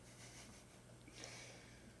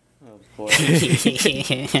Oh boy.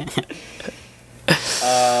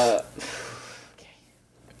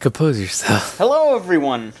 Compose yourself. Hello,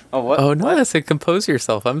 everyone. Oh, what? Oh no, what? I said compose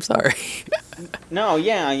yourself. I'm sorry. No,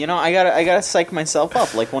 yeah, I gotta psych myself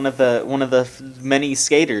up like one of the many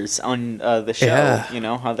skaters on the show. Yeah. You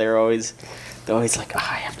know how they're always like, I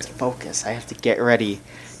have to focus. I have to get ready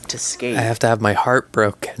to skate. I have to have my heart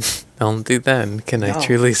broken. Only then can I No.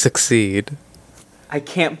 truly succeed. I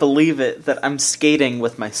can't believe it that I'm skating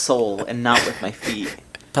with my soul and not with my feet.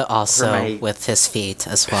 But also my- with his feet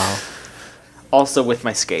as well. Also with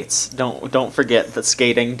my skates. Don't forget that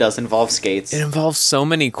skating does involve skates. It involves so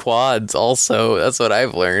many quads also. That's what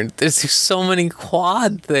I've learned. There's so many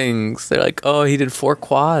quad things. They're like, oh, he did 4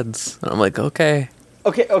 quads. And I'm like, okay.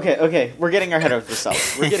 Okay. We're getting ahead of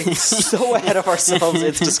ourselves. We're getting so ahead of ourselves,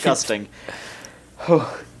 it's disgusting.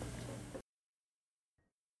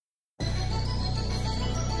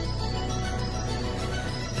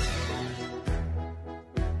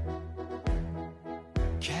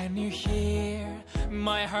 Can you hear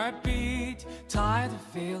my heartbeat? Tired of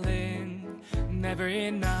feeling never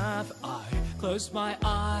enough. I close my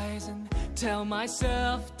eyes and tell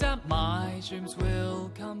myself that my dreams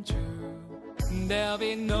will come true. There'll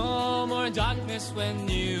be no more darkness when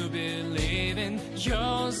you believe in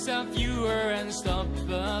yourself. You are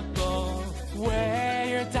unstoppable. Where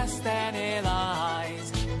your destiny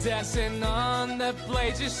lies, dancing on the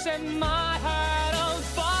blade, you set my heart on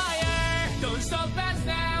fire. Don't stop us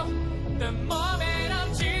now. The moment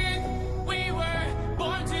of truth. We were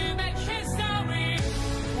born to make history.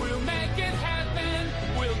 We'll make it happen.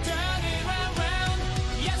 We'll turn it around.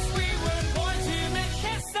 Yes, we were born to make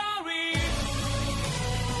history.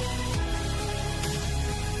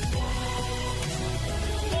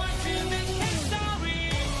 Born to make history.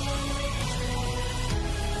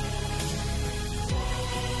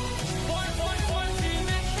 Born to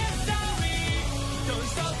make history. Don't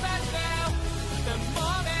stop us now. The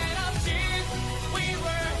moment of truth. We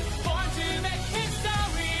were born to make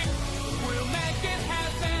history. We'll make it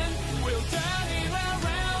happen. We'll turn it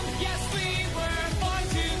around. Yes, we were born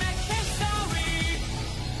to make history.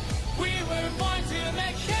 We were born to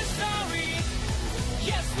make history.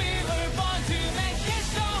 Yes, we were born to make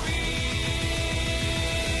history.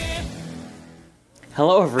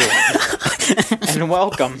 Hello, everyone, and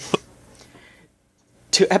welcome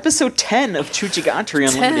to episode 10 of Chuchigatari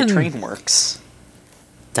Unlimited 10. Train Works.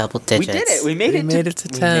 Double digits. We did it. We made it to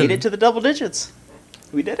to We 10. made it to the double digits.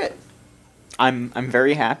 We did it. I'm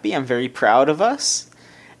very happy. I'm very proud of us,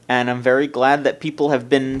 and I'm very glad that people have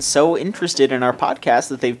been so interested in our podcast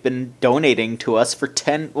that they've been donating to us for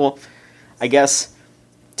 10. Well, I guess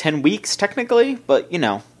 10 weeks technically, but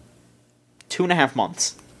 2.5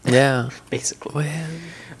 months Yeah. basically.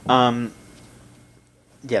 Well,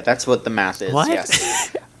 Yeah, that's what the math is. what?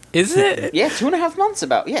 Yes. Is it? Yeah, 2.5 months.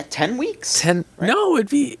 10 weeks. 10? right? No, it'd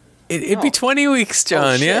be No. 20 weeks,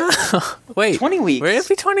 John. shit. Yeah. Wait. 20 weeks. Would it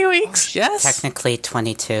be 20 weeks? Yes. Technically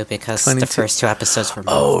 22 because 22. the first 2 episodes were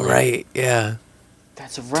Oh, monthly. right. Yeah.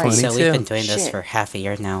 That's right. 20. So we've 22. been doing this Shit. for half a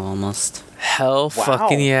year now almost. Hell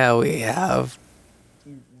fucking yeah, we have.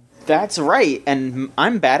 That's right, and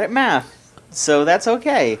I'm bad at math, so that's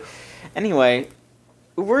okay. Anyway,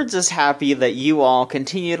 we're just happy that you all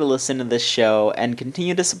continue to listen to this show and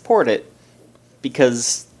continue to support it,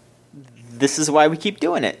 because this is why we keep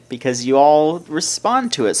doing it, because you all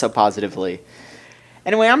respond to it so positively.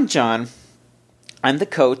 Anyway, I'm John. I'm the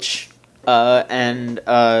coach, and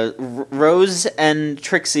Rose and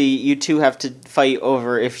Trixie, you two have to fight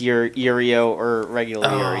over if you're Yurio or regular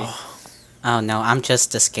Yuri. Oh no, I'm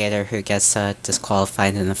just the skater who gets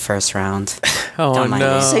disqualified in the first round. Oh Don't mind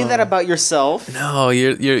no. me. Say that about yourself. No,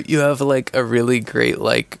 you have like a really great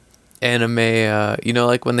like anime.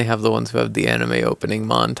 Like when they have the ones who have the anime opening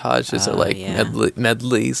montages or Oh, like yeah.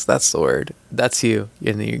 medleys. That's the word. That's you.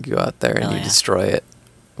 And then you go out there and Oh, you yeah. destroy it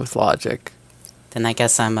with logic. Then I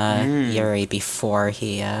guess I'm Yuri before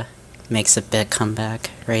he makes a big comeback,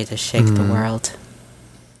 ready to shake the world.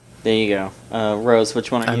 There you go. Rose,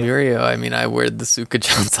 which one are I'm you? Yurio. I mean, I wear the Suka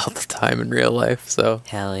jumps all the time in real life, so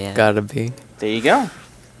Hell yeah. gotta be. There you go.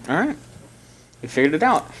 All right. We figured it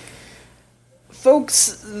out.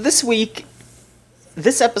 Folks, this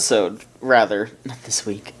episode, rather, not this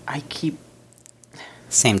week.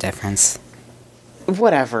 Same difference.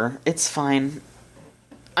 Whatever. It's fine.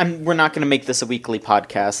 We're not going to make this a weekly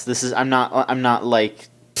podcast. I'm not like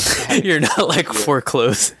You're not like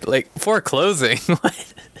foreclosing.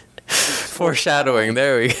 What? Foreshadowing.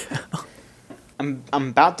 There we go. I'm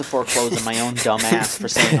about to foreclose on my own dumb ass for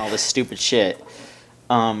saying all this stupid shit.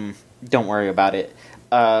 Don't worry about it.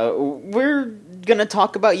 We're gonna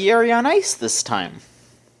talk about Yuri on Ice this time.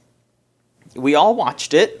 we all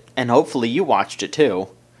watched it, and hopefully you watched it too,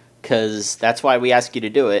 because that's why we ask you to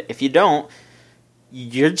do it. If you don't,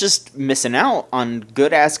 you're just missing out on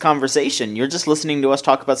good-ass conversation. You're just listening to us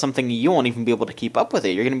talk about something you won't even be able to keep up with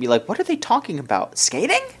it. You're going to be like, what are they talking about?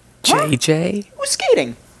 Skating? Huh? JJ? Who's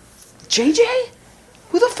skating? JJ?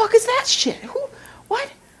 Who the fuck is that shit? Who?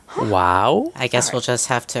 What? Huh? Wow. I guess we'll just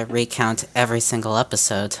have to recount every single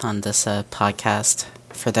episode on this podcast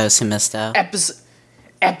for those who missed out.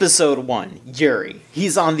 Episode 1, Yuri.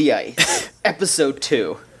 He's on the ice. Episode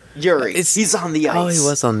 2, Yuri. He's on the ice. Oh, he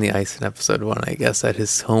was on the ice in episode 1, I guess, at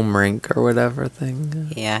his home rink or whatever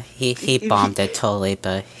thing. Yeah, he bombed it totally,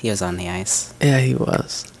 but he was on the ice. Yeah, he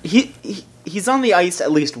was. He's on the ice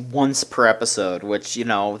at least once per episode, which,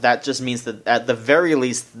 that just means that at the very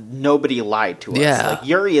least, nobody lied to us. Yeah. Like,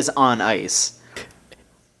 Yuri is on ice.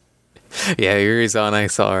 Yeah, Yuri's on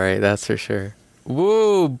ice, all right, that's for sure.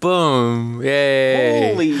 Woo, boom,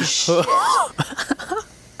 yay. Holy shit.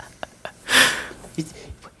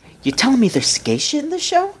 You telling me there's skate shit in the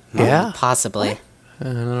show? Yeah. Possibly. I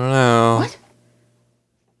don't know. What?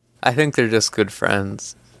 I think they're just good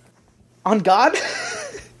friends. On God?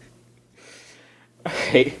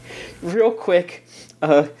 Alright, real quick,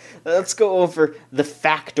 let's go over the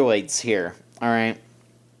factoids here, alright?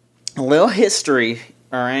 A little history,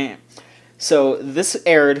 alright? So, this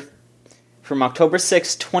aired from October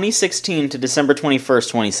 6, 2016 to December 21st,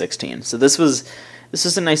 2016. So this was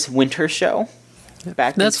a nice winter show.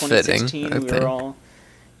 Back That's in 2016, fitting, I we think. were all,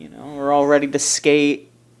 we're all ready to skate.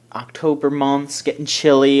 October months, getting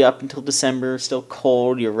chilly up until December, still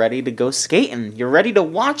cold. You're ready to go skating. You're ready to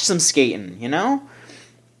watch some skating,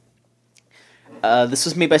 This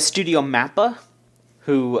was made by Studio Mappa,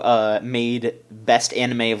 who made Best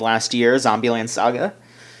Anime of last year, Zombieland Saga.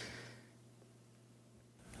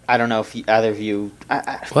 I don't know if either of you...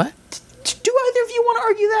 What? Do either of you want to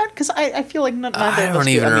argue that? Because I feel like neither I of us don't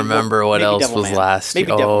do. even remember what maybe else Devil was Man. last year.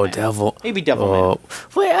 Maybe Devil Man. Maybe Devil Man.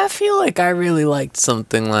 Wait, I feel like I really liked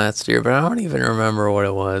something last year, but I don't even remember what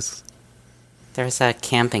it was. There's that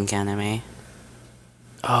camping anime.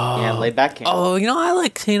 Oh, Yeah, Laid Back Camp. Oh, I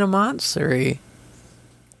like Hinamatsuri.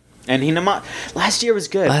 And Hinama... Last year was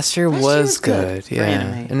good. Last year was good, for yeah.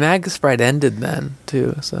 anime. And Magus Bride ended then,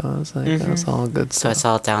 too, so I was like, that was all good So stuff. it's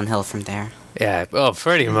all downhill from there. Yeah, well,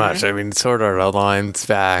 pretty much. I mean, Sword Art Online's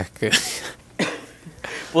back.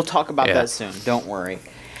 We'll talk about Yeah. that soon. Don't worry.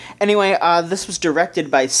 Anyway, this was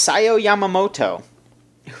directed by Sayo Yamamoto,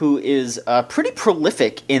 who is pretty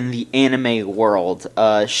prolific in the anime world.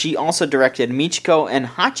 She also directed Michiko and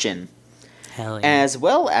Hachin, Hell yeah. as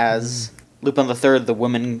well as Lupin III, The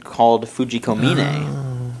Woman Called Fujiko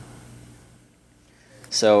Mine.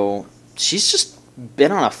 So she's just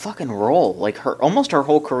been on a fucking roll, like almost her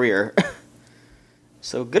whole career.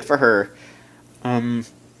 So good for her.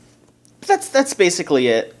 That's basically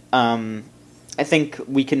it. I think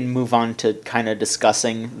we can move on to kind of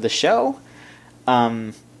discussing the show,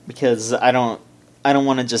 because I don't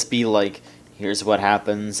want to just be like, here's what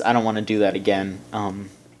happens. I don't want to do that again.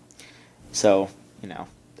 So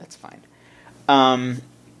that's fine.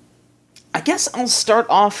 I guess I'll start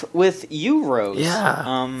off with you, Rose.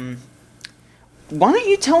 Yeah. Why don't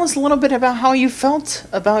you tell us a little bit about how you felt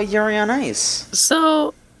about Yuri on Ice?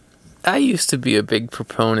 So, I used to be a big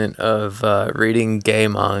proponent of reading gay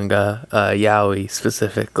manga, yaoi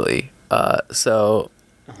specifically. So,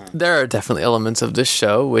 there are definitely elements of this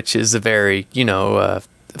show, which is a very,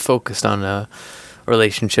 focused on a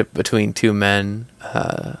relationship between two men.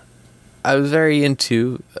 I was very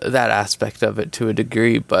into that aspect of it to a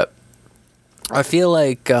degree, but I feel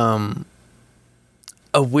like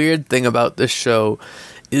a weird thing about this show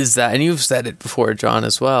is that, and you've said it before, John,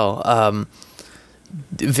 as well,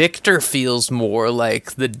 Victor feels more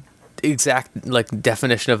like the exact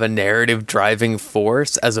definition of a narrative driving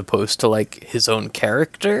force as opposed to his own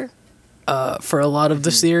character for a lot of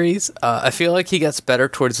the series. I feel like he gets better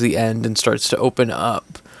towards the end and starts to open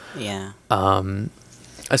up, Yeah.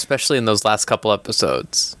 especially in those last couple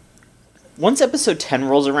episodes. Once episode 10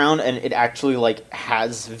 rolls around and it actually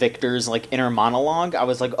has Victor's inner monologue, I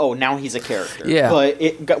was like, oh, now he's a character. Yeah. But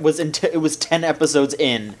it was 10 episodes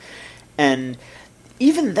in, and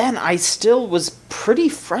even then I still was pretty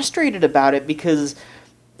frustrated about it because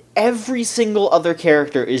every single other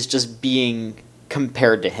character is just being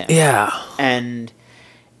compared to him. Yeah. And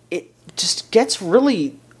it just gets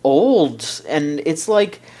really old, and it's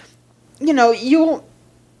like,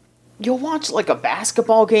 you'll watch a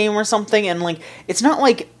basketball game or something, and it's not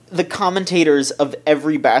like the commentators of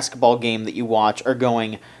every basketball game that you watch are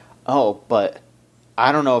going, oh, but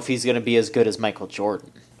I don't know if he's going to be as good as Michael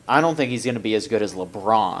Jordan. I don't think he's going to be as good as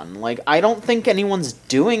LeBron. Like, I don't think anyone's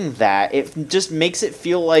doing that. It just makes it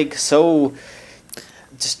feel like so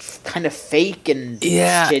just kind of fake and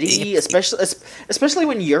shitty, especially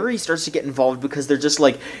when Yuri starts to get involved, because they're just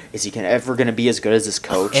like, is he ever going to be as good as his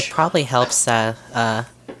coach? It probably helps that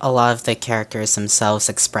a lot of the characters themselves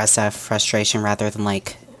express that frustration rather than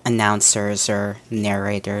like announcers or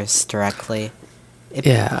narrators directly.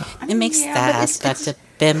 It makes that aspect a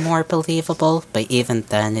bit more believable, but even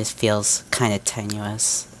then it feels kind of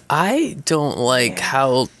tenuous. I don't like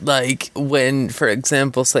how, like, when, for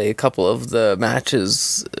example, say a couple of the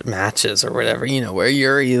matches or whatever, you know, where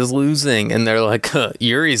Yuri is losing and they're like,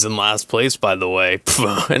 Yuri's in last place, by the way.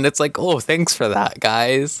 And it's like, oh, thanks for that,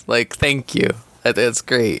 guys. Like, thank you. That's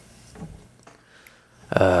great.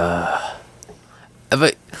 But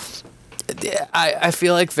I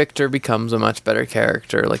feel like Victor becomes a much better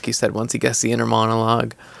character, like you said, once he gets the inner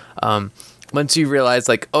monologue. Once you realize,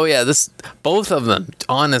 like, oh yeah, both of them,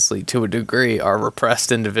 honestly, to a degree, are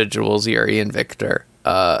repressed individuals, Yuri and Victor.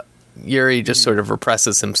 Yuri just sort of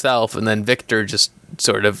represses himself, and then Victor just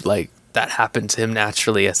sort of, like, that happened to him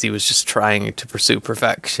naturally as he was just trying to pursue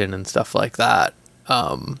perfection and stuff like that.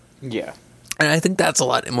 Yeah. And I think that's a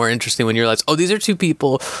lot more interesting when you realize, oh, these are two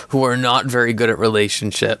people who are not very good at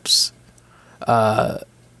relationships,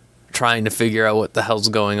 trying to figure out what the hell's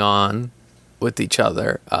going on with each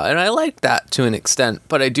other. And I like that to an extent,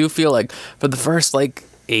 but I do feel like for the first, like,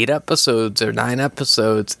 8 episodes or 9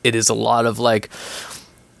 episodes, it is a lot of, like,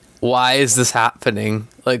 why is this happening?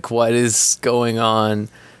 Like, what is going on?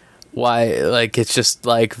 Why, like, it's just,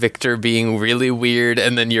 like, Victor being really weird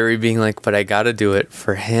and then Yuri being like, but I gotta do it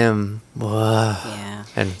for him. Whoa. Yeah.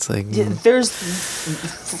 And it's like...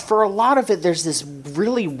 For a lot of it, there's this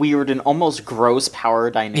really weird and almost gross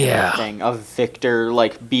power dynamic thing of Victor,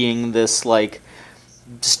 like, being this, like,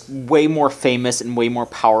 just way more famous and way more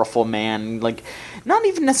powerful man, like, not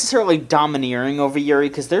even necessarily domineering over Yuri,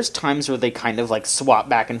 because there's times where they kind of, like, swap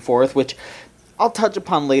back and forth, which I'll touch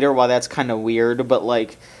upon later why that's kind of weird, but,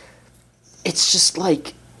 like, it's just,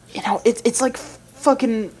 like, you know, it's like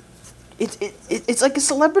fucking... It's like a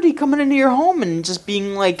celebrity coming into your home and just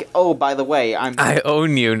being like, oh, by the way, I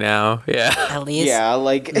own you now. Yeah. At least... Yeah,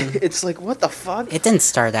 like, it's like, what the fuck? It didn't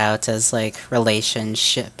start out as, like,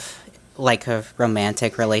 relationship, like a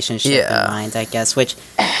romantic relationship in mind, I guess, which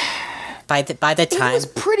by the time... It was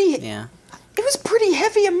pretty... Yeah. It was pretty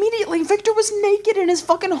heavy immediately. Victor was naked in his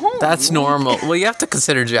fucking home. That's normal. Well, you have to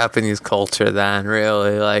consider Japanese culture then,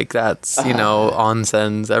 really. Like, that's, you know,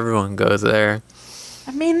 onsens. Everyone goes there.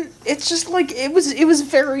 I mean, it's just like, it was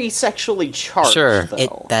very sexually charged, Sure.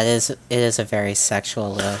 though. It is a very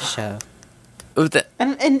sexual show.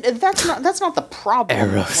 And that's not the problem.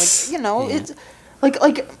 Eros. Like, you know, it's like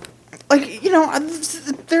you know,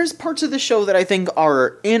 there's parts of the show that I think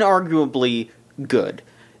are inarguably good.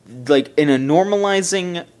 Like, in a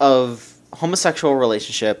normalizing of homosexual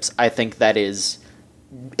relationships, I think that is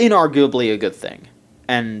inarguably a good thing.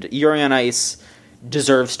 And Yuri on Ice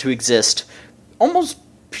deserves to exist almost,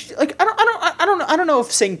 like, I don't know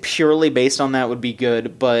if saying purely based on that would be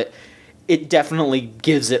good, but it definitely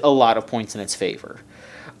gives it a lot of points in its favor.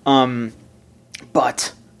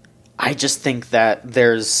 But I just think that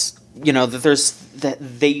that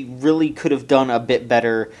they really could have done a bit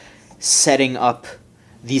better setting up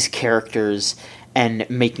these characters and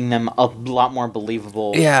making them a lot more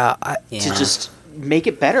believable. Yeah. To just make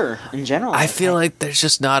it better in general. I feel like there's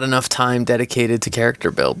just not enough time dedicated to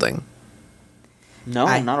character building. No,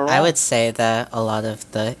 not at all. I would say that a lot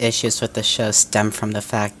of the issues with the show stem from the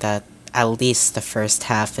fact that at least the first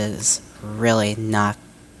half is really not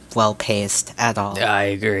well paced at all. Yeah, I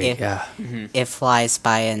agree. It flies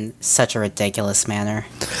by in such a ridiculous manner.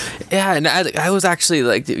 Yeah, and I was actually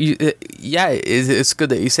like, it's good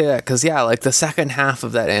that you say that, because like the second half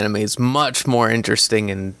of that anime is much more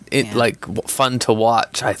interesting and like fun to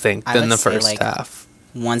watch, I think, than the first half.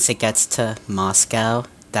 Once it gets to Moscow,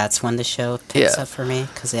 that's when the show picks up for me,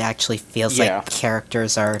 because it actually feels like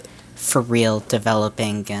characters are for real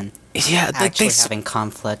developing and actually having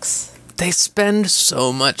conflicts. They spend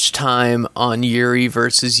so much time on Yuri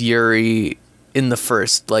versus Yuri in the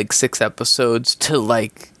first, like, 6 episodes to,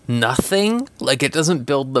 like, nothing. Like, it doesn't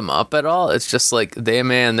build them up at all. It's just like,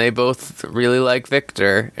 they both really like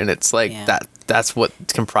Victor, and it's like, that's what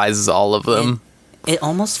comprises all of them. It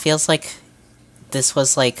almost feels like this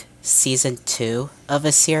was, like, season 2 of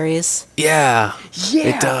a series. Yeah,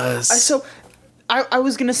 it does. So, I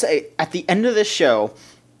was gonna say, at the end of this show,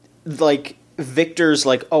 like, Victor's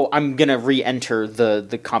like, oh, I'm gonna re-enter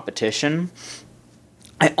the competition.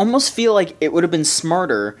 I almost feel like it would have been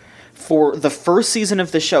smarter for the first season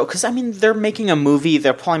of the show, because, I mean, they're making a movie,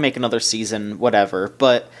 they'll probably make another season, whatever,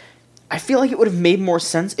 but I feel like it would have made more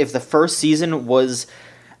sense if the first season was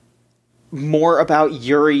more about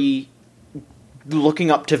Yuri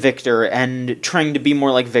looking up to Victor and trying to be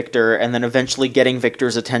more like Victor, and then eventually getting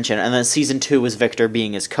Victor's attention, and then season 2 was Victor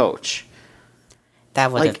being his coach.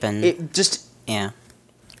 That would have been... It just... Yeah.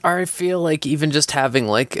 Or I feel like even just having,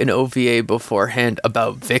 like, an OVA beforehand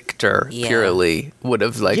about Victor purely would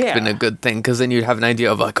have, like, been a good thing, because then you'd have an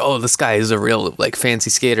idea of, like, oh, this guy is a real, like, fancy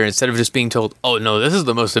skater, instead of just being told, oh, no, this is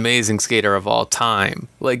the most amazing skater of all time.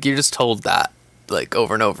 Like, you're just told that, like,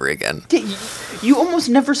 over and over again. Yeah, you almost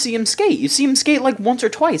never see him skate. You see him skate, like, once or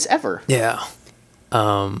twice, ever. Yeah.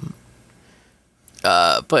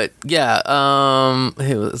 But yeah,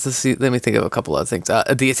 hey, let's see, let me think of a couple other things.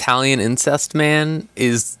 The Italian incest man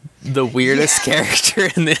is the weirdest character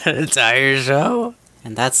in the entire show.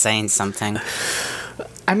 And that's saying something.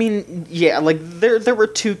 I mean, yeah, like, there were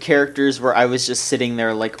two characters where I was just sitting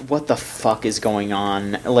there like, what the fuck is going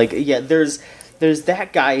on? Like, yeah, there's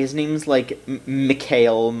that guy, his name's like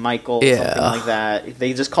Michael, something like that.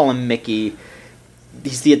 They just call him Mickey.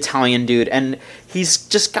 He's the Italian dude, and he's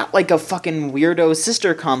just got, like, a fucking weirdo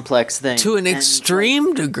sister complex thing. To an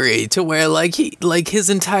extreme degree, to where, like, his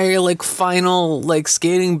entire, like, final, like,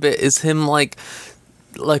 skating bit is him, like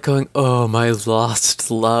going, oh, my lost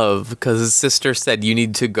love, because his sister said you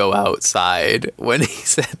need to go outside when he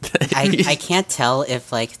said that. I can't tell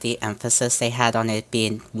if, like, the emphasis they had on it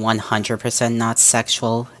being 100% not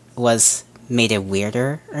sexual made it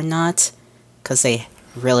weirder or not, because they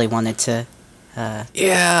really wanted to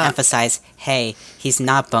emphasize, hey, he's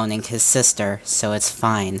not boning his sister, so it's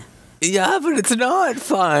fine. Yeah, but it's not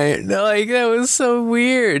fine. Like, that was so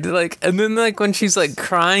weird. Like, and then, like, when she's, like,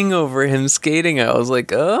 crying over him skating, I was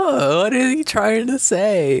like, oh, what is he trying to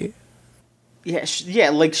say?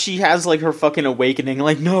 Yeah, like, she has, like, her fucking awakening,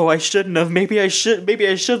 like, no, I shouldn't have, maybe I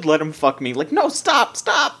should let him fuck me. Like, no, stop!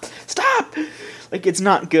 Like, it's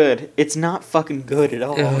not good. It's not fucking good at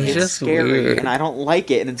all. It's just scary, weird. And I don't like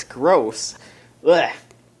it, and it's gross. Ugh.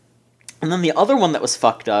 And then the other one that was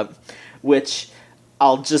fucked up, which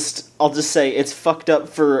I'll just say it's fucked up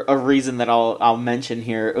for a reason that I'll mention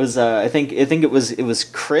here. It was I think it was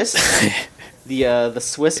Chris, the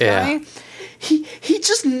Swiss guy. He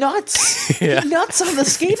just nuts. He nuts on the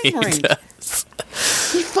skating rink.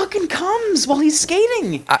 He fucking comes while he's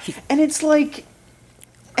skating, and it's like,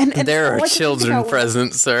 and there are children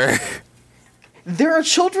present, sir. There are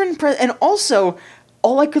children present, and also,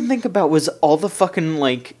 all I could think about was all the fucking,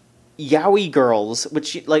 like, yaoi girls,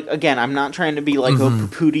 which, like, again, I'm not trying to be like, oh,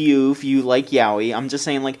 poo to you if you like yaoi. I'm just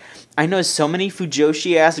saying, like, I know so many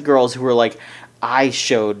Fujoshi-ass girls who were like, I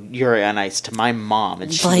showed Yuri on Ice to my mom,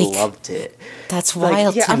 and she loved it. That's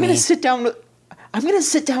wild to me. I'm gonna sit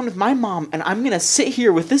down with my mom, and I'm gonna sit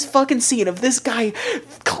here with this fucking scene of this guy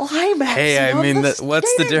climaxing. Hey, I mean,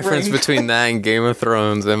 what's the difference between that and Game of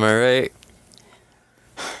Thrones? Am I right?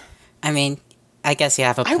 I mean, I guess you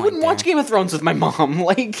have a point. I wouldn't watch Game of Thrones with my mom.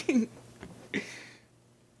 Like,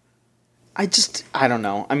 I don't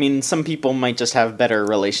know. I mean, some people might just have better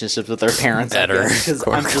relationships with their parents. Because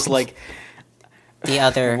I'm just like, the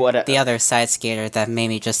other side skater that made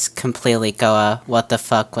me just completely go, what the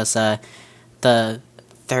fuck, was the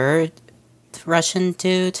third Russian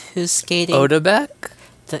dude who's skating. Odebek?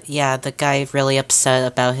 The guy really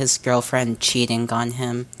upset about his girlfriend cheating on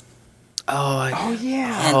him. Oh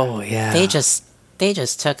yeah. And they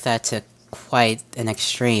just took that to quite an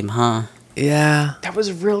extreme, huh? Yeah. That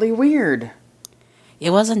was really weird.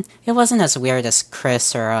 It wasn't as weird as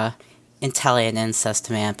Chris or Italian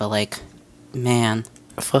incest man, but, like, man.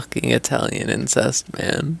 Fucking Italian incest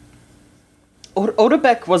man.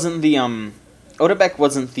 Odebek wasn't the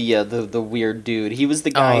weird dude. He was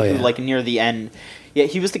the guy who, like, near the end. Yeah,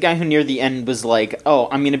 he was the guy who near the end was like, oh,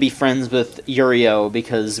 I'm going to be friends with Yurio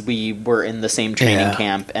because we were in the same training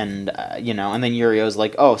camp, and, and then Yurio's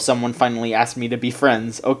like, oh, someone finally asked me to be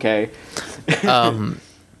friends, okay.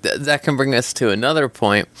 That can bring us to another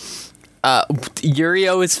point.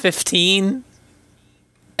 Yurio is 15,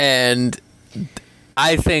 and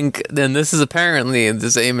I think, and this is apparently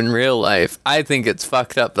the same in real life, I think it's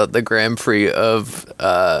fucked up that the Grand Prix of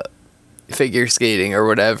figure skating or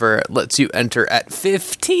whatever lets you enter at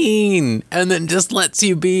 15 and then just lets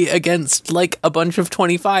you be against, like, a bunch of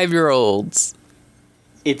 25-year-olds.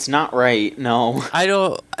 It's not right, no. I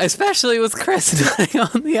don't, especially with Chris dying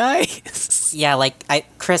on the ice. Yeah, like,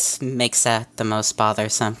 Chris makes that the most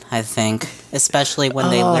bothersome, I think. Especially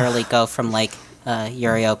when they literally go from, like,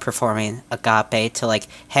 Yurio performing agape to, like,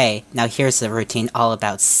 hey, now here's the routine all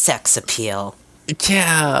about sex appeal.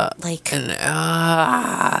 Yeah. Like, And,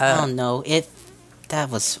 I don't know. That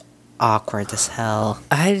was awkward as hell.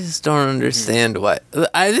 I just don't understand what.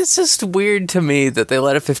 It's just weird to me that they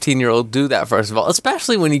let a 15-year-old do that, first of all.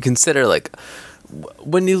 Especially when you consider, like,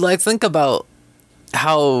 when you, like, think about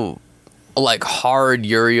how, like, hard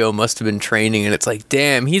Yurio must have been training, and it's like,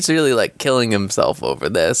 damn, he's really, like, killing himself over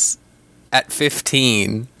this at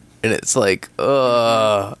 15. And it's like,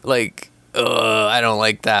 I don't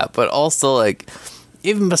like that. But also, like,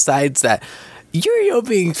 even besides that, Yurio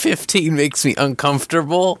being 15 makes me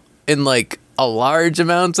uncomfortable in, like, a large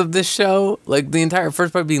amounts of this show. Like, the entire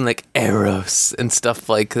first part being, like, Eros and stuff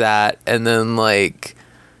like that. And then, like,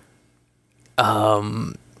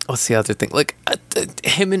 what's the other thing? Like,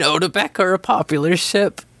 him and Odebek are a popular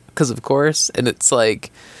ship, because of course. And it's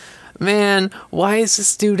like, man, why does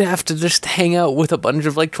this dude have to just hang out with a bunch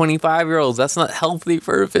of, like, 25-year-olds? That's not healthy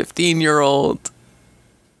for a 15-year-old.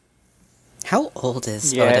 How old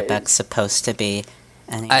is Odebek supposed to be?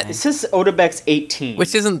 Anyway. It says Odebek's 18.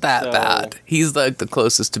 Which isn't that bad. He's, like, the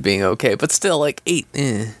closest to being okay. But still, like, 8,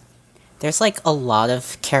 There's, like, a lot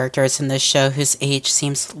of characters in this show whose age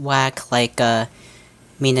seems whack. Like,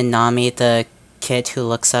 Minanami, the kid who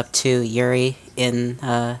looks up to Yuri in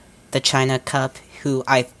the China Cup, who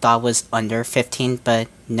I thought was under 15, but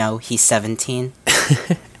no, he's 17.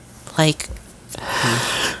 Like,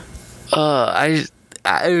 I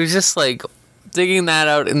was just, like, digging that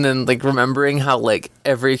out and then, like, remembering how, like,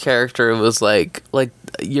 every character was, like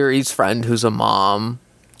Yuri's friend who's a mom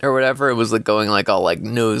or whatever. It was, like, going, like, all, like,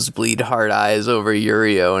 nosebleed hard eyes over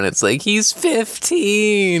Yurio, and it's like, he's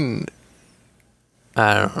 15!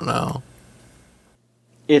 I don't know.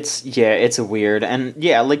 It's weird, and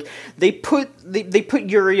yeah, like they put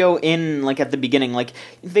Yurio in, like, at the beginning, like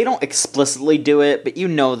they don't explicitly do it, but you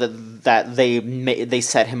know that they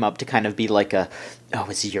set him up to kind of be like is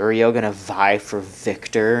Yurio gonna vie for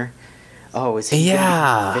Victor? Oh, is he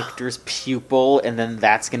gonna be Victor's pupil, and then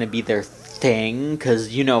that's gonna be their thing? Because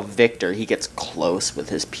Victor, he gets close with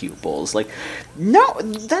his pupils. Like, no,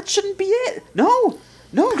 that shouldn't be it. No,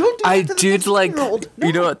 don't do that. I did like, no.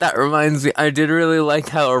 You know what that reminds me? I did really like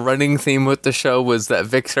how a running theme with the show was that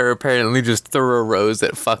Victor apparently just threw a rose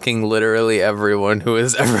at fucking literally everyone who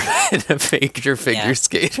has ever been a figure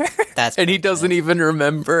skater. And he doesn't even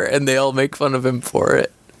remember, and they all make fun of him for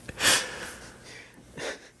it.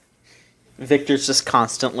 Victor's just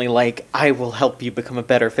constantly like, I will help you become a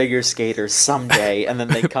better figure skater someday, and then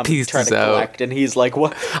they come and try to collect, and he's like,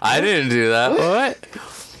 what? I didn't do that. What?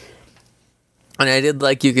 And I did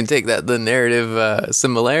like, you can take the narrative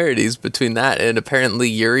similarities between that and apparently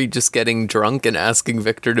Yuri just getting drunk and asking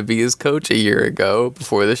Victor to be his coach a year ago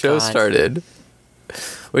before the show started.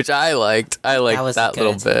 Which I liked. I liked that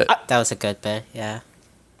little bit. That was a good bit, yeah.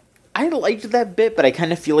 I liked that bit, but I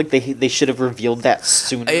kind of feel like they should have revealed that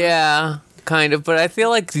sooner. Yeah, kind of. But I feel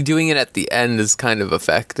like doing it at the end is kind of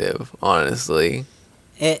effective, honestly.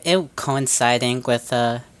 It coinciding with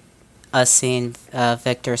us seeing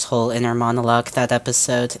Victor's whole inner monologue that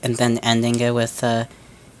episode, and then ending it with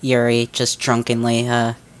Yuri just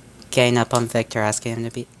drunkenly getting up on Victor, asking him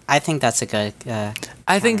to be... I think that's a good...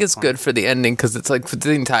 I think it's good for the ending, because it's like, for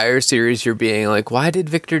the entire series, you're being like, why did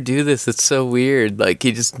Victor do this? It's so weird. Like,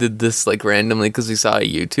 he just did this, like, randomly because he saw a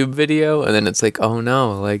YouTube video, and then it's like, oh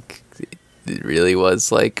no, like, it really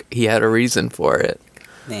was, like, he had a reason for it.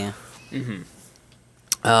 Yeah. Mm-hmm.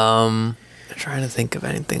 I'm trying to think of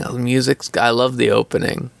anything else. Music, I love the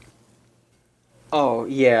opening. Oh,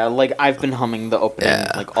 yeah, like, I've been humming the opening,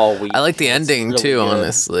 like, all week. I like the ending, really too, good.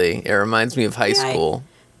 Honestly. It reminds me of high school.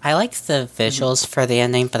 I like the visuals for the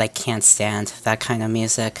ending, but I can't stand that kind of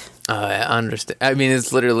music. I understand. I mean,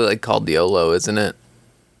 it's literally, like, called YOLO, isn't it?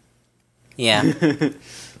 Yeah.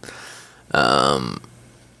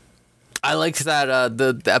 I liked that,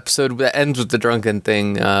 the episode that ends with the drunken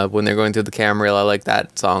thing, when they're going through the camera reel. I like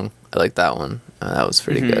that song. I like that one. That was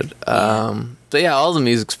pretty good. So yeah, all the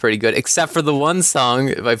music's pretty good, except for the one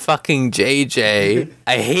song by fucking JJ.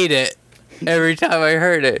 I hate it every time I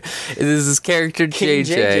heard it. It is this character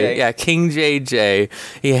JJ. Yeah, King JJ.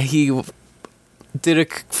 Yeah, he did a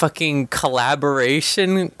fucking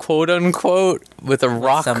collaboration, quote unquote, with a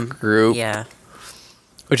rock group. Yeah.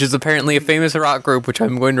 Which is apparently a famous rock group, which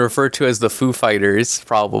I'm going to refer to as the Foo Fighters,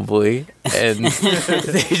 probably. And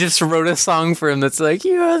they just wrote a song for him that's like,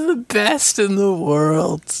 you are the best in the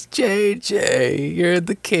world, JJ, you're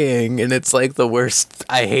the king. And it's like the worst.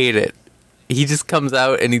 I hate it. He just comes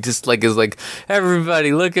out and he just like is like,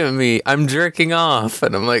 everybody look at me, I'm jerking off.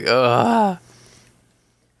 And I'm like, ugh.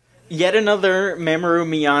 Yet another Mamoru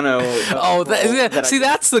Miyano.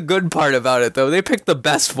 That's the good part about it, though. They picked the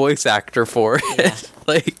best voice actor for it. Yeah.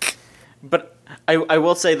 But I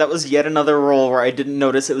will say that was yet another role where I didn't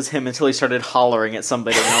notice it was him until he started hollering at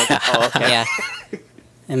somebody. And I was like, oh, okay. Yeah.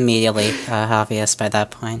 Immediately obvious by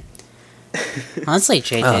that point. Honestly,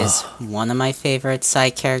 JJ is one of my favorite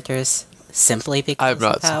side characters, simply because I'm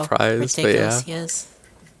not of how surprised, but ridiculous yeah. he is.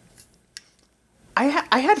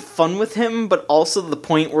 I had fun with him, but also the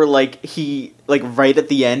point where, like, he, like, right at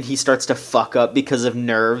the end, he starts to fuck up because of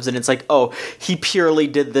nerves, and it's like, oh, he purely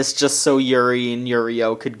did this just so Yuri and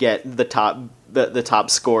Yurio could get the top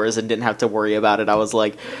scores and didn't have to worry about it. I was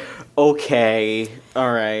like, okay,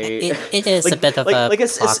 alright. It is Like- a bit of like- a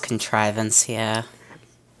as- plot contrivance, yeah.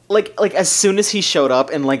 Like as soon as he showed up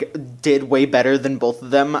and like did way better than both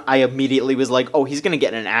of them, I immediately was like, "Oh, he's gonna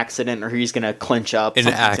get in an accident, or he's gonna clinch up. An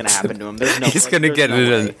Something's gonna accident. happen to him." There's no. He's gonna there's get no in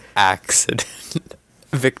way. an accident.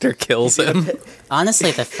 Victor kills him.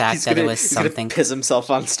 Honestly, the fact He's that gonna, it was he's gonna something... piss himself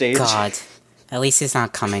on stage. God. At least he's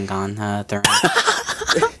not coming on the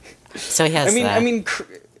ring. So he has that. I mean,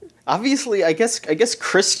 obviously, I guess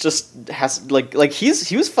Chris just has like he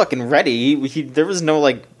was fucking ready. He there was no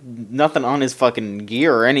like nothing on his fucking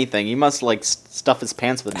gear or anything. He must like stuff his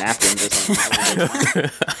pants with napkins or something.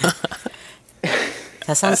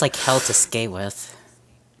 That sounds like hell to skate with.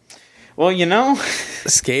 Well, you know,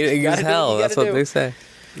 Skating gotta is do what hell. you That's gotta what do. they say.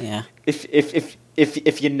 Yeah.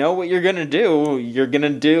 if you know what you're gonna do, you're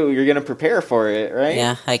gonna prepare for it, right?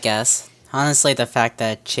 Yeah, I guess. Honestly, the fact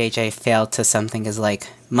that JJ failed to something as, like,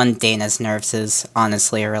 mundane as nerves is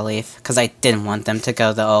honestly a relief. Because I didn't want them to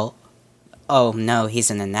go the oh no,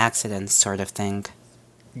 he's in an accident sort of thing.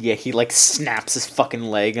 Yeah, he like snaps his fucking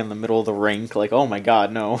leg in the middle of the rink. Like, oh my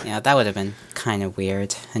god, no. Yeah, that would have been kind of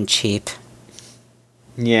weird and cheap.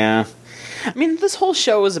 Yeah. I mean, this whole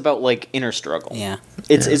show is about like inner struggle. Yeah.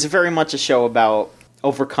 It's very much a show about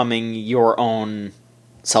overcoming your own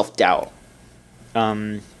self-doubt.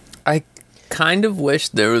 I kind of wish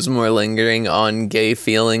there was more lingering on gay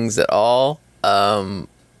feelings at all.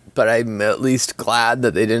 But I'm at least glad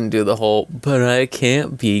that they didn't do the whole "but I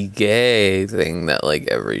can't be gay" thing that like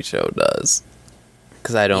every show does.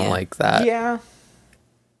 Because I don't Yeah. like that. Yeah.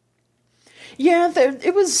 Yeah,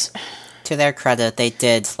 it was... To their credit, they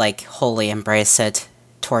did, like, wholly embrace it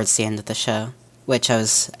towards the end of the show. Which I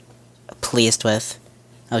was pleased with.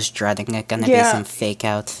 I was dreading it gonna be Yeah. some fake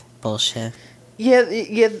out bullshit.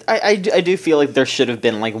 Yeah, I do feel like there should have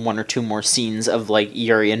been, like, one or two more scenes of, like,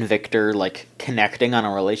 Yuri and Victor, like, connecting on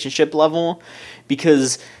a relationship level,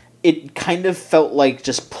 because it kind of felt like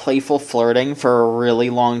just playful flirting for a really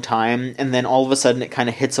long time, and then all of a sudden it kind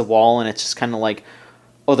of hits a wall, and it's just kind of like,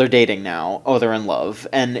 oh, they're dating now, oh, they're in love,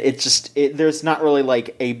 and there's not really,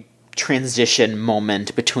 like, a transition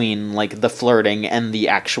moment between like the flirting and the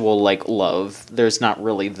actual like love. There's not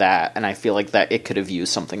really that, and I feel like that it could have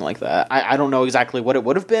used something like that. I don't know exactly what it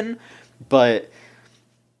would have been, but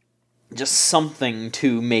just something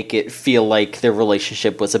to make it feel like their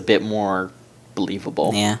relationship was a bit more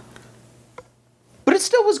believable. Yeah. But it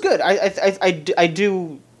still was good. I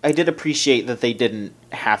did appreciate that they didn't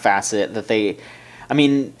half-ass it. That they, I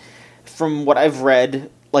mean, from what I've read,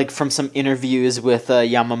 like from some interviews with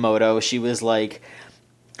Yamamoto, she was like,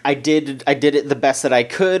 I did it the best that I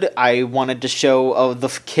could. I wanted to show the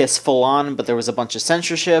kiss full on, but there was a bunch of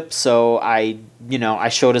censorship, so I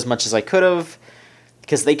showed as much as I could have,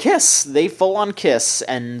 because they kiss, they full on kiss,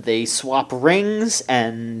 and they swap rings,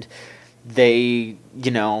 and they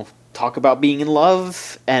talk about being in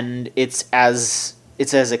love, and it's as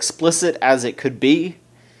explicit as it could be.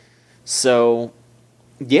 So,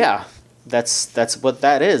 yeah. That's what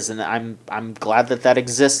that is, and I'm glad that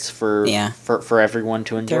exists for everyone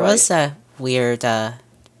to enjoy. There was a weird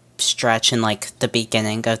stretch in like the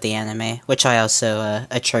beginning of the anime, which I also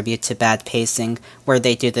attribute to bad pacing, where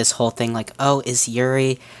they do this whole thing like, oh, is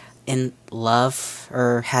Yuri in love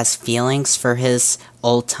or has feelings for his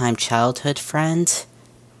old-time childhood friend?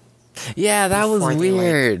 Yeah, that was Before they,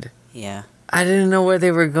 weird. Yeah. I didn't know where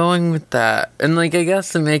they were going with that. And like I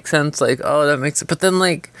guess it makes sense, like, oh, that makes it, but then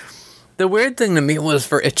like the weird thing to me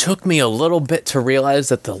was it took me a little bit to realize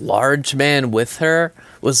that the large man with her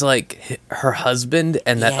was like her husband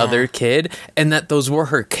and that other kid, and that those were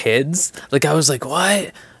her kids. Like I was like,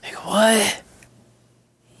 what? Like what?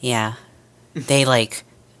 Yeah. They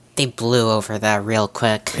blew over that real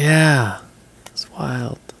quick. Yeah. It's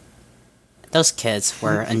wild. Those kids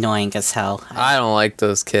were annoying as hell. I don't like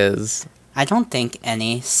those kids. I don't think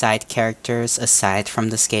any side characters aside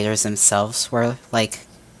from the skaters themselves were like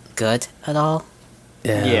good at all.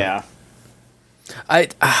 Yeah.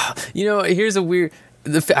 Yeah. Here's a weird.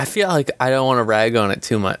 I feel like I don't want to rag on it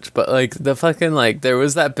too much, but like the fucking like there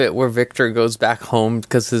was that bit where Victor goes back home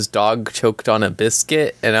because his dog choked on a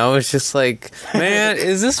biscuit, and I was just like, man,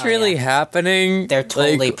 is this really happening? They're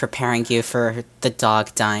totally like, preparing you for the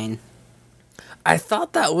dog dying. I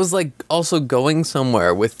thought that was like also going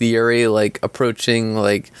somewhere with Yuri, like approaching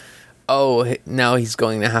like, oh, now he's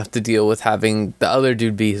going to have to deal with having the other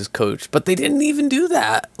dude be his coach. But they didn't even do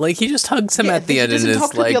that. Like, he just hugs him at the end and is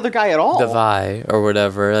talk to like, the other guy at all. Devi or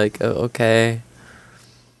whatever. Like, okay.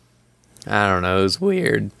 I don't know. It was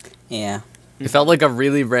weird. Yeah. It felt like a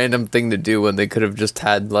really random thing to do when they could have just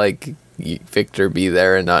had, like, Victor be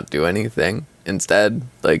there and not do anything. Instead,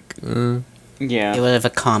 like, yeah. It would have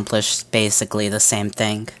accomplished basically the same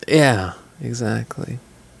thing. Yeah, exactly.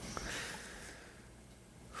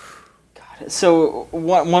 So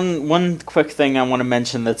one quick thing I want to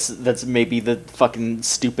mention that's maybe the fucking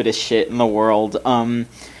stupidest shit in the world.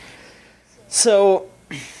 So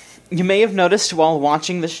you may have noticed while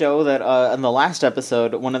watching the show that in the last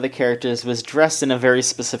episode, one of the characters was dressed in a very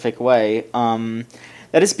specific way.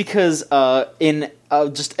 That is because in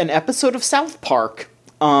just an episode of South Park,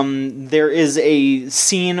 there is a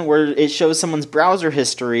scene where it shows someone's browser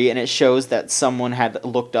history and it shows that someone had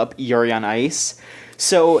looked up Yuri on Ice.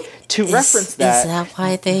 So, to reference that... Is that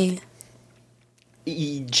why they...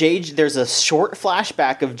 There's a short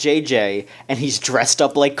flashback of JJ, and he's dressed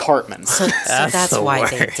up like Cartman. So that's why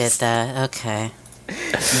worst. they did that, okay.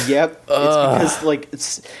 Yep. It's because, like,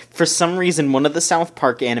 for some reason, one of the South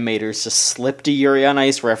Park animators just slipped a Yuri on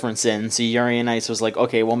Ice reference in, so Yuri on Ice was like,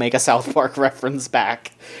 okay, we'll make a South Park reference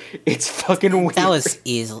back. It's fucking weird. That was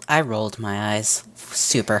easy. I rolled my eyes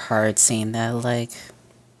super hard seeing that, like...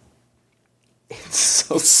 It's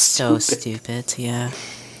so stupid, yeah.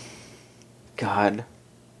 God.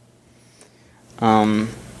 But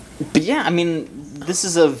yeah, I mean, this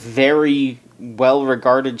is a very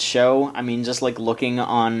well-regarded show. I mean, just like looking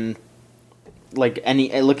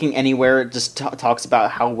anywhere, it just talks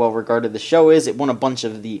about how well-regarded the show is. It won a bunch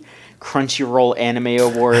of the Crunchyroll Anime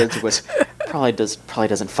Awards, which probably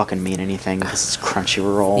doesn't fucking mean anything. This is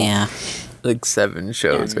Crunchyroll. Yeah. Like 7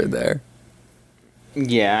 shows are there.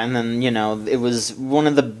 Yeah, and then, it was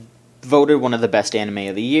voted one of the best anime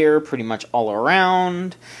of the year, pretty much all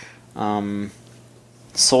around.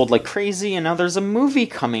 Sold like crazy, and now there's a movie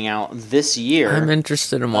coming out this year. I'm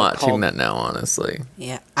interested in watching that now, honestly.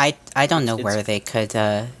 Yeah, I don't know where they could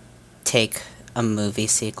take a movie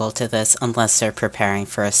sequel to this unless they're preparing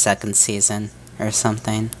for a second season or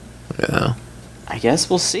something. Yeah. I guess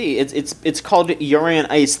we'll see. It's called Yuri on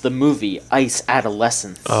Ice, the movie, Ice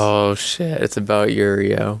Adolescence. Oh shit! It's about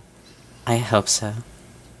Yurio. I hope so.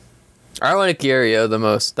 I like Yurio the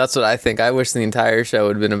most. That's what I think. I wish the entire show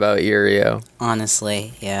had been about Yurio.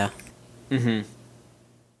 Honestly, yeah. Mm-hmm.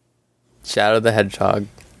 Shadow the Hedgehog.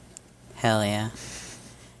 Hell yeah.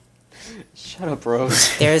 Shut up,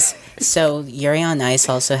 Rose. So Yuri on Ice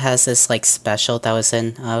also has this like special that was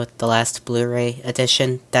in the last Blu-ray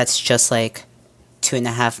edition. That's just like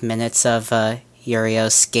 2.5 minutes of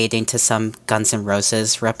Yurio skating to some Guns N'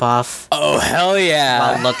 Roses ripoff. Oh hell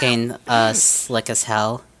yeah! While looking slick as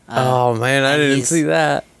hell. Oh man, I didn't see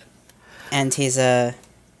that. And he's yeah,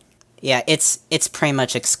 it's pretty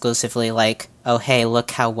much exclusively like, oh hey,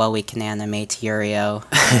 look how well we can animate Yurio.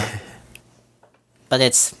 But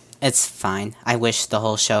it's fine. I wish the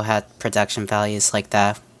whole show had production values like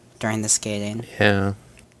that during the skating. Yeah.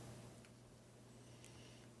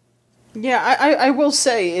 Yeah, I will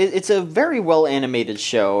say it's a very well animated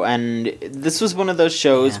show, and this was one of those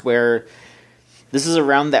shows where this is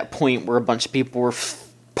around that point where a bunch of people were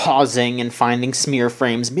pausing and finding smear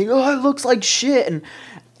frames and being, oh, it looks like shit, and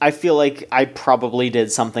I feel like I probably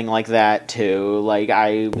did something like that too. Like,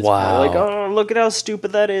 I was like, oh, look at how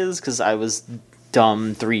stupid that is, because I was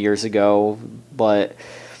dumb 3 years ago, but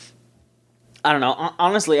I don't know.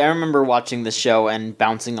 Honestly, I remember watching the show and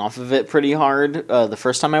bouncing off of it pretty hard the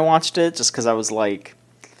first time I watched it, just because I was like,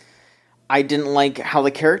 I didn't like how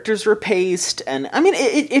the characters were paced, and I mean,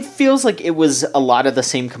 it feels like it was a lot of the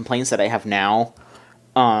same complaints that I have now,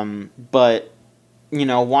 but,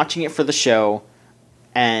 watching it for the show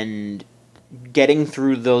and getting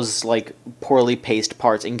through those, like, poorly paced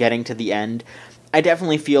parts and getting to the end, I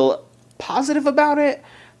definitely feel positive about it,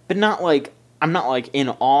 but not like, I'm not like in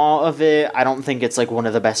awe of it. I don't think it's like one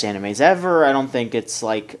of the best animes ever. I don't think it's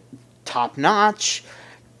like top notch,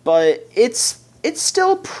 but it's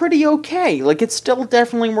still pretty okay. Like, it's still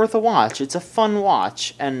definitely worth a watch. It's a fun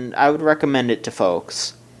watch, and I would recommend it to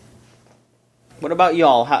folks. What about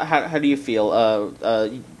y'all? How do you feel?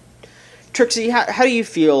 Trixie, how do you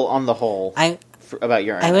feel on the whole? about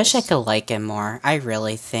your? I wish I could like it more. I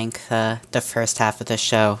really think the first half of the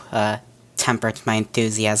show tempered my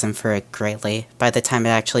enthusiasm for it greatly by the time it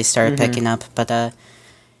actually started picking up. But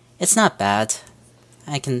it's not bad.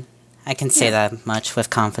 I can say that much with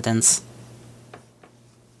confidence.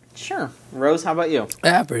 Sure. Rose, how about you?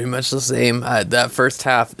 Yeah, pretty much the same. That first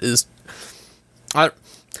half is...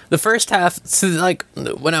 the first half... So, like,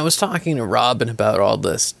 when I was talking to Robin about all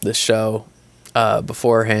this show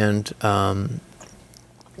beforehand, we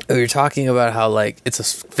were talking about how, like, it's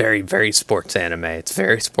a very, very sports anime. It's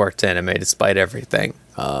very sports anime despite everything.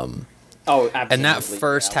 Oh, absolutely. And that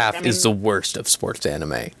first half is the worst of sports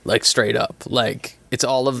anime. Like, straight up. Like, it's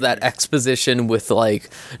all of that exposition with,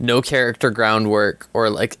 like, no character groundwork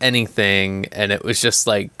or, like, anything. And it was just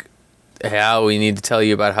like, yeah, we need to tell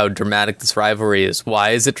you about how dramatic this rivalry is.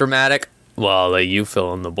 Why is it dramatic? Well, like, you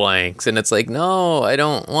fill in the blanks. And it's like, no, I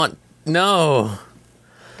don't want... No.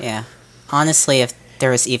 Yeah. Honestly, if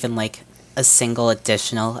there was even, like, a single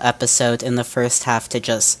additional episode in the first half to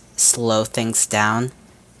just slow things down...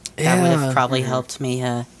 That would have probably helped me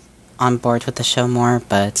on board with the show more,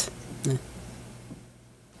 but...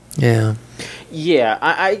 Yeah. Yeah,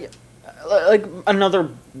 I like, another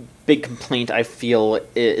big complaint I feel,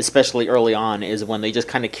 especially early on, is when they just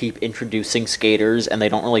kind of keep introducing skaters and they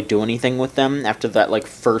don't really do anything with them after that, like,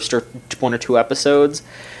 first or one or two episodes.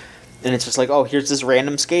 And it's just like, oh, here's this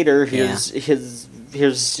random skater, here's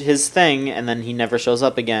his thing, and then he never shows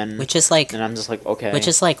up again. Which is like... And I'm just like, okay. Which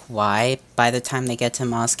is like why, by the time they get to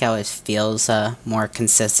Moscow, it feels more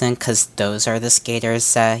consistent, because those are the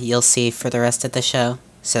skaters that you'll see for the rest of the show.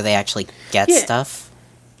 So they actually get stuff.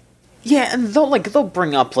 Yeah, and they'll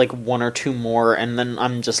bring up, like, one or two more, and then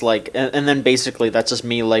I'm just like... And then basically that's just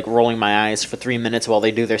me, like, rolling my eyes for 3 minutes while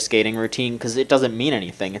they do their skating routine, because it doesn't mean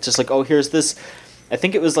anything. It's just like, oh, here's this... I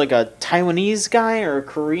think it was like a Taiwanese guy or a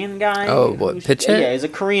Korean guy. Oh, what, Pitchit? Yeah, he's a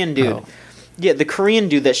Korean dude. Oh. Yeah, the Korean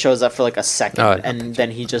dude that shows up for like a second, and then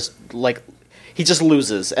he just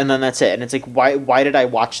loses, and then that's it. And it's like, why did I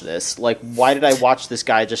watch this? Like, why did I watch this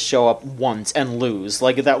guy just show up once and lose?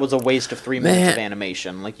 Like, that was a waste of 3 minutes of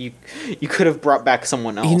animation. Like, you could have brought back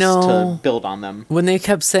someone else to build on them. When they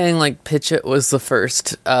kept saying, like, Pitchit was the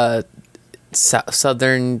first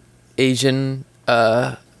Southern Asian,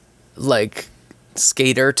 like,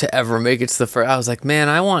 skater to ever make it to the first, I was like, man,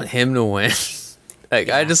 I want him to win. Like,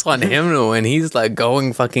 I just want him to win. He's, like,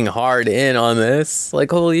 going fucking hard in on this.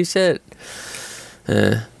 Like, holy shit.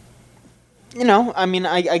 You know, I mean,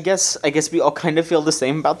 I guess we all kind of feel the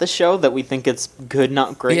same about the show, that we think it's good,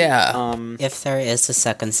 not great. Yeah. If there is a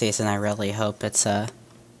second season, I really hope it's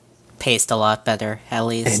paced a lot better, at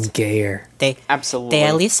least. And gayer. Absolutely. They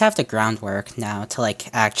at least have the groundwork now to,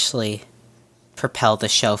 like, actually propel the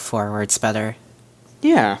show forwards better.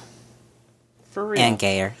 Yeah. For real. And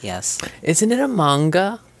gayer, yes. Isn't it a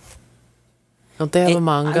manga? Don't they have a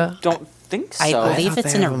manga? I don't think so. I believe thought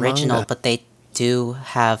it's they an have a original, manga. but they do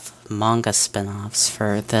have manga spin-offs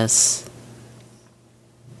for this.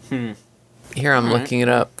 Here, I'm looking it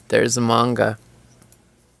up. There's a manga.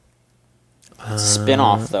 It's a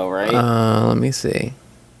spin-off, though, right? Let me see.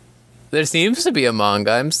 There seems to be a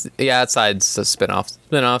manga. Yeah, it's a spin-offs.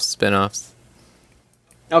 Spin-offs.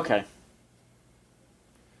 Okay.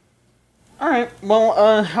 Alright,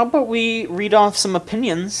 well, how about we read off some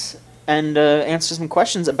opinions and answer some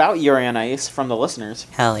questions about Yuri on Ice from the listeners.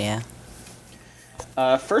 Hell yeah.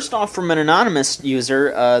 First off, from an anonymous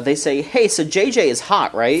user, they say, hey, so JJ is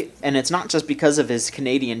hot, right? And it's not just because of his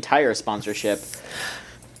Canadian Tire sponsorship.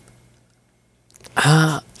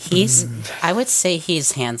 I would say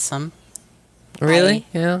he's handsome. Really?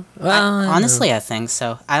 Yeah. Well, Honestly, I think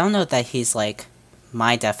so. I don't know that he's, like,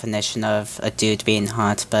 my definition of a dude being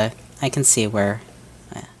hot, but I can see where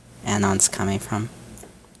Anon's coming from.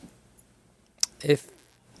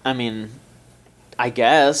 I mean, I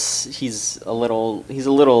guess he's a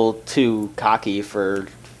little too cocky for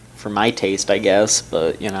my taste, I guess,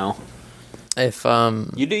 but, you know. If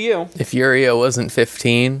you do you. If Yuria wasn't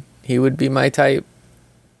 15, he would be my type.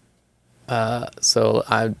 So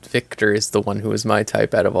Victor is the one who is my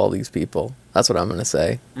type out of all these people. That's what I'm gonna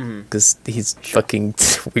say. Because he's fucking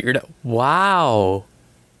weird. Wow.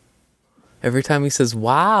 Every time he says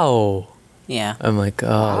 "wow," Yeah. I'm like,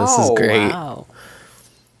 oh, this is great. Wow.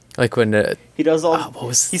 Like when He does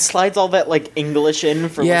he slides all that, like, English in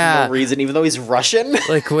for no reason, even though he's Russian.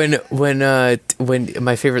 like when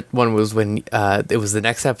my favorite one was when it was the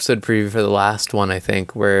next episode preview for the last one, I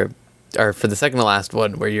think, or for the second to last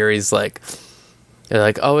one, where Yuri's like, they're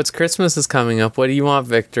like, oh, it's Christmas is coming up. What do you want,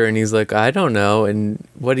 Victor? And he's like, I don't know. And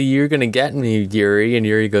what are you gonna get me, Yuri? And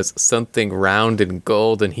Yuri goes, something round and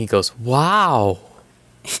gold. And he goes, wow.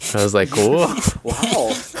 I was like, whoa.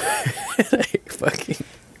 Wow. Like, fucking.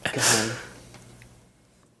 God.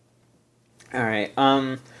 All right.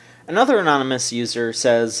 Another anonymous user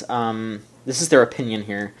says, this is their opinion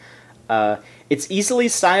here. It's easily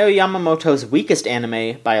Sayo Yamamoto's weakest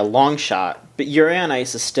anime by a long shot, but Yuri on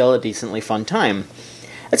Ice is still a decently fun time.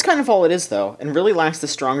 That's kind of all it is, though, and really lacks the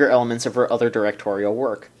stronger elements of her other directorial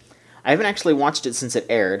work. I haven't actually watched it since it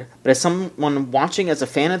aired, but as someone watching as a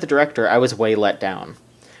fan of the director, I was way let down.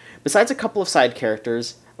 Besides a couple of side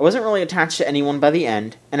characters, I wasn't really attached to anyone by the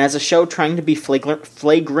end, and as a show trying to be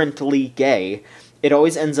flagrantly gay, it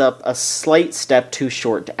always ends up a slight step too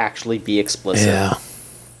short to actually be explicit. Yeah.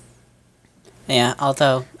 Yeah,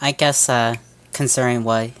 although, I guess, considering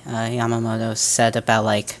what Yamamoto said about,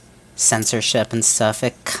 like, censorship and stuff,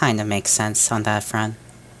 it kind of makes sense on that front.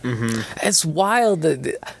 Mm-hmm. It's wild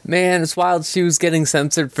man, it's wild she was getting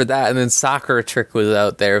censored for that, and then Sakura Trick was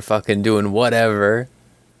out there fucking doing whatever.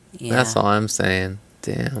 Yeah. That's all I'm saying.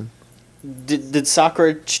 Damn. Did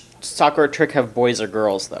Sakura Trick have boys or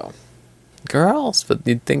girls, though? Girls, but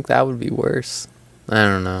you'd think that would be worse. I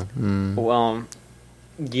don't know. Well,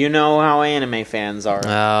 you know how anime fans are.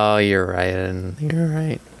 Oh, you're right. You're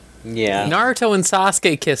right. Yeah. Naruto and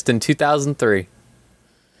Sasuke kissed in 2003.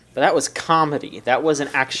 But that was comedy. That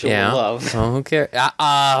wasn't actual love. Okay.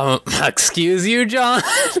 Excuse you, John?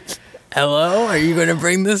 Hello? Are you going to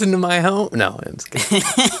bring this into my home? No, it's good.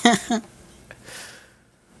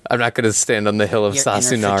 I'm not going to stand on the hill of Your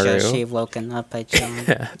Sasunaru. inner Fujoshi woken up by John.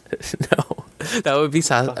 Yeah. No. That would be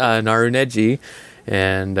Naruneji.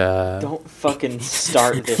 And, Don't fucking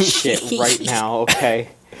start this shit right now, okay?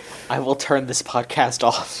 I will turn this podcast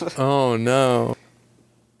off. Oh, no.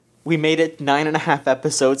 We made it 9.5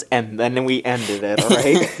 episodes, and then we ended it,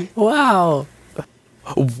 alright? Wow.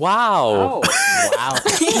 Wow. Wow.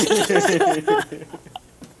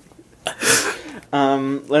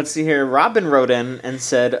 Let's see here. Robin wrote in and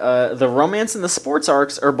said, the romance and the sports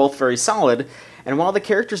arcs are both very solid, and while the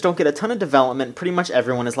characters don't get a ton of development, pretty much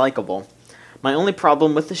everyone is likable. My only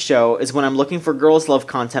problem with the show is when I'm looking for girls' love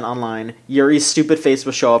content online, Yuri's stupid face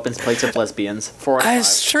will show up in place of lesbians. 4 out of 5.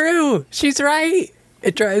 That's true. She's right.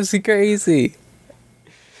 It drives me crazy.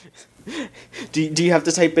 Do you have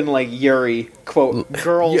to type in, like, Yuri, quote,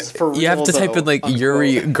 girls for real, You have to type in, like, unquote.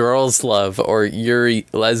 Yuri girls love or Yuri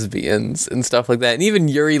lesbians and stuff like that. And even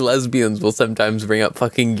Yuri lesbians will sometimes bring up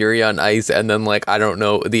fucking Yuri on Ice and then, like, I don't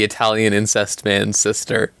know, the Italian incest man's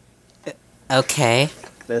sister. Okay.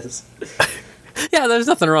 This. Yeah, there's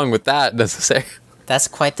nothing wrong with that, necessarily. That's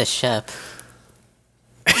quite the ship.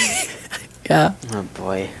 Yeah. Oh,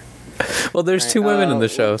 boy. Well, there's two women in the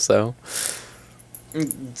show, so.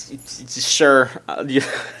 Sure.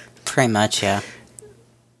 Pretty much, yeah.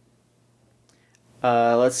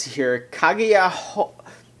 Let's see here. I'm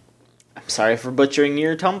sorry for butchering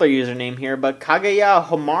your Tumblr username here, but Kaguya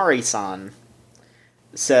Homari-san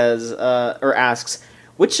says, or asks,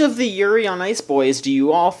 which of the Yuri on Ice boys do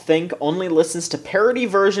you all think only listens to parody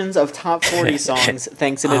versions of top 40 songs?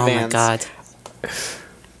 Thanks in advance. Oh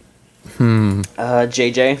my god.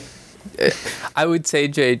 JJ? I would say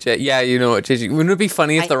JJ. Yeah, you know what, JJ. Wouldn't it be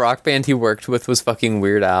funny if the rock band he worked with was fucking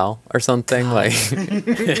Weird Al or something? Like, he's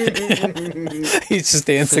just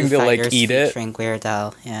dancing Foo to, like, Fighters Eat It. featuring Weird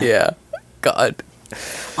Al, yeah. Yeah. God.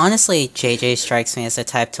 Honestly, JJ strikes me as the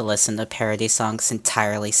type to listen to parody songs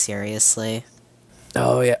entirely seriously.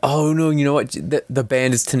 Oh, yeah. Oh, no, you know what? The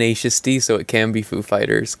band is Tenacious D, so it can be Foo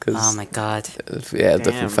Fighters. Oh my god. Yeah,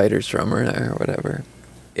 the Foo Damn. Fighters drummer or whatever.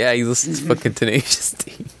 Yeah, he listens to fucking Tenacious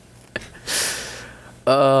D.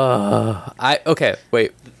 Okay,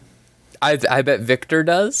 wait. I bet Victor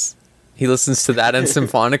does. He listens to that and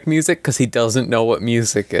symphonic music because he doesn't know what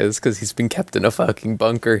music is because he's been kept in a fucking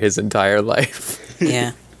bunker his entire life.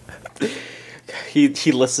 Yeah. He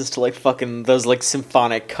listens to, like, fucking those, like,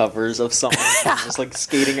 symphonic covers of songs. Just, like,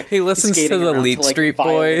 skating. He listens to skating the around Leet to, like, Street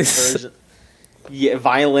violin Boys. Yeah,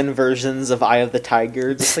 violin versions of Eye of the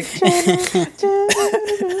Tiger. Just like,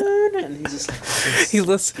 and he's just like, He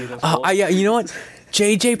listens. beautiful. Yeah, you know what?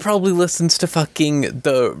 JJ probably listens to fucking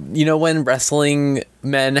you know when wrestling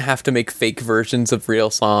men have to make fake versions of real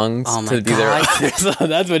songs Oh my to be their God. so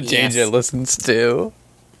that's what JJ Yes. listens to.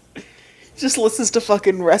 just listens to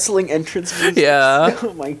fucking wrestling entrance music. Yeah.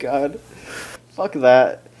 Oh my god. Fuck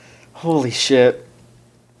that. Holy shit.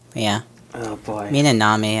 Yeah. Oh boy.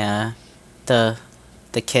 Minanami, the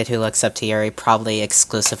kid who looks up to Yuri probably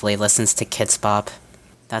exclusively listens to Kids Bop.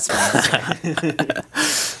 That's what I would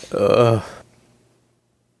say.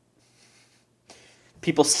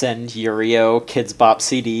 People send Yurio Kids Bop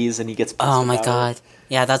CDs and he gets pissed Oh my about god.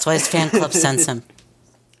 Yeah, that's why his fan club sends him.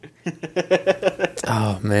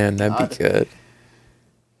 Oh man, that'd be good.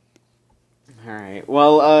 All right.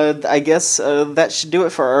 Well, I guess that should do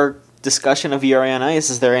it for our discussion of Yuri on Ice.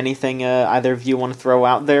 Is there anything either of you want to throw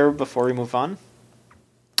out there before we move on?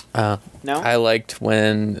 No? I liked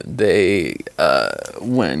when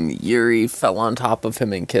when Yuri fell on top of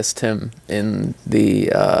him and kissed him in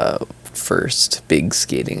the first big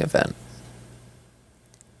skating event.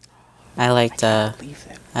 I liked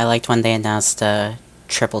when they announced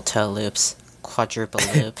triple toe loops, quadruple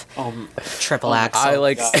loop, triple axle. I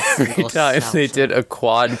like every time they did a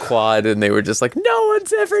quad, and they were just like, no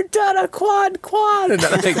one's ever done a quad, and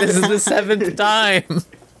I think this is the 7th time.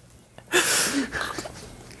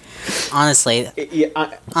 Honestly,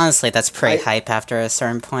 that's pretty hype after a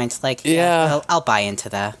certain point. Like, I'll buy into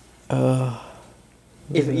that.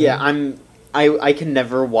 I can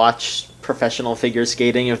never watch professional figure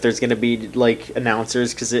skating if there's going to be like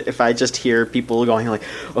announcers, because if I just hear people going like,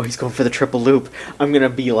 oh, he's going for the triple loop, I'm going to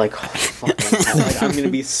be like, oh, fuck, like, I'm going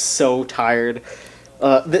to be so tired.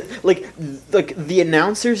 The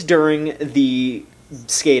announcers during the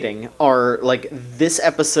skating are like this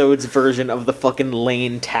episode's version of the fucking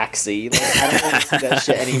Lane Taxi. Like, I don't want to see that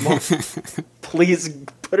shit anymore. Please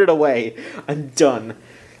put it away. I'm done.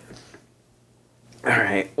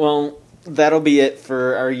 Alright, well, that'll be it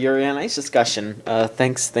for our Yuri on Ice discussion.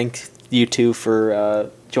 Thank you two for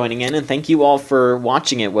joining in, and thank you all for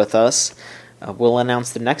watching it with us. We'll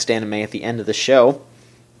announce the next anime at the end of the show.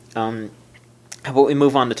 How about we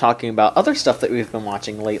move on to talking about other stuff that we've been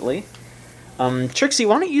watching lately? Trixie,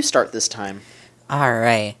 why don't you start this time?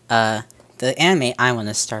 Alright, the anime I want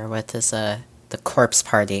to start with is the Corpse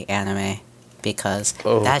Party anime, because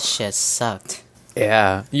that shit sucked.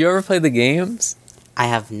 Yeah. You ever play the games? I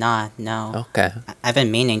have not, no. Okay. I've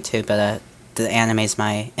been meaning to, but the anime's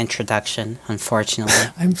my introduction,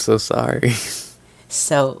 unfortunately. I'm so sorry.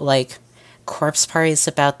 So, like, Corpse Party is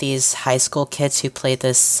about these high school kids who play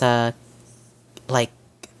this, a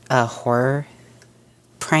horror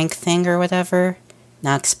prank thing or whatever,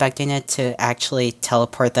 not expecting it to actually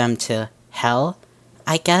teleport them to hell,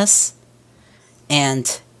 I guess.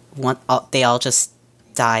 And they all just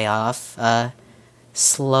die off,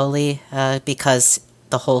 slowly, because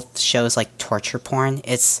the whole show is like torture porn.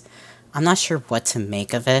 I'm not sure what to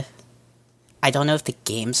make of it. I don't know if the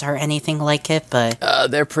games are anything like it, but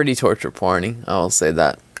they're pretty torture porny, I will say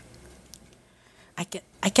that.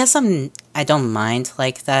 I guess I don't mind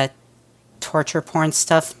like that torture porn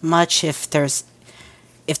stuff much if there's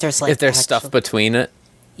stuff between it.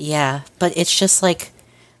 Yeah, but it's just like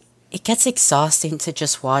it gets exhausting to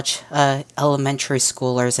just watch elementary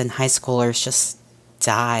schoolers and high schoolers just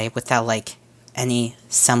die without like any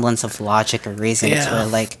semblance of logic or reason to it.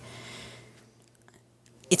 Like,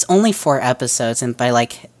 it's only 4 episodes, and by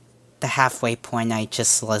like the halfway point I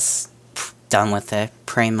just was done with it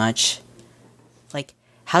pretty much. Like,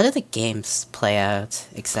 how do the games play out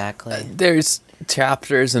exactly? There's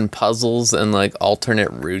chapters and puzzles and like alternate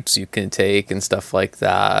routes you can take and stuff like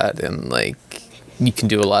that, and like you can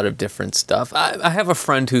do a lot of different stuff. I have a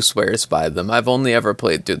friend who swears by them. I've only ever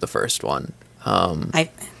played through the first one.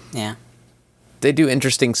 They do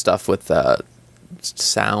interesting stuff with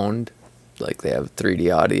sound, like they have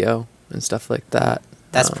 3D audio and stuff like that.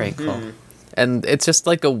 That's pretty cool. And it's just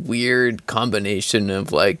like a weird combination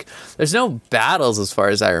of like, there's no battles as far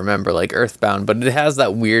as I remember, like Earthbound, but it has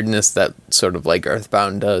that weirdness that sort of like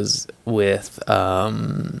Earthbound does with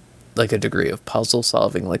like a degree of puzzle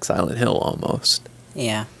solving, like Silent Hill almost.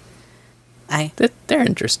 Yeah. They're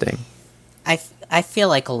interesting. I feel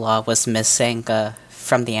like a lot was missing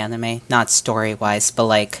from the anime, not story-wise, but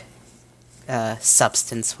like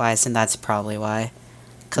substance-wise, and that's probably why.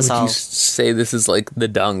 Would you say this is like the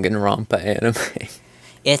Danganronpa anime?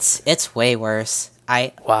 It's way worse.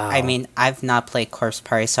 Wow. I mean, I've not played Corpse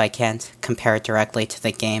Party, so I can't compare it directly to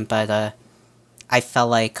the game, but I felt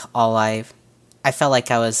like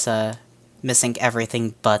I was missing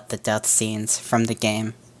everything but the death scenes from the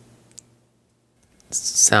game.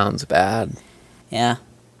 Sounds bad. Yeah.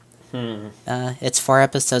 It's 4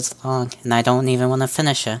 episodes long, and I don't even want to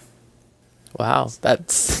finish it. Wow,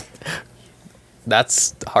 that's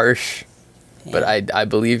harsh, yeah. But I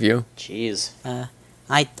believe you. Jeez.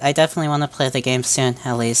 I definitely want to play the game soon,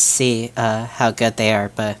 at least see how good they are,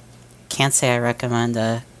 but can't say I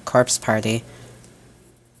recommend Corpse Party.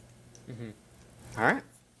 Alright.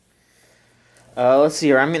 Let's see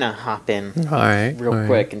here. I'm gonna hop in real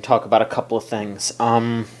quick and talk about a couple of things.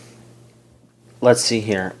 Let's see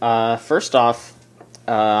here. First off,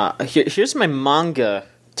 here's my manga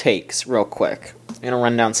takes real quick. I'm gonna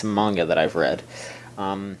run down some manga that I've read.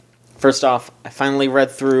 First off, I finally read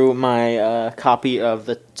through my copy of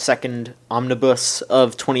the second omnibus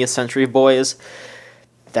of 20th Century Boys.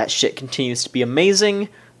 that shit continues to be amazing.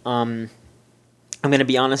 I'm going to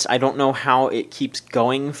be honest, I don't know how it keeps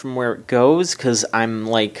going from where it goes, because I'm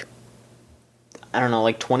like, I don't know,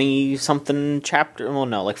 like 20-something chapter, well,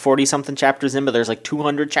 no, like 40-something chapters in, but there's like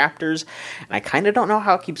 200 chapters, and I kind of don't know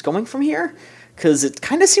how it keeps going from here, because it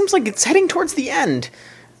kind of seems like it's heading towards the end,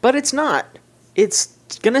 but it's not. It's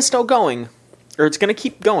gonna still going, or it's gonna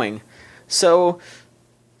keep going, so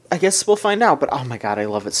I guess we'll find out, but oh my god, I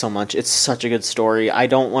love it so much. It's such a good story. I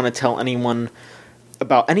don't want to tell anyone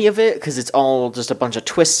about any of it, because it's all just a bunch of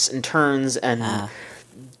twists and turns, and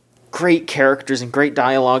great characters and great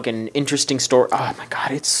dialogue and interesting story. Oh my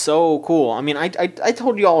god, it's so cool. I mean, I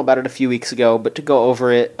told you all about it a few weeks ago, but to go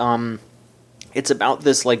over it, it's about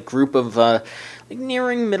this like group of like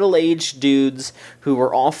nearing middle-aged dudes who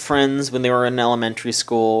were all friends when they were in elementary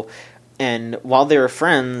school, and while they were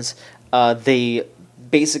friends, they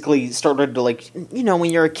basically started to, like, you know,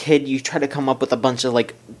 when you're a kid, you try to come up with a bunch of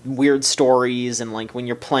like weird stories, and like when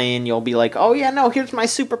you're playing, you'll be like, oh yeah, no, here's my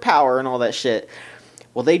superpower and all that shit.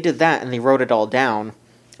 Well, they did that, and they wrote it all down,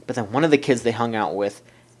 but then one of the kids they hung out with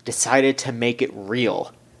decided to make it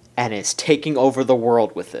real, and is taking over the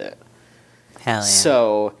world with it. Hell yeah.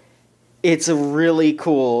 So, it's really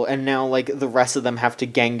cool, and now, like, the rest of them have to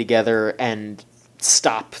gang together and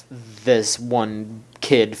stop this one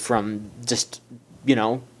kid from just, you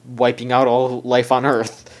know, wiping out all life on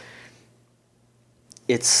Earth.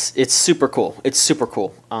 It's super cool. It's super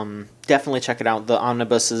cool. Definitely check it out. The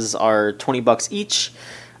omnibuses are $20 each.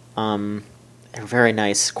 They're very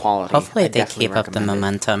nice quality. Hopefully they keep up the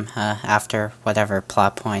momentum after whatever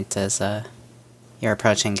plot point is you're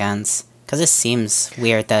approaching ends. Because it seems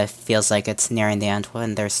weird that it feels like it's nearing the end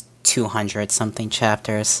when there's 200-something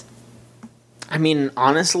chapters. I mean,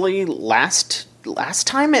 honestly, last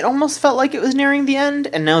time it almost felt like it was nearing the end,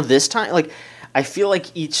 and now this time, like, I feel like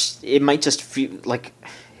it might just feel like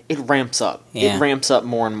it ramps up. Yeah. It ramps up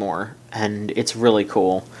more and more, and it's really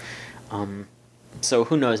cool. So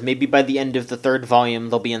who knows? Maybe by the end of the 3rd volume,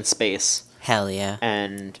 they'll be in space. Hell yeah.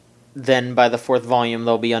 And then by the 4th volume,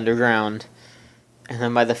 they'll be underground. And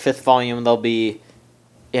then by the 5th volume, they'll be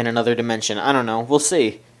in another dimension. I don't know. We'll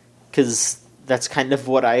see. Because that's kind of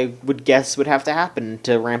what I would guess would have to happen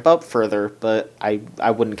to ramp up further, but I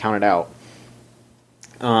wouldn't count it out.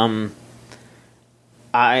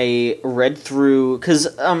 I read through, because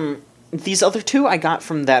these other two I got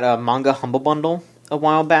from that manga Humble Bundle a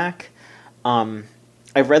while back. I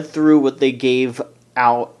read through what they gave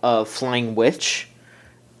out of Flying Witch.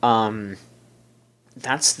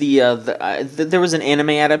 That's there was an anime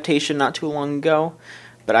adaptation not too long ago,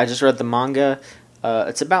 but I just read the manga.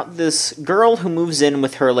 It's about this girl who moves in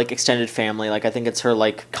with her like extended family. Like, I think it's her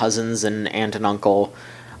like cousins and aunt and uncle.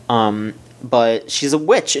 But she's a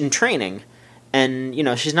witch in training. And, you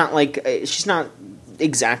know, she's not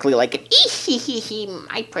exactly like,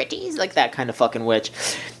 my pretties, like that kind of fucking witch.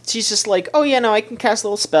 She's just like, oh yeah, no, I can cast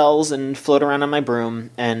little spells and float around on my broom,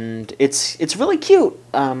 and it's really cute.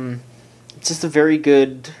 It's just a very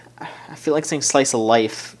good, I feel like saying slice of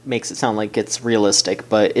life makes it sound like it's realistic,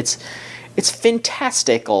 but it's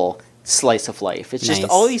fantastical slice of life. It's just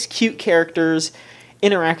all these cute characters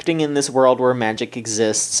interacting in this world where magic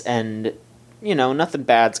exists, and, you know, nothing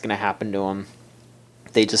bad's gonna happen to them.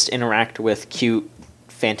 They just interact with cute,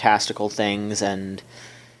 fantastical things and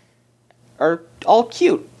are all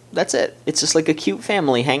cute. That's it. It's just like a cute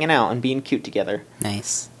family hanging out and being cute together.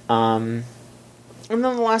 Nice. And then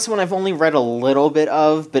the last one I've only read a little bit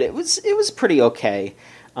of, but it was pretty okay.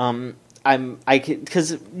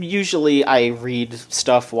 Because usually I read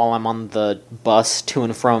stuff while I'm on the bus to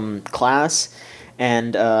and from class,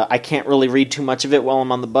 and I can't really read too much of it while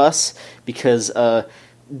I'm on the bus because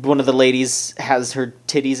one of the ladies has her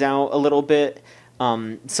titties out a little bit.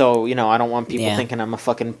 So, you know, I don't want people thinking I'm a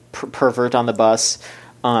fucking pervert on the bus.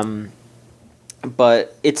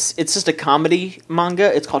 But it's just a comedy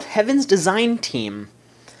manga. It's called Heaven's Design Team.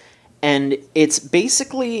 And it's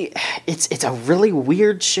basically, it's a really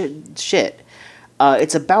weird shit.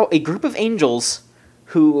 It's about a group of angels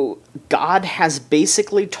who God has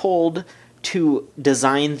basically told to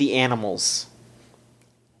design the animals.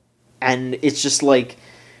 And it's just like,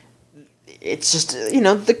 it's just, you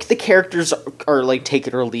know, the characters are like take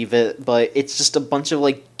it or leave it, but it's just a bunch of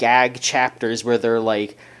like gag chapters where they're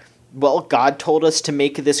like, well, God told us to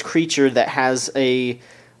make this creature that has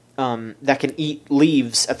that can eat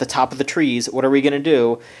leaves at the top of the trees. What are we going to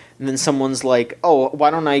do? And then someone's like, oh,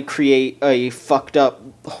 why don't I create a fucked up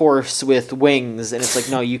horse with wings? And it's like,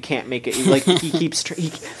 no, you can't make it. Like, he keeps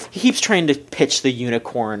trying to pitch the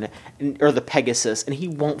unicorn or the Pegasus, and he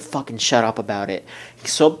won't fucking shut up about it.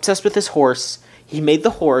 He's so obsessed with his horse. He made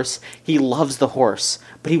the horse. He loves the horse,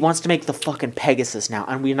 but he wants to make the fucking Pegasus now,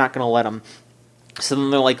 and we're not gonna let him. So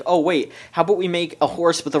then they're like, oh wait, how about we make a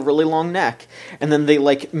horse with a really long neck? And then they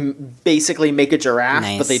like basically make a giraffe,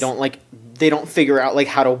 Nice. but they don't figure out like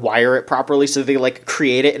how to wire it properly, so they like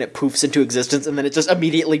create it and it poofs into existence, and then it just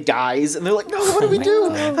immediately dies. And they're like, no, what do we do?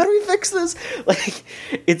 How do we fix this? Like,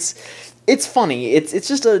 it's funny. It's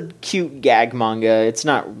just a cute gag manga. It's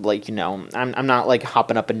not like, you know, I'm not like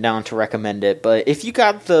hopping up and down to recommend it, but if you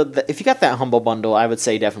got if you got that Humble Bundle, I would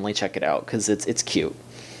say definitely check it out because it's cute.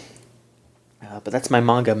 But that's my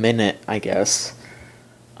manga minute, I guess.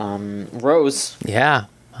 Rose. Yeah.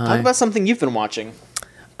 Talk about something you've been watching.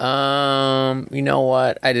 You know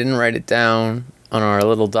what? I didn't write it down on our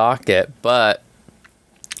little docket, but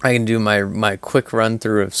I can do my quick run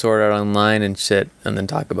through of Sword Art Online and shit, and then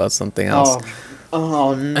talk about something else.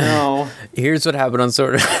 Oh no! Here's what happened on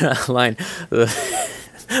Sword Art Online: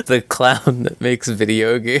 the clown that makes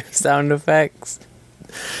video game sound effects,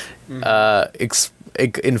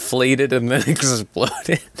 inflated and then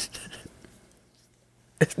exploded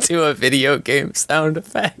to a video game sound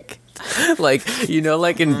effect. Like, you know,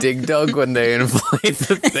 like in Dig Dug when they inflate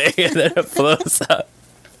the thing and then it blows up.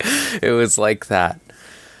 It was like that.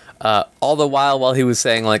 All the while he was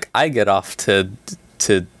saying, like, I get off to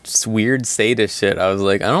weird sadist shit, I was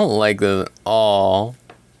like, I don't like this at all.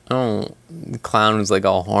 The clown was like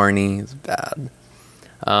all horny. It's bad.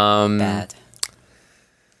 Bad.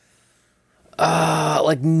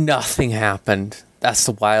 Like nothing happened. That's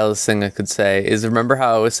the wildest thing I could say. Is remember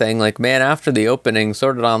how I was saying, like, man, after the opening,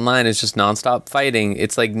 Sword Art Online is just nonstop fighting.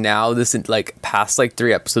 It's like now this, like, past like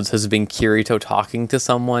 3 episodes has been Kirito talking to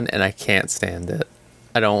someone, and I can't stand it.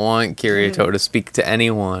 I don't want Kirito to speak to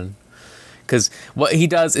anyone. Because what he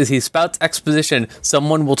does is he spouts exposition.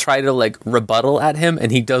 Someone will try to, like, rebuttal at him,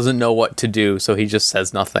 and he doesn't know what to do, so he just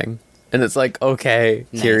says nothing. And it's like, okay,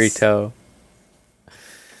 Nice. Kirito.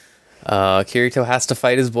 Kirito has to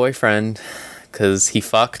fight his boyfriend. Because he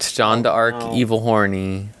fucked John d'Arc evil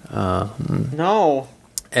horny. No.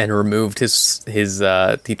 And removed his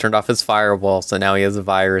he turned off his firewall, so now he has a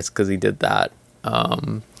virus because he did that.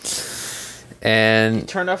 And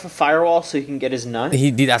Turned off a firewall so he can get his nut.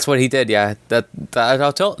 that's what he did. Yeah, that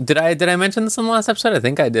I'll tell. Did I mention this in the last episode? I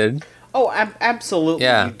think I did. Oh, absolutely,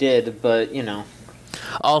 Yeah. you did. But you know,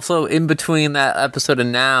 Also, in between that episode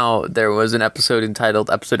and now, there was an episode entitled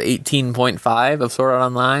episode 18.5 of Sword Art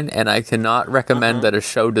Online, and I cannot recommend that a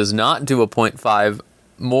show does not do a 0.5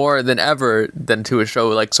 more than ever than to a show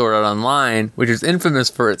like Sword Art Online, which is infamous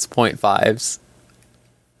for its 0.5s.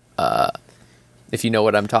 If you know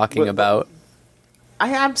what I'm talking about.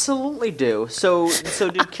 I absolutely do. So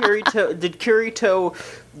did Kirito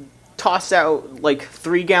toss out like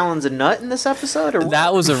 3 gallons of nut in this episode, or what?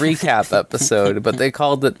 That was a recap episode, but they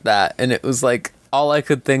called it that, and it was like all I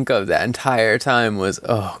could think of that entire time was,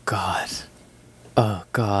 oh god,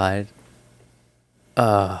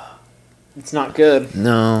 It's not good.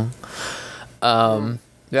 no.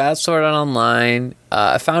 That's Sword Art Online.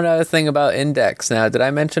 I found out a thing about Index. Now, did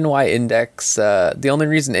I mention why Index? The only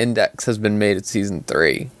reason Index has been made at season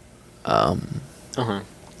 3.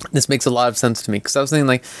 This makes a lot of sense to me, because I was thinking,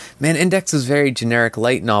 like, man, Index is very generic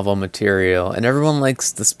light novel material, and everyone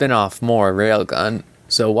likes the spin-off more, Railgun.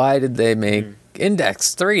 So why did they make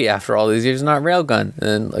Index 3 after all these years, not Railgun?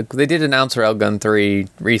 And like they did announce Railgun 3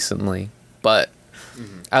 recently, but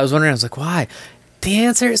I was wondering, I was like, why? The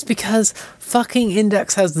answer is because fucking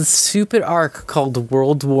Index has this stupid arc called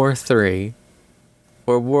World War 3,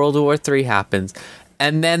 where World War 3 happens,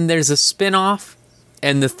 and then there's a spin-off,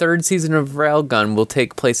 and the 3rd season of Railgun will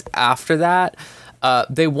take place after that.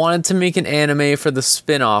 They wanted to make an anime for the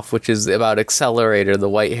spin-off, which is about Accelerator, the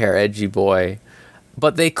white-hair edgy boy,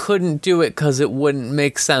 but they couldn't do it because it wouldn't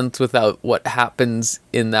make sense without what happens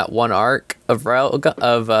in that one arc of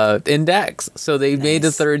Index. So they made a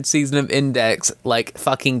 3rd season of Index like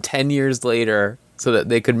fucking 10 years later so that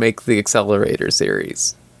they could make the Accelerator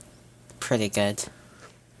series. Pretty good.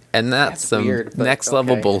 And that's some weird, but next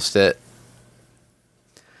level okay. bullshit.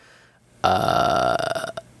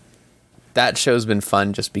 That show's been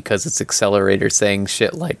fun just because it's Accelerator saying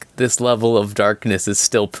shit like, this level of darkness is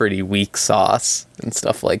still pretty weak sauce and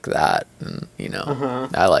stuff like that. And, you know,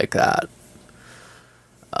 I like that.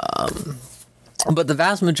 But the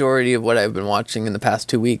vast majority of what I've been watching in the past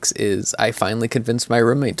 2 weeks is I finally convinced my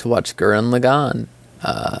roommate to watch Gurren Lagann.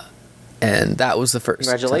 And that was the first.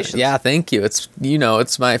 Congratulations. Yeah, thank you. It's, you know,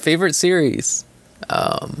 it's my favorite series.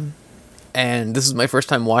 And this is my first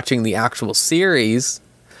time watching the actual series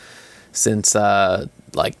since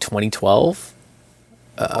like 2012.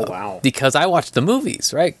 Oh wow. Because I watched the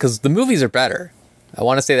movies, right? Because the movies are better. I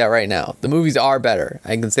want to say that right now. The movies are better.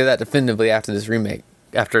 I can say that definitively after this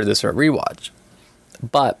rewatch.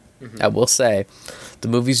 But I will say, the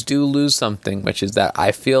movies do lose something, which is that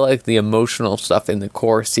I feel like the emotional stuff in the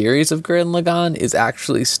core series of Gurren Lagann is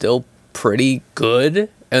actually still pretty good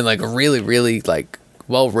and like really, really like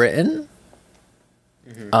well written.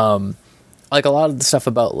 Like a lot of the stuff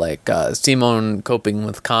about like Simone coping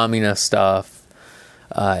with communist stuff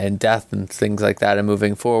and death and things like that and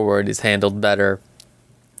moving forward is handled better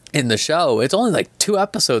in the show. It's only like 2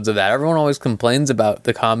 episodes of that. Everyone always complains about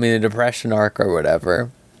the communist depression arc or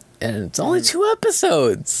whatever, and it's only 2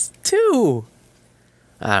 episodes. 2.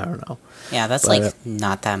 I don't know. Yeah, that's like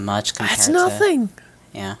not that much compared to... That's nothing.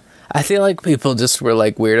 Yeah. I feel like people just were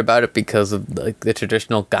like weird about it because of like the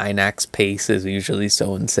traditional Gainax pace is usually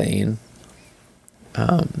so insane.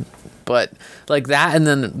 But like that, and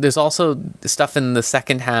then there's also stuff in the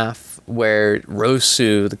second half where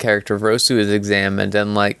Rosu, the character of Rosu, is examined,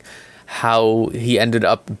 and like how he ended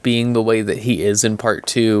up being the way that he is in part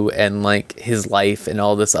 2, and like his life and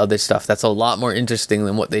all this other stuff. That's a lot more interesting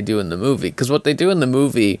than what they do in the movie, because what they do in the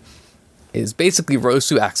movie is basically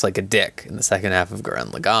Rosu acts like a dick in the second half of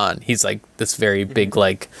Gurren Lagann. He's like this very big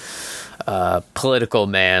like political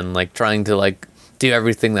man, like trying to like do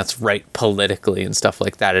everything that's right politically and stuff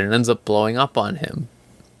like that, and it ends up blowing up on him,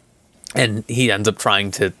 and he ends up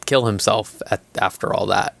trying to kill himself after all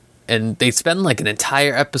that. And they spend like an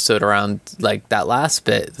entire episode around like that last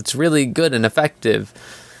bit. It's really good and effective.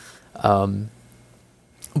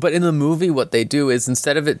 But in the movie, what they do is,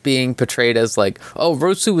 instead of it being portrayed as like, oh,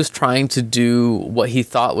 Rosu was trying to do what he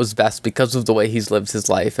thought was best because of the way he's lived his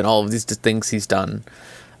life and all of these things he's done,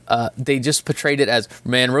 they just portrayed it as,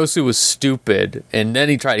 man, Rosu was stupid, and then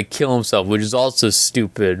he tried to kill himself, which is also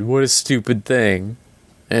stupid. What a stupid thing.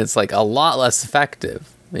 And it's like a lot less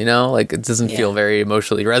effective, you know? Like, it doesn't feel very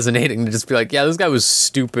emotionally resonating to just be like, yeah, this guy was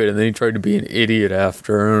stupid, and then he tried to be an idiot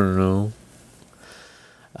after. I don't know.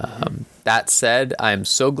 That said, I'm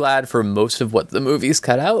so glad for most of what the movies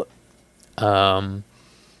cut out. The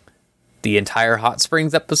entire Hot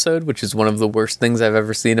Springs episode, which is one of the worst things I've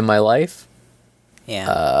ever seen in my life.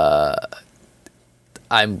 Yeah.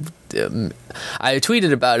 I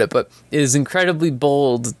tweeted about it, but it is incredibly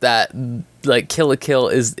bold that like Kill la Kill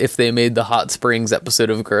is if they made the Hot Springs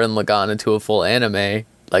episode of Gurren Lagann into a full anime.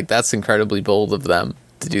 Like, that's incredibly bold of them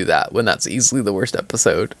to do that when that's easily the worst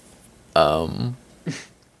episode.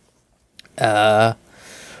 But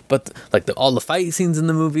like all the fight scenes in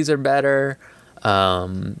the movies are better.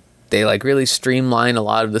 They like really streamline a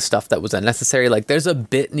lot of the stuff that was unnecessary. Like, there's a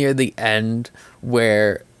bit near the end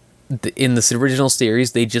where in this original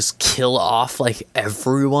series they just kill off like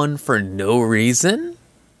everyone for no reason.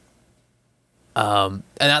 And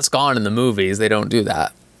that's gone in the movies. They don't do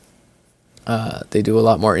that. They do a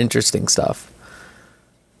lot more interesting stuff.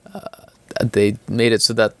 They made it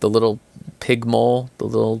so that the little pig mole, the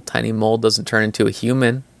little tiny mole, doesn't turn into a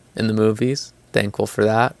human in the movies. Thankful for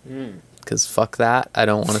that. Because fuck that. I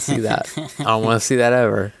don't want to see that. I don't want to see that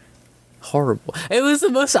ever. Horrible. It was the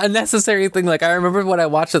most unnecessary thing. Like, I remember when I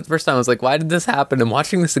watched it the first time, I was like, why did this happen? And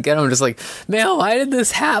watching this again, I'm just like, man, why did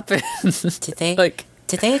this happen? Did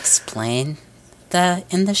they explain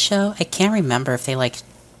that in the show? I can't remember if they like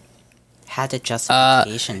had a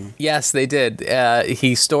justification. Yes, they did.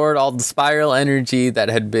 He stored all the spiral energy that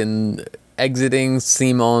had been exiting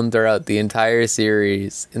Simone throughout the entire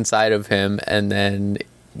series inside of him, and then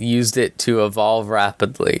used it to evolve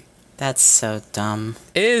rapidly. That's so dumb.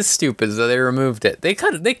 It is stupid, so they removed it. They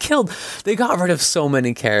got rid of so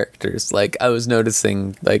many characters. Like, I was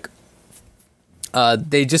noticing, like,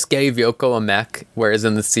 they just gave Yoko a mech, whereas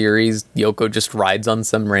in the series, Yoko just rides on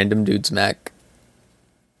some random dude's mech.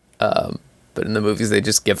 But in the movies, they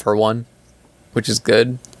just give her one, which is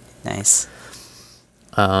good. Nice.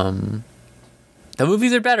 The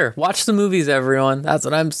movies are better. Watch the movies, everyone. That's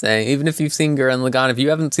what I'm saying. Even if you've seen Gurren Lagann, if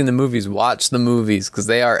you haven't seen the movies, watch the movies, because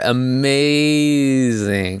they are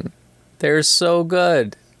amazing. They're so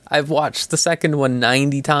good. I've watched the second one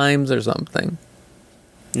 90 times or something.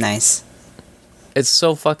 Nice. It's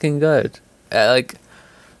so fucking good. Like,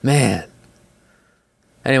 man.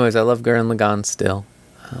 Anyways, I love Gurren Lagann still.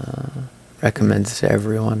 Recommend it to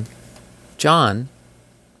everyone. John?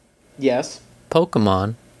 Yes?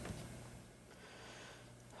 Pokemon.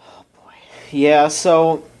 Yeah,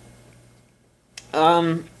 so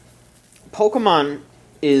Pokemon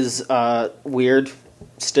is weird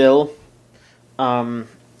still. I'll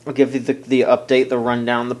give you the update, the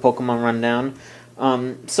rundown, the Pokemon rundown.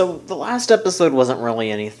 So the last episode wasn't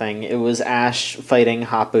really anything. It was Ash fighting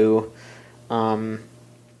Hapu. Oh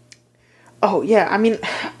yeah, I mean,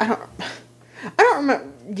 I don't remember.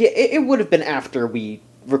 Yeah, it would have been after we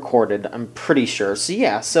recorded, I'm pretty sure. So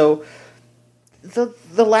yeah, so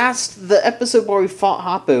the episode where we fought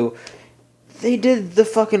Hapu, they did the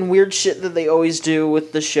fucking weird shit that they always do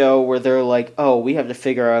with the show, where they're like, oh, we have to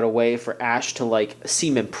figure out a way for Ash to, like,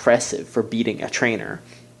 seem impressive for beating a trainer.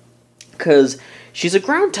 Because she's a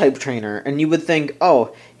ground-type trainer, and you would think,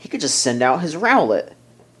 oh, he could just send out his Rowlet.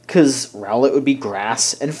 Because Rowlet would be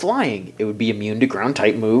grass and flying. It would be immune to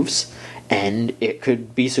ground-type moves, and it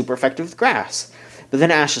could be super effective with grass. But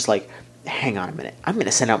then Ash is like, hang on a minute, I'm going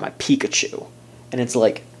to send out my Pikachu. And it's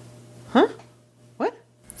like, huh? What?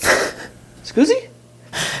 Scusi?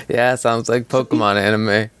 Yeah, sounds like Pokemon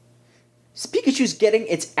anime. So Pikachu's getting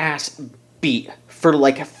its ass beat for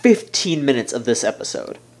like 15 minutes of this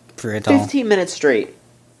episode. Brutal. 15 minutes straight.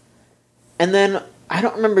 And then, I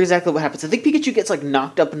don't remember exactly what happens. I think Pikachu gets like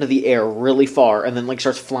knocked up into the air really far and then like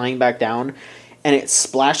starts flying back down. And it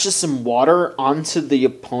splashes some water onto the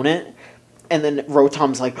opponent. And then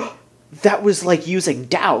Rotom's like, oh, that was like using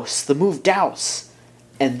Douse, the move Douse.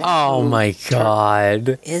 And oh my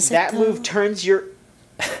god. That move turns your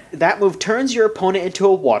opponent into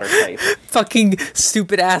a water type. Fucking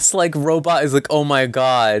stupid ass like robot is like, oh my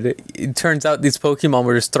god. It turns out these Pokemon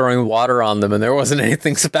were just throwing water on them and there wasn't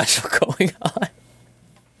anything special going on.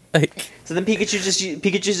 Like, so then Pikachu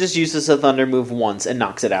just uses a Thunder move once and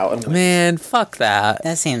knocks it out. And wins. Man, fuck that.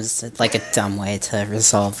 That seems like a dumb way to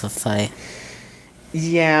resolve the fight.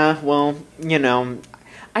 Yeah, well, you know,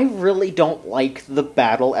 I really don't like the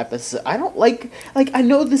battle episode. I don't like, I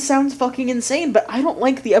know this sounds fucking insane, but I don't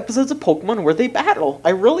like the episodes of Pokemon where they battle.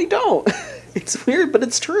 I really don't. It's weird, but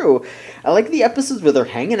it's true. I like the episodes where they're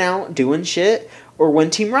hanging out, doing shit, or when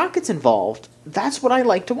Team Rocket's involved. That's what I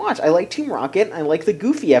like to watch. I like Team Rocket, I like the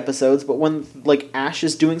goofy episodes, but when, like, Ash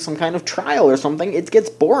is doing some kind of trial or something, it gets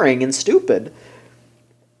boring and stupid.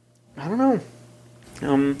 I don't know.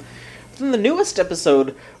 Then the newest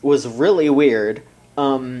episode was really weird.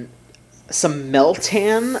 Some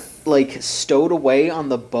Meltan, like, stowed away on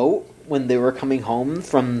the boat when they were coming home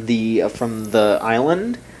from the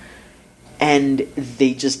island, and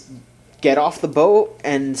they just get off the boat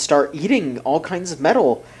and start eating all kinds of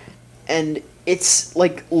metal, and it's,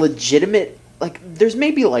 like, legitimate, like, there's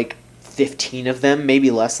maybe, like, 15 of them,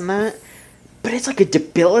 maybe less than that, but it's, like, a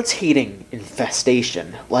debilitating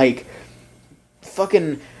infestation. Like,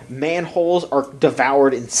 fucking manholes are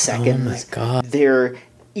devoured in seconds. Oh my god. They're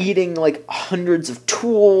eating like hundreds of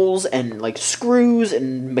tools and like screws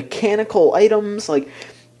and mechanical items. Like,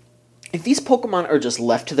 if these Pokemon are just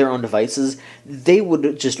left to their own devices, they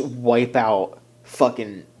would just wipe out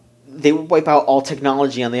all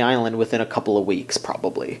technology on the island within a couple of weeks,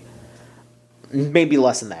 probably. Maybe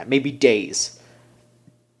less than that, maybe days.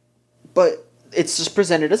 But it's just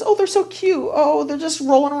presented as, oh, they're so cute. Oh, they're just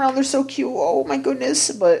rolling around. They're so cute. Oh, my goodness.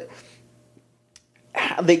 But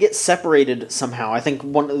they get separated somehow. I think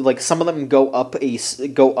some of them go up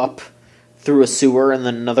through a sewer, and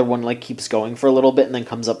then another one like keeps going for a little bit and then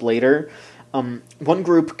comes up later. One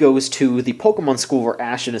group goes to the Pokemon school where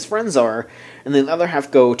Ash and his friends are, and then the other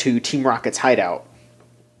half go to Team Rocket's hideout.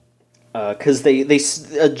 Because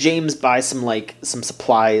James buys some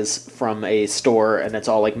supplies from a store, and it's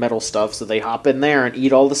all like metal stuff, so they hop in there and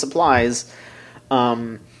eat all the supplies.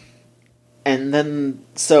 And then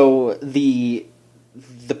so the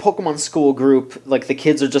Pokemon school group, like the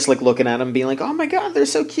kids are just like looking at them, being like, "Oh my god, they're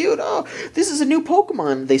so cute! Oh, this is a new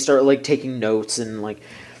Pokemon." They start like taking notes and like,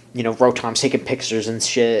 you know, Rotom's taking pictures and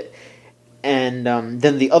shit. And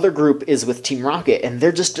then the other group is with Team Rocket, and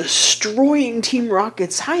they're just destroying Team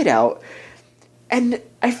Rocket's hideout. And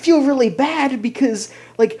I feel really bad because,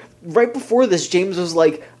 like, right before this, James was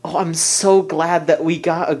like, "Oh, I'm so glad that we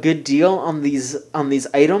got a good deal on these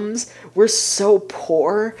items. We're so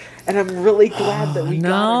poor, and I'm really glad that we got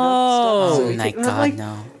enough stuff." Oh my god,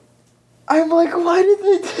 no. I'm like, why did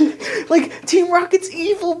they like, Team Rocket's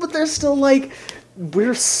evil, but they're still like,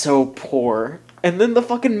 we're so poor. And then the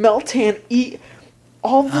fucking Meltan eat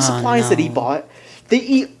all the supplies that he bought. They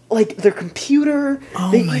eat, like, their computer.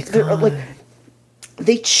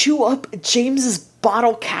 They chew up James's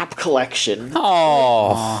bottle cap collection.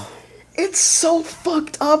 Oh. It's so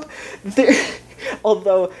fucked up.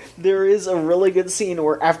 Although, there is a really good scene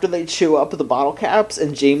where after they chew up the bottle caps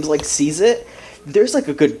and James, like, sees it, there's like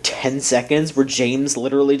a good 10 seconds where James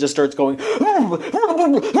literally just starts going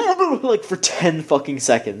like for 10 fucking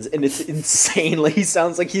seconds, and it's insane. Like, he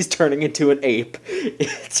sounds like he's turning into an ape.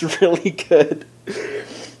 It's really good.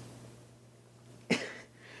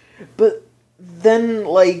 But then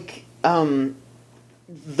like a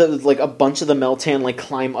bunch of the Meltan like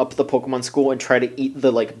climb up the Pokemon school and try to eat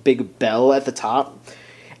the like big bell at the top.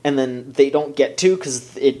 and then they don't get to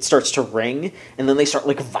because it starts to ring, and then they start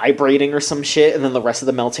like vibrating or some shit, and then the rest of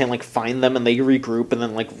the Meltan like find them and they regroup and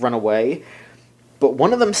then like run away. But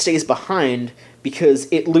one of them stays behind because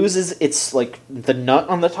it loses its like the nut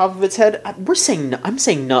on the top of its head. I'm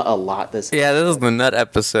saying nut a lot. This this is the nut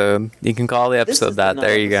episode. You can call the episode that.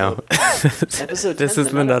 There you go. Episode 10, this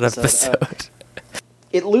is the nut episode.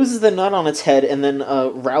 It loses the nut on its head, and then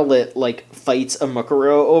Rowlet like fights a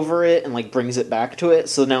Mukuro over it and like brings it back to it.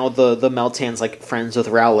 So now the Meltan's like friends with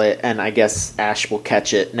Rowlet, and I guess Ash will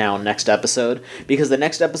catch it now next episode, because the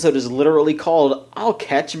next episode is literally called "I'll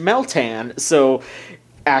Catch Meltan." So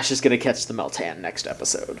Ash is gonna catch the Meltan next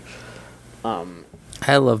episode.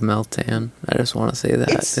 I love Meltan. I just want to say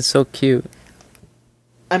that it's so cute.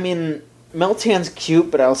 I mean, Meltan's cute,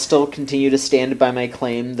 but I'll still continue to stand by my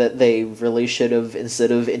claim that they really should have, instead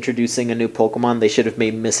of introducing a new Pokemon, they should have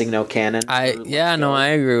made Missing No Canon. I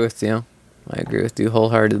agree with you. I agree with you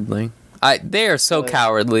wholeheartedly. They are so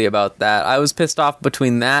cowardly about that. I was pissed off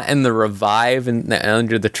between that and the revive and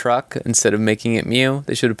under the truck instead of making it Mew.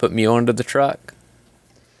 They should have put Mew under the truck.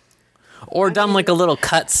 Or done like a little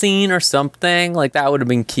cutscene or something. Like that would have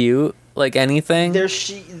been cute. Like anything. There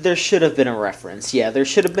should have been a reference. Yeah, there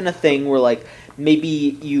should have been a thing where like maybe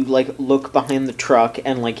you like look behind the truck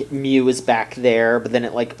and like Mew is back there, but then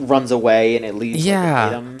it like runs away and it leaves.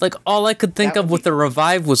 Like all I could think of with the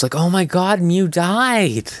revive was like, oh my god, Mew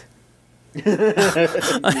died. He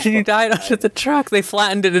died under the truck. They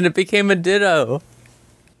flattened it and it became a Ditto.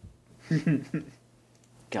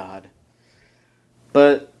 God.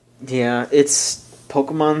 But yeah, it's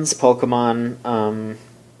Pokemon's Pokemon.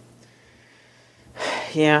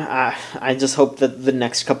 Yeah, I just hope that the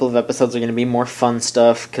next couple of episodes are going to be more fun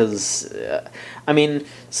stuff, because, I mean,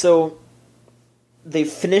 so they've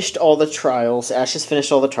finished all the trials. Ash has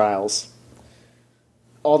finished all the trials.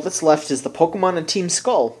 All that's left is the Pokemon and Team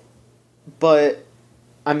Skull. But,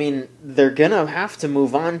 I mean, they're going to have to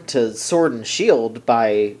move on to Sword and Shield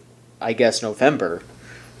by, I guess, November.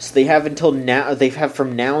 So they have until now. They have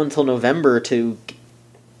from now until November to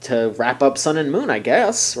wrap up Sun and Moon, I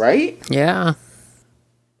guess, right? Yeah.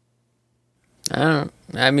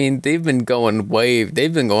 I mean, they've been going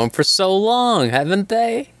for so long, haven't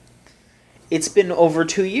they? It's been over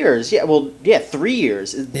 2 years. Yeah, 3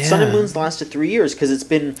 years. Yeah. Sun and Moon's lasted 3 years because it's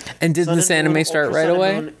been. And did this anime start right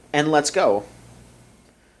away? And Let's Go.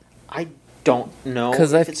 I don't know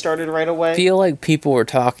if it started right away. I feel like people were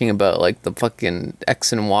talking about like the fucking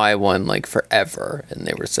X and Y one like forever, and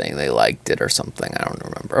they were saying they liked it or something. I don't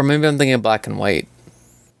remember. Or maybe I'm thinking of Black and White.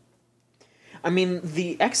 I mean,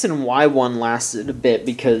 the X and Y one lasted a bit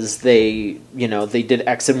because they did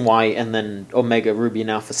X and Y and then Omega Ruby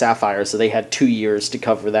and Alpha Sapphire, so they had 2 years to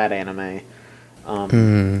cover that anime. I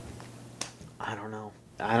don't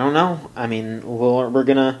know. I mean,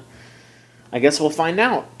 I guess we'll find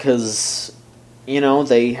out, because, they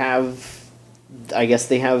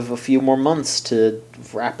have a few more months to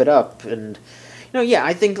wrap it up, and...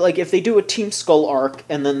 I think like if they do a Team Skull arc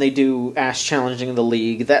and then they do Ash challenging the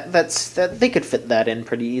League, that they could fit that in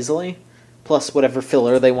pretty easily. Plus whatever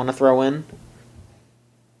filler they want to throw in.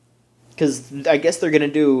 Because I guess they're gonna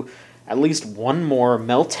do at least one more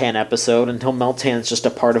Meltan episode until Meltan's just a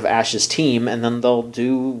part of Ash's team, and then they'll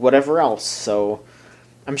do whatever else. So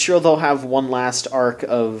I'm sure they'll have one last arc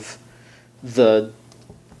of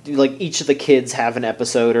each of the kids have an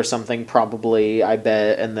episode or something, probably, I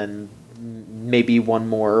bet, and then maybe one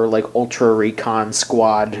more like Ultra Recon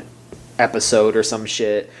Squad episode or some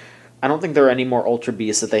shit. I don't think there are any more Ultra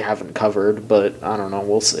Beasts that they haven't covered, but I don't know,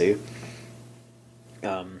 we'll see.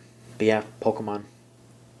 But yeah, Pokemon.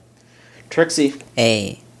 Trixie.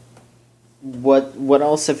 Hey. What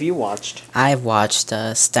else have you watched? I've watched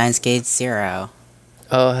Steins Gate Zero.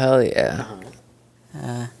 Oh hell yeah.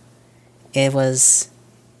 It was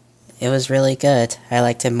really good. I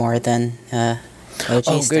liked it more than OG Oh,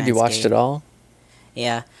 good. Steins You watched Gate. it all?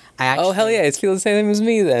 Yeah. Oh, hell yeah. It's feel the same as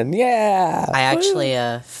me then. Yeah. I actually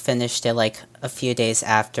finished it like a few days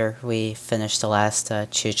after we finished the last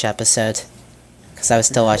Chooch episode. Because I was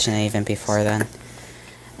still watching it even before then.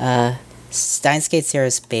 Steins Gate Zero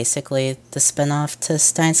is basically the spin-off to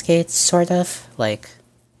Steins Gate, sort of. Like,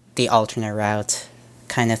 the alternate route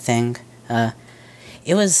kind of thing. I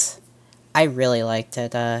really liked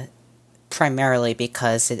it. Primarily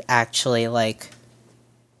because it actually, like...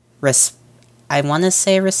 I want to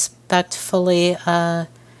say respectfully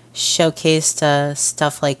showcased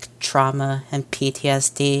stuff like trauma and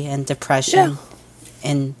PTSD and depression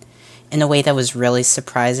in a way that was really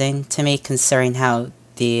surprising to me, considering how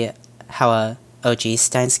OG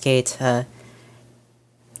Steins Gate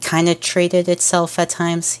kind of treated itself at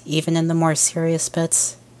times, even in the more serious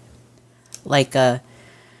bits. like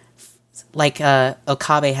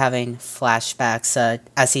Okabe having flashbacks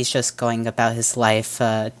as he's just going about his life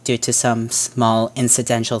due to some small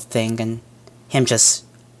incidental thing, and him just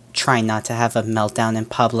trying not to have a meltdown in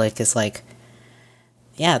public is like,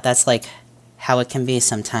 yeah, that's like how it can be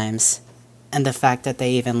sometimes. And the fact that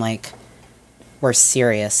they even like were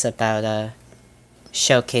serious about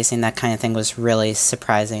showcasing that kind of thing was really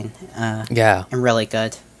surprising. Yeah. And really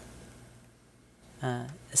good.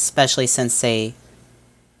 Especially since they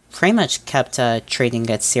pretty much kept treating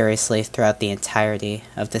it seriously throughout the entirety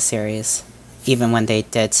of the series. Even when they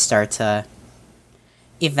did start to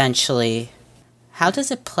eventually... How does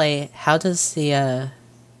the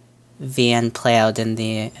VN play out in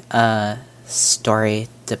the story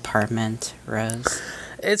department, Rose?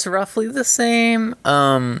 It's roughly the same,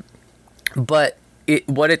 but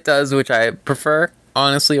what it does, which I prefer,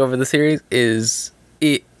 honestly, over the series, is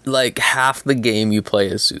it, like, half the game you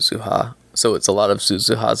play as Suzuha. So it's a lot of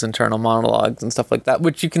Suzuha's internal monologues and stuff like that,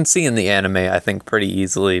 which you can see in the anime, I think, pretty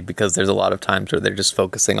easily, because there's a lot of times where they're just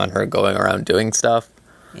focusing on her going around doing stuff.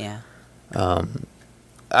 Yeah.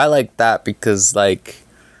 I like that because, like,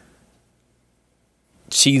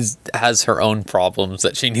 has her own problems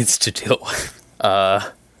that she needs to deal with. And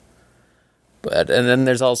then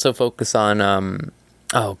there's also focus on,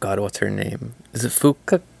 oh god, what's her name? Is it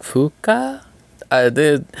Fuka?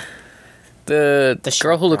 The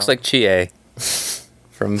girl who looks like Chie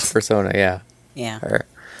from Persona, yeah. Yeah. Her.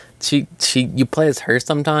 You play as her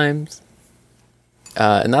sometimes.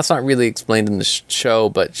 And that's not really explained in the show,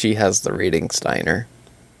 but she has the rating Steiner.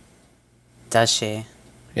 Does she?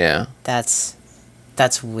 Yeah. That's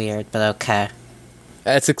weird, but okay.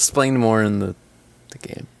 It's explained more in the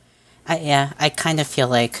game. I kind of feel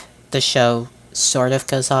like the show sort of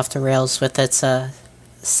goes off the rails with its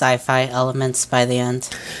sci-fi elements by the end.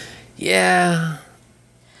 Yeah.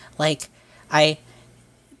 Like,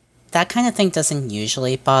 that kind of thing doesn't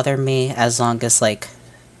usually bother me as long as, like,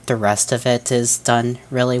 the rest of it is done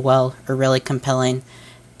really well or really compelling.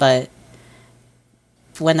 But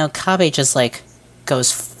when Okabe just, like,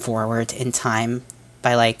 goes forward in time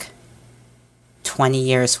by, like, 20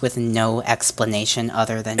 years with no explanation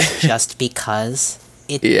other than just because.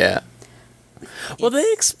 Yeah. Well,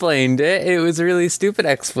 they explained it. It was a really stupid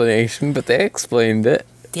explanation, but they explained it.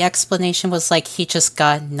 The explanation was like he just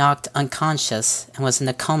got knocked unconscious and was in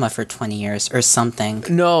a coma for 20 years or something.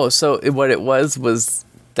 No, so what it was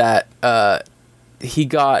that he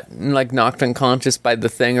got, like, knocked unconscious by the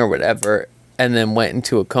thing or whatever, and then went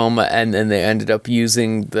into a coma, and then they ended up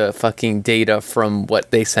using the fucking data from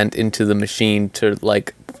what they sent into the machine to,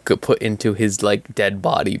 like, put into his, like, dead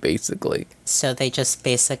body, basically. So they just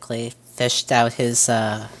basically fished out his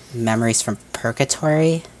memories from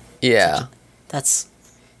purgatory? Yeah.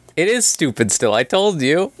 It is stupid still, I told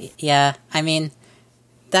you. Yeah, I mean,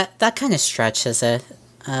 that kind of stretches it,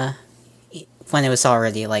 when it was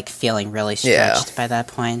already, like, feeling really stretched by that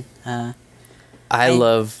point. I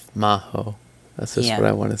love Maho. That's just what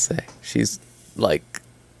I want to say. She's, like,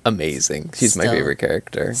 amazing. She's my favorite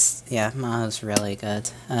character. Yeah, Maho's really good.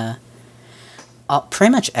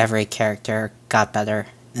 Pretty much every character got better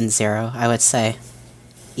in Zero, I would say.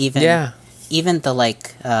 Even the,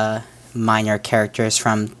 like, minor characters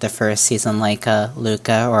from the first season, like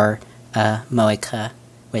Luca or Moika,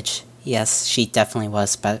 which, yes, she definitely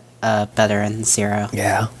was better in Zero.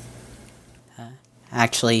 Yeah.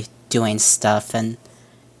 Actually doing stuff and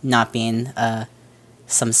not being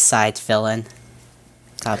some side villain.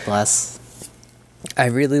 God bless. I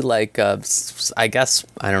really like, I guess,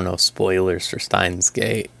 I don't know, spoilers for Steins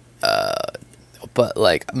Gate, but,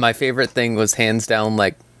 like, my favorite thing was hands down,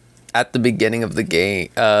 like, at the beginning of the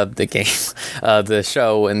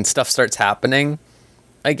show, when stuff starts happening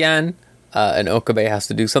again, and Okabe has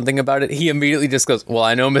to do something about it, he immediately just goes, well,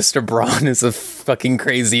 I know Mr. Braun is a fucking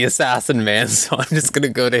crazy assassin, man, so I'm just gonna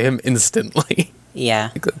go to him instantly. Yeah.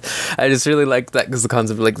 I just really liked that, because the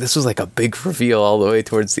concept of, like, this was, like, a big reveal all the way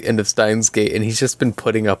towards the end of Steins Gate, and he's just been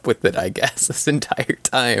putting up with it, I guess, this entire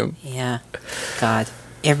time. Yeah. God.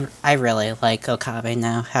 I really like Okabe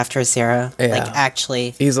now, after Zero. Yeah. Like,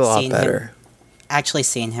 actually... He's a lot better. Actually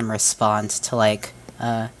seeing him respond to, like,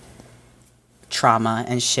 trauma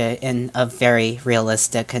and shit in a very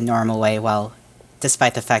realistic and normal way, while...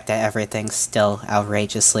 Despite the fact that everything's still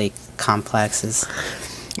outrageously complex is...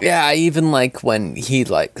 Yeah, I even like when he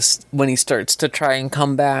starts to try and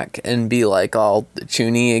come back and be, like, all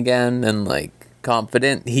chuny again and, like,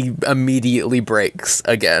 confident, he immediately breaks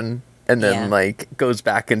again. And then, like, goes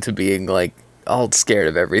back into being, like, all scared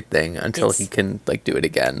of everything until he can, like, do it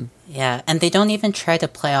again. Yeah, and they don't even try to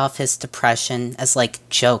play off his depression as, like,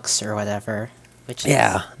 jokes or whatever. Which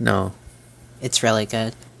is, no. It's really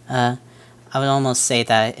good. I would almost say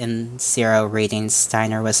that in Zero, reading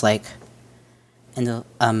Steiner was like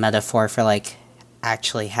a metaphor for like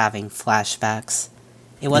actually having flashbacks.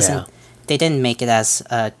 It wasn't. Yeah. They didn't make it as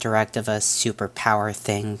direct of a superpower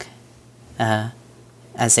thing,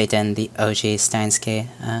 as they did in the OG Steins Gate.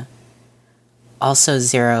 Also,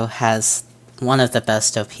 Zero has one of the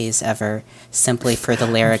best OPs ever, simply for the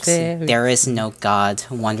lyrics, "There is no God,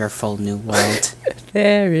 wonderful new world."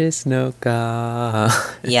 There is no God.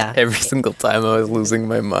 Yeah. Every single time I was losing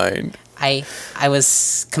my mind. I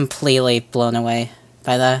was completely blown away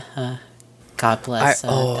by that. God bless.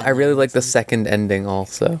 I really like the second ending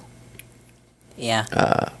also.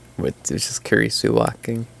 Yeah. With it's just Kurisu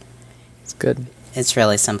walking. It's good. It's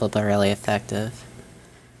really simple but really effective.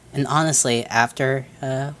 And honestly, after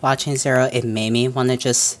watching Zero, it made me want to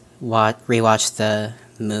just rewatch the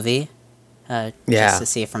movie. Just to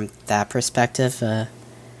see it from that perspective.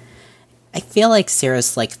 I feel like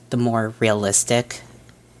Zero's like the more realistic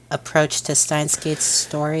approach to Steins Gate's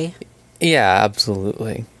story. Yeah,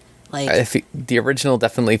 absolutely. Like The original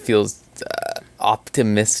definitely feels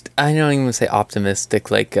optimistic. I don't even say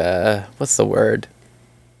optimistic. Like, what's the word?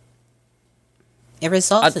 it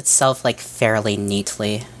resolves itself like fairly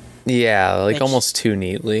neatly. Yeah, like Which- almost too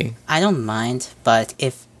neatly. I don't mind, but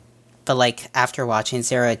like after watching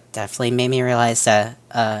Zero, it definitely made me realize that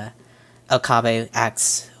Okabe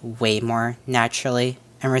acts way more naturally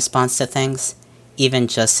in response to things. Even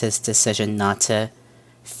just his decision not to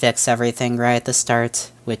fix everything right at the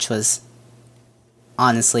start, which was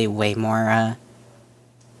honestly way more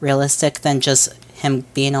realistic than just him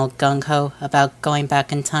being all gung-ho about going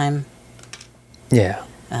back in time. Yeah.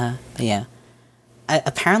 But yeah.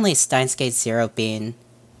 Apparently Steins Gate Zero being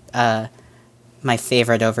my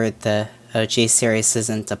favorite over the OG series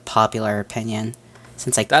isn't a popular opinion.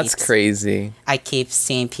 Since That's crazy. I keep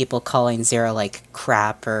seeing people calling Zero like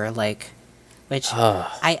crap or like, which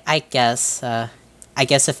I guess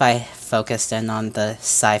if I focused in on the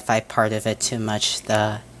sci-fi part of it too much,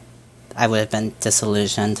 I would have been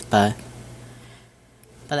disillusioned. But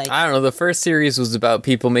I don't know. The first series was about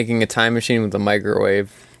people making a time machine with a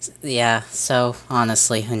microwave. yeah. So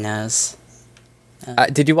honestly, who knows?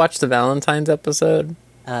 Did you watch the Valentine's episode?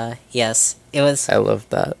 Yes, it was. I love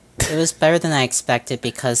that. It was better than I expected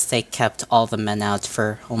because they kept all the men out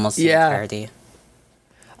for almost the Yeah. entirety.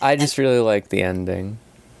 I just really like the ending.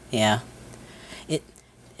 Yeah. It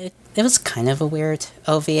was kind of a weird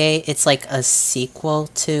OVA. It's like a sequel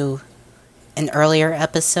to an earlier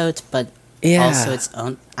episode, but Yeah. also its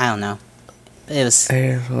own. I don't know. It was.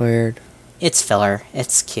 It's weird. It's filler.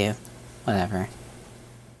 It's cute. Whatever.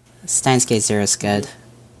 Steins Gate Zero is good.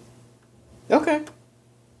 Okay.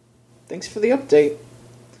 Thanks for the update.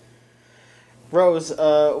 Rose,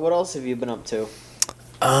 what else have you been up to?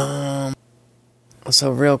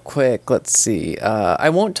 So real quick, let's see. I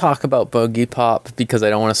won't talk about Boogie Pop because I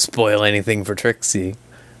don't want to spoil anything for Trixie.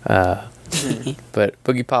 But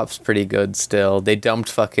Boogie Pop's pretty good still. They dumped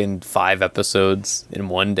fucking 5 episodes in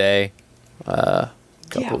one day. A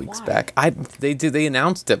couple weeks back. They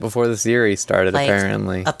announced it before the series started, Like,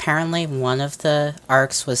 apparently. Apparently, one of the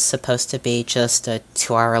arcs was supposed to be just a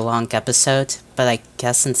 2-hour-long episode, but I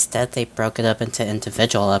guess instead they broke it up into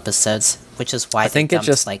individual episodes, which is why I think it dumped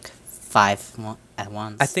just- like 5 at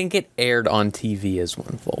once. I think it aired on TV as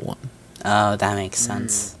one full one. Oh, that makes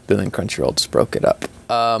sense. But then Crunchyroll just broke it up.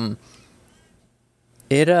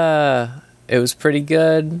 It was pretty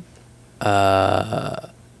good.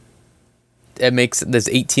 There's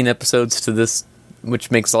 18 episodes to this,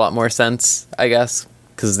 which makes a lot more sense, I guess,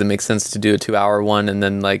 because it makes sense to do a 2-hour one and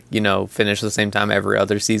then finish the same time every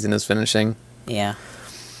other season is finishing. Yeah.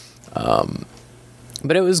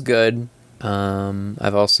 But it was good.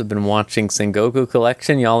 I've also been watching Sengoku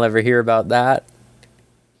Collection. Y'all ever hear about that?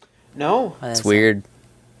 No. What It's is it? weird.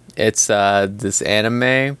 It's this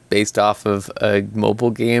anime based off of a mobile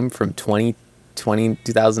game from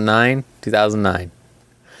 2009,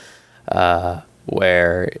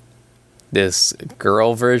 where this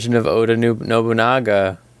girl version of Oda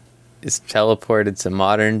Nobunaga is teleported to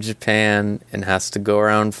modern Japan and has to go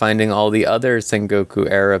around finding all the other Sengoku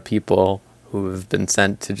era people who have been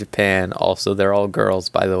sent to Japan. Also, they're all girls,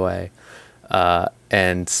 by the way,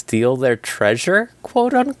 and steal their treasure,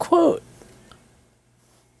 quote unquote.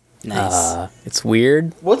 Nice. It's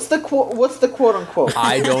weird. What's the quote unquote?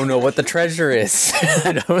 I don't know what the treasure is.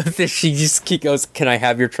 I don't know if she just goes, "Can I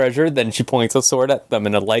have your treasure?" Then she points a sword at them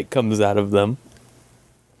and a light comes out of them.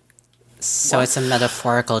 So it's a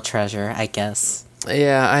metaphorical treasure, I guess.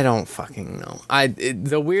 Yeah, I don't fucking know.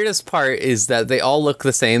 The weirdest part is that they all look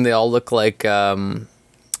the same. They all look like moe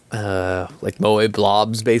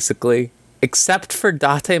blobs, basically. except for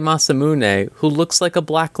Date Masamune, who looks like a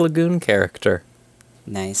Black Lagoon character.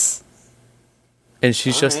 Nice. And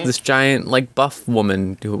she's just this giant, like, buff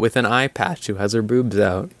woman with an eye patch who has her boobs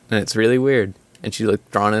out. And it's really weird. And she's,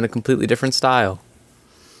 like, drawn in a completely different style.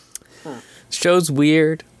 Show's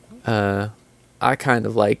weird. I kind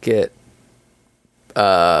of like it.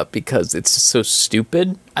 Because it's just so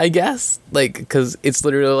stupid, I guess. Like, because it's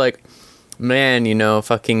literally like, man, you know,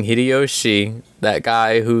 fucking Hideyoshi, that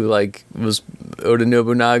guy who, like, was Oda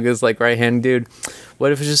Nobunaga's, like, right-hand dude.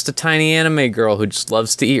 What if it's just a tiny anime girl who just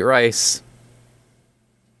loves to eat rice?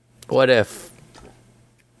 What if?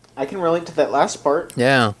 I can relate to that last part.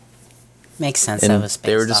 Yeah. Makes sense. And That was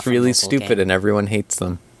they were based just off a really mobile stupid game. and everyone hates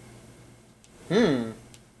them.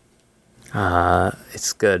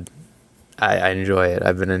 It's good. I enjoy it.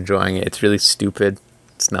 I've been enjoying it. It's really stupid.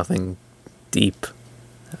 It's nothing deep.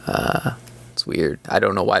 It's weird. I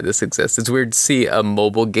don't know why this exists. It's weird to see a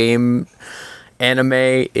mobile game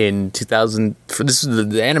anime in 2000.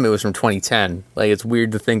 The anime was from 2010. Like, it's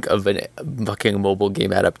weird to think of a fucking mobile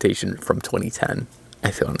game adaptation from 2010. I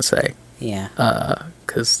feel want to say. Yeah.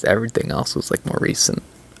 Because everything else was, like, more recent.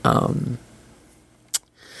 And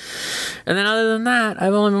then other than that,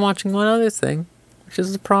 I've only been watching one other thing, which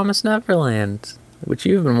is The Promised Neverland, which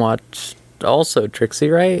you've been watched also, Trixie,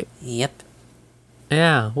 right? Yep.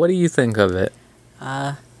 Yeah. What do you think of it?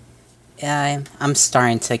 Yeah, I'm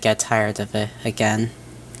starting to get tired of it again.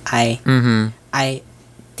 They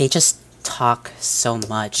just talk so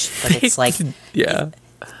much, but it's like, Yeah.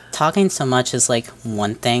 talking so much is like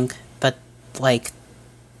one thing, but like,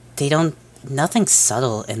 nothing's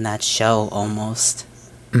subtle in that show almost.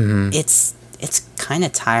 It's kind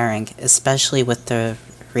of tiring, especially with the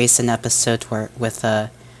recent episode with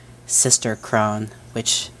Sister Crone,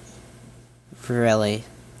 which really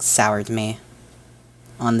soured me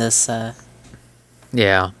on this.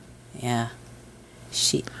 Yeah. Yeah,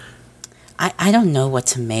 I don't know what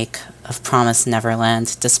to make of Promised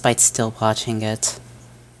Neverland, despite still watching it.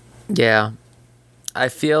 Yeah. I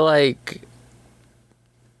feel like...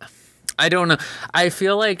 I don't know. I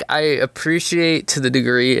feel like I appreciate to the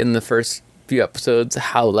degree in the first few episodes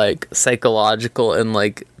how, like, psychological and,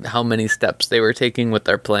 like, how many steps they were taking with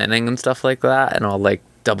their planning and stuff like that, and all, like,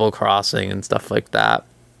 double crossing and stuff like that.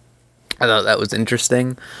 I thought that was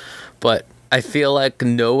interesting. But I feel like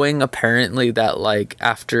knowing apparently that, like,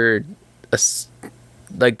 after there's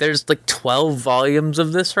like 12 volumes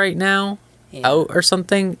of this right now out or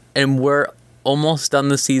something, and we're almost done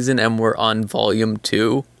the season and we're on volume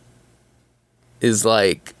 2, is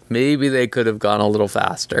like, maybe they could have gone a little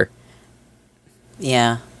faster.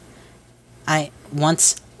 Yeah.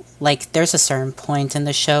 There's a certain point in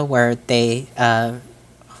the show where they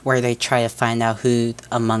try to find out who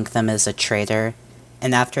among them is a traitor,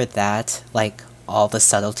 and after that, like, all the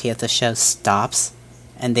subtlety of the show stops,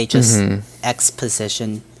 and they just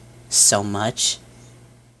exposition so much.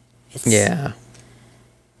 Yeah.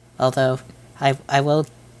 Although I will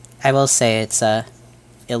say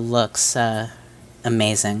it looks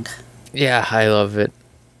amazing. Yeah, I love it.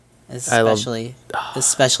 Especially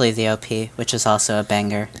the OP, which is also a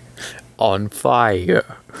banger. On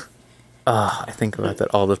fire. I think about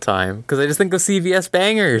that all the time because I just think of CVS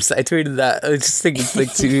bangers. I tweeted that. I just think it's like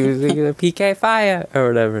PK Fire or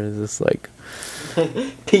whatever. It's just like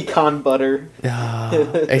pecan butter.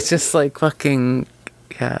 It's just like fucking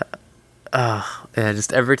yeah. Yeah.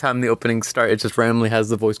 Just every time the opening starts, it just randomly has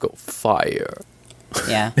the voice go fire.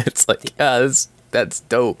 Yeah. It's like that's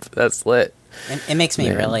dope. That's lit. It makes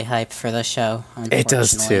me really hype for the show. It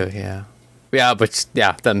does too. Yeah. Yeah, but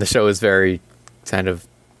yeah, then the show is very kind of.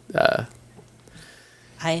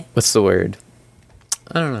 What's the word?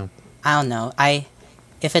 I don't know.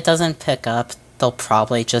 If it doesn't pick up, they'll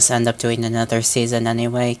probably just end up doing another season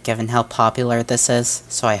anyway, given how popular this is.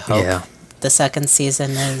 So I hope the second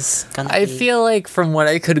season is gonna I feel like from what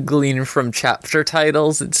I could glean from chapter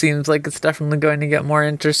titles, it seems like it's definitely going to get more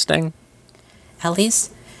interesting. At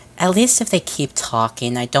least if they keep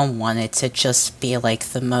talking, I don't want it to just be like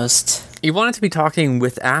the most... You want it to be talking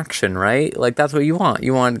with action, right? Like, that's what you want.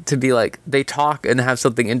 You want it to be like, they talk and have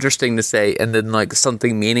something interesting to say, and then, like,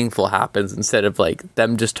 something meaningful happens instead of, like,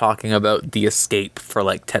 them just talking about the escape for,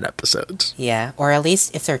 like, 10 episodes. Yeah, or at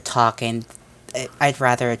least if they're talking, I'd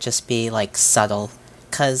rather it just be, like, subtle.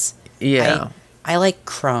 Because I like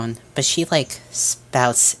Crone, but she, like,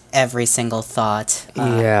 spouts every single thought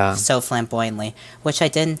so flamboyantly, which I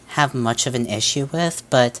didn't have much of an issue with,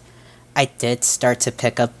 but... I did start to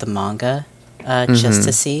pick up the manga just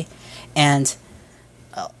to see, and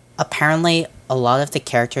apparently a lot of the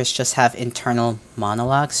characters just have internal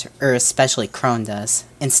monologues, or especially Crone does,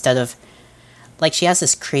 instead of like, she has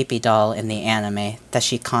this creepy doll in the anime that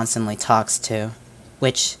she constantly talks to,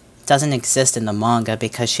 which doesn't exist in the manga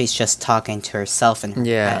because she's just talking to herself in her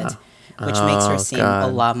head, which makes her seem a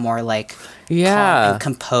lot more, like, calm and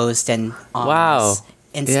composed and honest,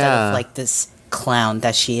 instead of, like, this clown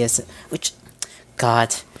that she is, which,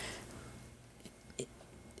 God,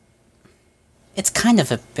 it's kind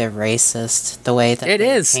of a bit racist, the way that it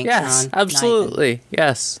is. paint Yes, her on. absolutely.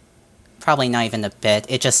 Yes. Probably not even a bit.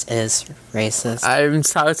 It just is racist. I'm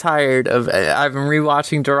so tired of... I've been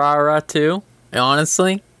rewatching Durara too,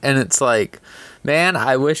 honestly, and it's like, man,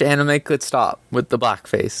 I wish anime could stop with the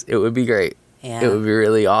blackface. It would be great. Yeah. It would be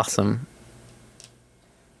really awesome.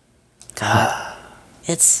 God.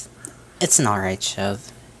 It's an alright show.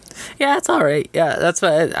 Yeah, it's alright. Yeah, that's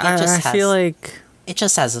what I feel like... It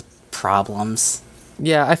just has problems.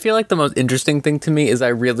 Yeah, I feel like the most interesting thing to me is I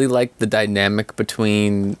really like the dynamic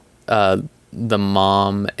between the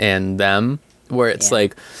mom and them, where it's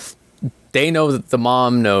like they know that the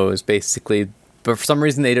mom knows basically, but for some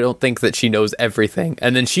reason they don't think that she knows everything,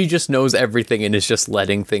 and then she just knows everything and is just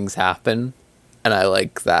letting things happen. And I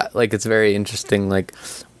like that. Like, it's very interesting. Like,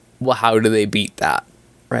 well, how do they beat that,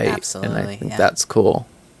 right? Absolutely, and I think that's cool.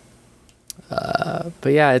 But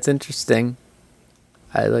yeah, it's interesting.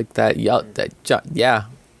 I like that. Yeah.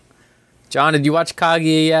 John, did you watch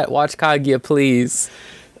Kaguya yet? Watch Kaguya, please.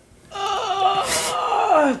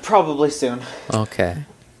 Probably soon. Okay.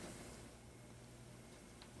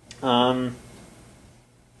 Alright,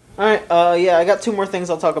 yeah, I got 2 more things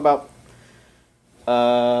I'll talk about.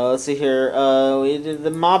 Let's see here. We did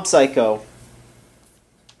the Mob Psycho.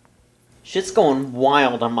 Shit's going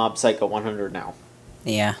wild on Mob Psycho 100 now.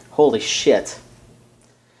 Yeah. Holy shit.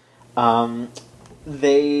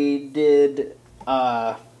 They did,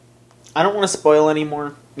 I don't want to spoil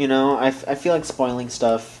anymore, you know? I feel like spoiling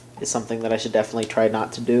stuff is something that I should definitely try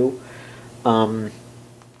not to do. But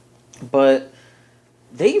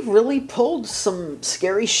they really pulled some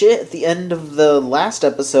scary shit at the end of the last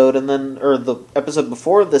episode, or the episode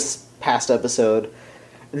before this past episode,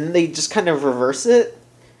 and then they just kind of reverse it,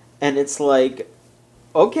 and it's like,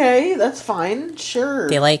 okay, that's fine, sure.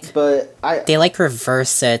 They reverse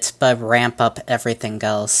it, but ramp up everything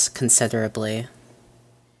else considerably.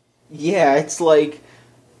 Yeah, it's like,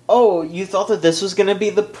 oh, you thought that this was gonna be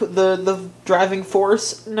the driving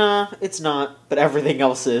force? Nah, it's not, but everything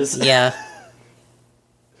else is. Yeah.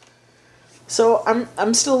 So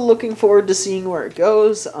I'm still looking forward to seeing where it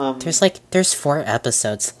goes. There's 4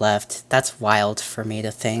 episodes left. That's wild for me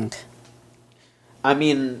to think. I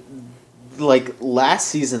mean, like, last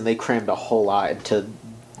season they crammed a whole lot into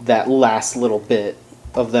that last little bit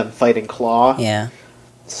of them fighting Claw. Yeah.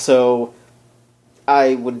 So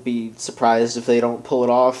I wouldn't be surprised if they don't pull it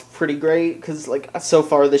off pretty great, because, like, so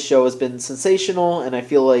far this show has been sensational, and I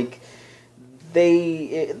feel like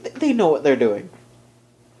they know what they're doing.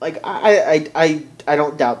 Like, I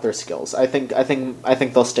don't doubt their skills. I think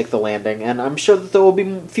they'll stick the landing, and I'm sure that there will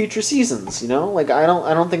be future seasons. You know, like, I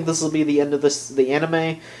don't think this will be the end of the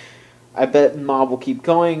anime. I bet Mob will keep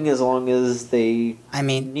going as long as they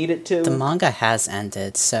need it to. The manga has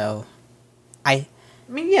ended, so I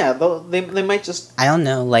mean, yeah, they might just. I don't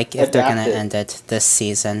know, like, if they're gonna end it this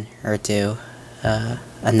season or do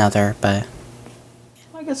another, but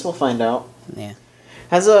I guess we'll find out. Yeah.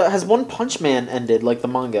 Has One Punch Man ended like the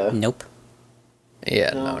manga? Nope. Yeah,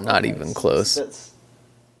 no, not even close.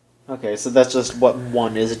 Okay, so that's just what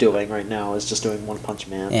One is doing right now, is just doing One Punch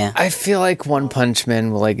Man. Yeah. I feel like One Punch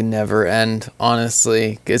Man will, like, never end,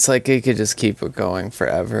 honestly. It's like it could just keep it going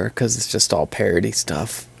forever, because it's just all parody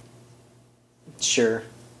stuff. Sure.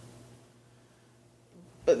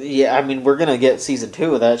 But yeah, I mean, we're gonna get season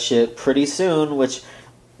 2 of that shit pretty soon, which,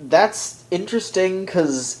 that's interesting,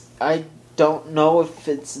 because I don't know if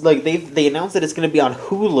it's, like, they announced that it's gonna be on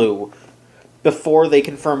Hulu before they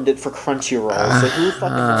confirmed it for Crunchyroll. So who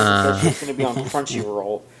fucking knows if it's going to be on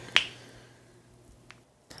Crunchyroll?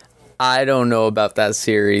 I don't know about that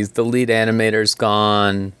series. The lead animator's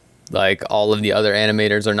gone. Like, all of the other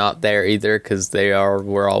animators are not there either, because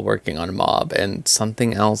we're all working on Mob and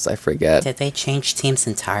something else, I forget. Did they change teams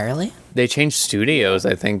entirely? They changed studios,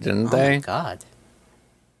 I think, didn't they? Oh my god.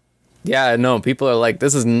 Yeah, no, people are like,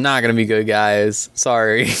 this is not going to be good, guys.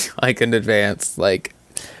 Sorry, like, in advance. Like,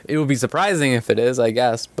 it will be surprising if it is, I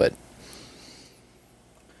guess, but...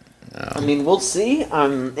 No. I mean, we'll see.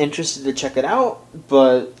 I'm interested to check it out,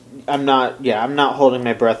 but I'm not holding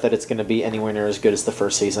my breath that it's going to be anywhere near as good as the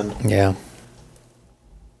first season. Yeah.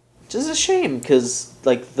 Which is a shame, because,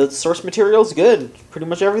 like, the source material's good. Pretty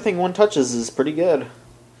much everything One touches is pretty good.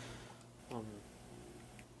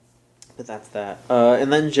 But that's that.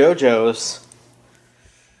 And then JoJo's.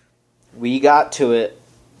 We got to it.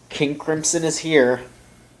 King Crimson is here.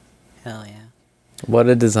 Hell yeah. What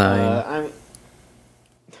a design.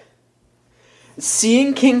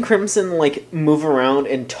 Seeing King Crimson, like, move around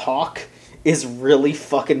and talk is really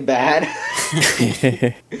fucking bad.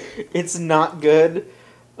 It's not good.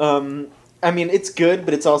 I mean, it's good,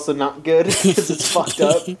 but it's also not good because it's fucked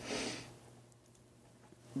up.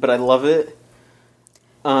 But I love it.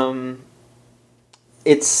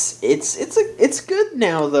 It's good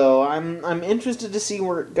now though. I'm interested to see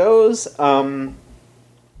where it goes.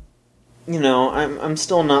 You know, I'm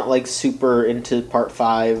still not like super into part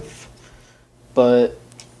 5, but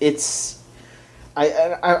it's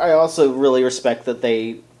I also really respect that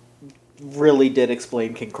they really did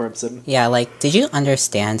explain King Crimson. Yeah, like, did you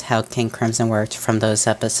understand how King Crimson worked from those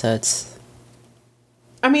episodes?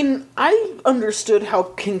 I mean, I understood how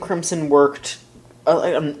King Crimson worked.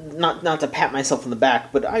 Not to pat myself on the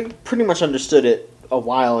back, but I pretty much understood it a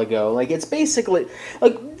while ago. Like, it's basically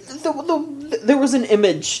like there was an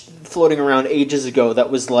image floating around ages ago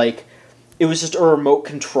that was like, it was just a remote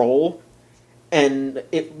control, and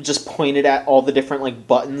it just pointed at all the different like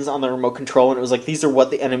buttons on the remote control, and it was like, these are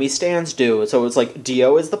what the enemy stands do. So it's like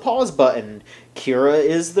Dio is the pause button, Kira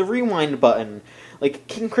is the rewind button. Like,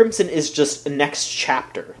 King Crimson is just a next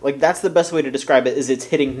chapter. Like, that's the best way to describe it, is it's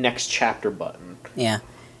hitting next chapter button. Yeah.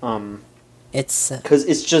 It's... Because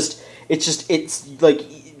it's like,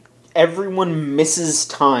 everyone misses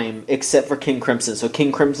time except for King Crimson. So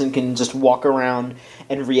King Crimson can just walk around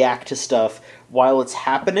and react to stuff while it's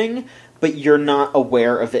happening, but you're not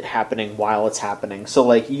aware of it happening while it's happening. So,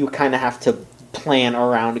 like, you kind of have to plan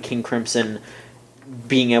around King Crimson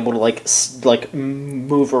being able to like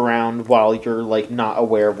move around while you're like not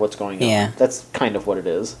aware of what's going on. Yeah. That's kind of what it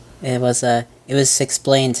is. It was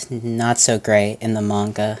explained not so great in the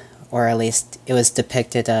manga, or at least it was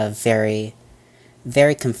depicted very,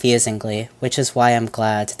 very confusingly, which is why I'm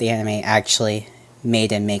glad the anime actually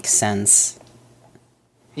made it make sense.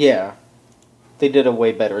 Yeah. They did a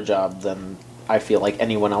way better job than I feel like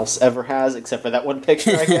anyone else ever has, except for that one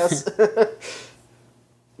picture, I guess.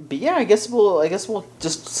 But yeah, I guess we'll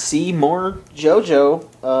just see more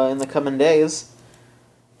JoJo in the coming days.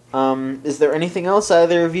 Is there anything else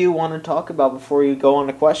either of you want to talk about before you go on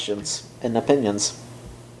to questions and opinions?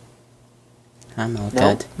 I'm all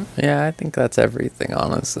good. Yeah, I think that's everything,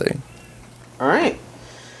 honestly. All right.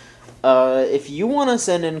 If you want to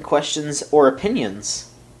send in questions or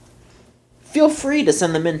opinions, feel free to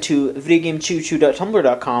send them in to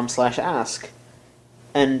videogamechoochoo.tumblr.com/ask.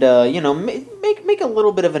 And, you know, make a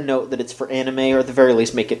little bit of a note that it's for anime, or at the very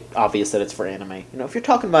least make it obvious that it's for anime. You know, if you're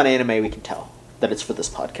talking about anime, we can tell that it's for this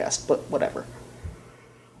podcast, but whatever.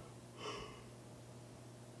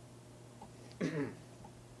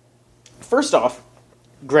 First off,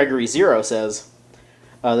 Gregory Zero says,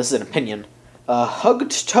 this is an opinion,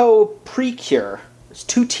 Hugged Toe Precure. There's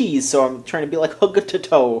 2 T's, so I'm trying to be like Hugged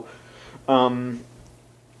Toe.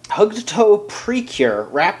 Hugged Toe Precure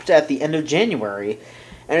wrapped at the end of January,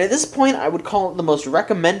 and at this point I would call it the most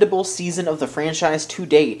recommendable season of the franchise to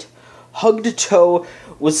date. Hugged Toe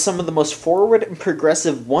was some of the most forward and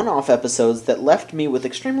progressive one-off episodes that left me with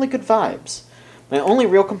extremely good vibes. My only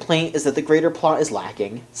real complaint is that the greater plot is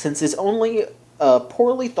lacking, since it's only a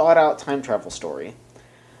poorly thought-out time travel story.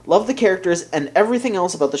 Love the characters and everything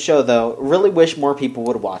else about the show, though. Really wish more people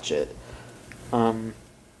would watch it. Yeah,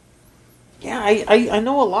 I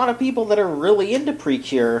know a lot of people that are really into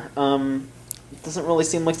Precure. It doesn't really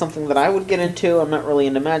seem like something that I would get into. I'm not really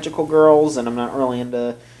into magical girls, and I'm not really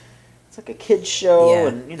into... It's like a kid's show, Yeah,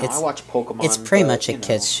 and, you know, I watch Pokemon. It's pretty but, much a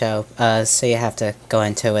kid's show, so you have to go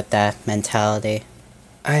into it with that mentality.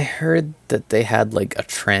 I heard that they had, like, a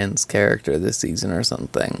trans character this season or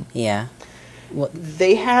something. Yeah.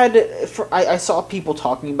 They had... I saw people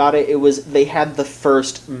talking about it. It was... They had the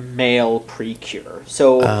first male Precure.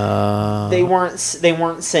 So, they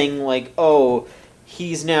weren't saying, like, oh...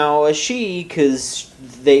 He's now a she because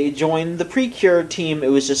they joined the Precure team. It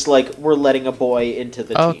was just like, we're letting a boy into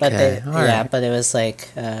the team. But but it was like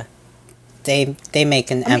they make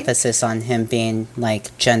an emphasis on him being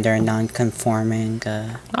like gender non-conforming.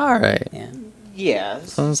 All right. Yeah.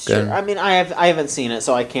 Sounds sure. good. I mean, I haven't seen it,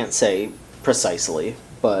 so I can't say precisely,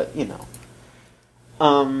 but you know.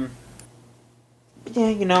 Yeah,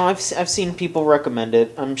 you know, I've seen people recommend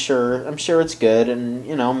it. I'm sure it's good, and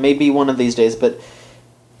you know, maybe one of these days, but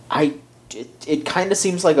it kind of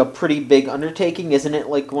seems like a pretty big undertaking, isn't it?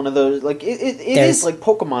 Like one of those, like it is like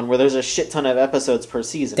Pokemon, where there's a shit ton of episodes per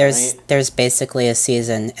season. There's basically a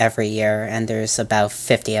season every year, and there's about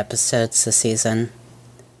 50 episodes a season.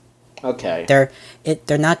 Okay. They're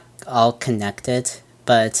not all connected,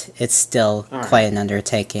 but it's still quite an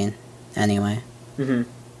undertaking. anyway.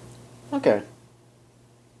 Okay.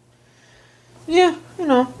 Yeah,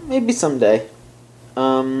 maybe someday.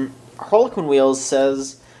 Harlequin Wheels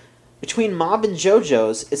says, between Mob and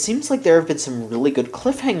JoJo's, it seems like there have been some really good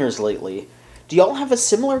cliffhangers lately. Do y'all have a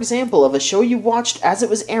similar example of a show you watched as it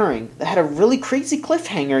was airing that had a really crazy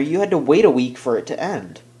cliffhanger you had to wait a week for it to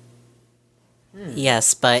end?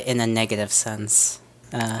 Yes, but in a negative sense.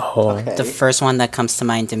 Okay. The first one that comes to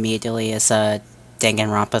mind immediately is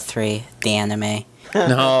Danganronpa 3, the anime.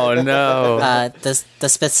 No. The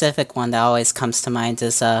specific one that always comes to mind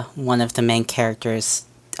is one of the main characters,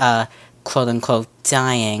 quote unquote,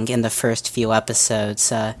 dying in the first few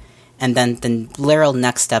episodes, and then the literal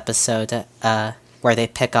next episode, where they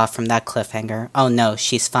pick off from that cliffhanger. Oh no,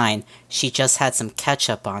 she's fine. She just had some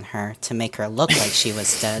ketchup on her to make her look like she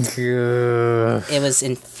was dead. It was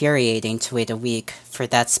infuriating to wait a week for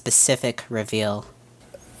that specific reveal.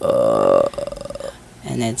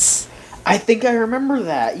 And it's... I think I remember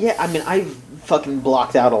that. Yeah, I mean, I fucking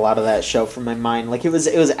blocked out a lot of that show from my mind. Like, it was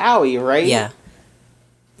Aoi, right? Yeah.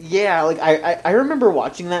 Yeah, like, I remember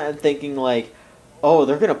watching that and thinking, like, oh,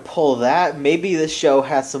 they're gonna pull that? Maybe this show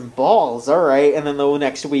has some balls, alright. And then the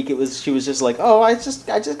next week she was just like, oh, I just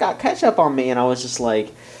got ketchup on me. And I was just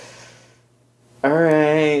like,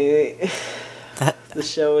 alright. The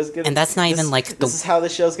show is gonna... And that's not even, like... This is how the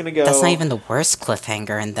show's gonna go. That's not even the worst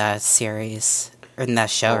cliffhanger in that series. Or in that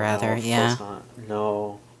show, rather, no, yeah. Of course not.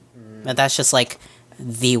 No. But that's just, like,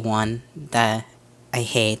 the one that I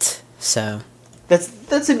hate, so...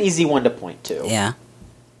 That's an easy one to point to. Yeah.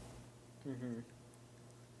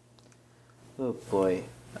 Oh, boy.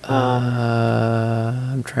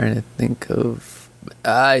 I'm trying to think of...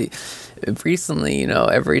 Recently,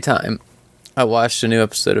 every time I watched a new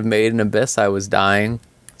episode of Made in Abyss, I was dying.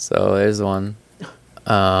 So there's one.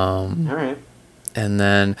 Alright. And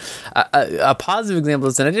then a positive example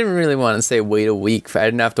is, and I didn't really want to say wait a week. I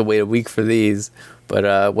didn't have to wait a week for these.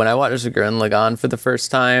 But when I watched Gurren Lagann for the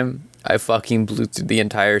first time, I fucking blew through the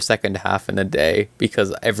entire second half in a day,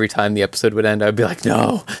 because every time the episode would end, I'd be like,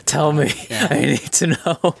 no, tell me. Yeah. I need to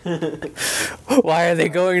know. Why are they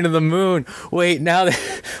going to the moon? Wait,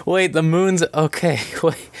 wait, the moon's... Okay,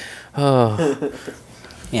 wait. Oh.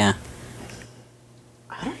 Yeah.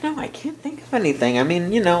 I don't know, I can't think of anything. I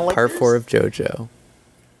mean, like... Part 4 of JoJo.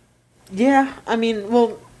 Yeah, I mean,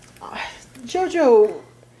 well... JoJo...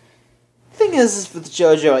 Thing is, with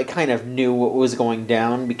JoJo, I kind of knew what was going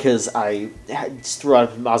down because I had through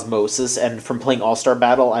osmosis, and from playing All-Star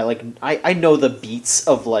Battle, I know the beats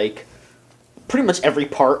of, like, pretty much every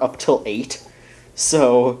part up till 8.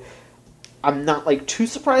 So... I'm not, like, too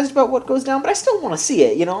surprised about what goes down, but I still want to see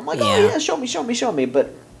it, I'm like, oh, yeah, show me,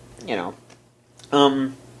 but,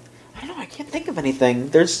 I don't know, I can't think of anything.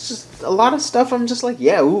 There's just a lot of stuff I'm just like,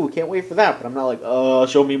 yeah, ooh, can't wait for that, but I'm not like, oh,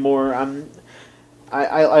 show me more.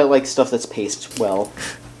 I like stuff that's paced well.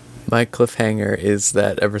 My cliffhanger is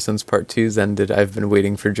that ever since Part 2's ended, I've been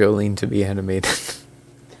waiting for Jolene to be animated.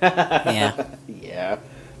 Yeah. Yeah,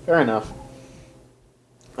 fair enough.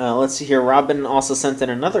 Let's see here. Robin also sent in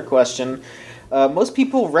another question. Most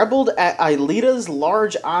people rebelled at Aelita's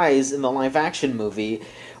large eyes in the live-action movie.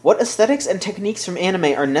 What aesthetics and techniques from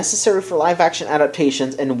anime are necessary for live-action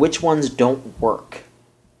adaptations, and which ones don't work?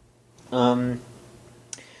 I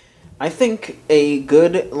think a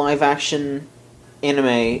good live-action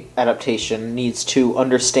anime adaptation needs to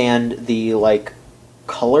understand the, like,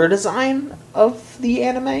 color design of the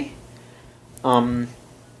anime.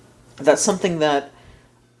 That's something that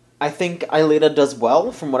I think Aelita does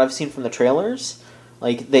well from what I've seen from the trailers.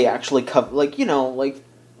 Like, they actually cover, like,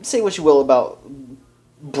 say what you will about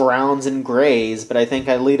browns and grays, but I think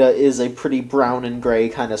Aelita is a pretty brown and gray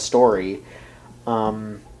kind of story.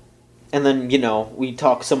 And then, we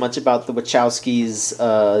talk so much about the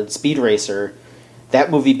Wachowskis' Speed Racer.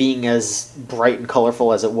 That movie being as bright and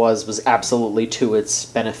colorful as it was absolutely to its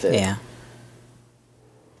benefit. Yeah.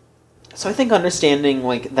 So I think understanding,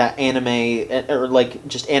 like, that anime, or, like,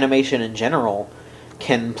 just animation in general,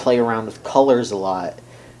 can play around with colors a lot,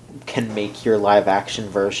 can make your live-action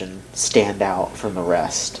version stand out from the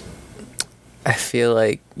rest. I feel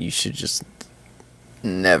like you should just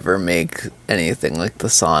never make anything like the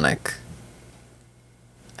Sonic.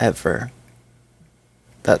 Ever.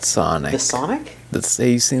 That Sonic. The Sonic? Have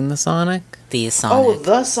you seen the Sonic? The Sonic. Oh,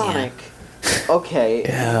 the Sonic. Yeah. Okay.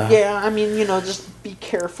 Yeah. Yeah, I mean, just be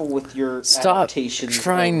careful with your adaptations. Stop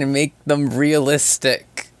trying to make them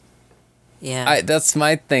realistic. Yeah. That's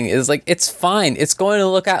my thing, is, like, it's fine. It's going to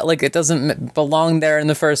look at like it doesn't belong there in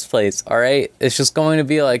the first place, alright? It's just going to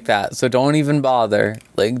be like that, so don't even bother.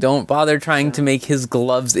 Like, don't bother trying to make his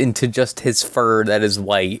gloves into just his fur that is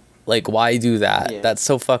white. Like, why do that? Yeah. That's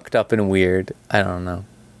so fucked up and weird. I don't know.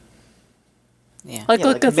 Yeah.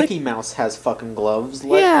 Like Mickey Mouse has fucking gloves.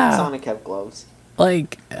 Let Sonic have gloves.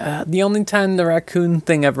 Like, the only time the raccoon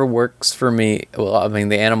thing ever works for me, well, I mean,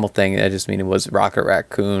 the animal thing, I just mean it was Rocket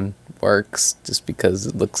Raccoon works just because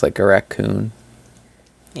it looks like a raccoon.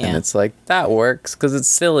 Yeah. And it's like, that works because it's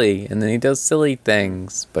silly, and then he does silly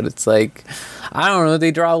things. But it's like, I don't know,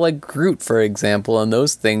 they draw like Groot, for example, and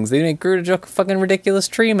those things. They make Groot a fucking ridiculous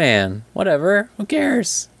tree man. Whatever, who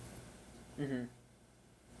cares? Mm-hmm.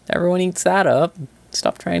 Everyone eats that up.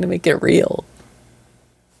 Stop trying to make it real.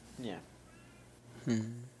 Yeah.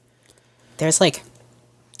 There's like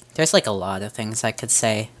a lot of things I could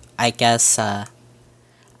say. I guess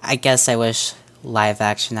I wish live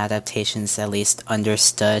action adaptations at least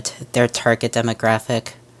understood their target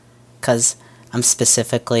demographic, because I'm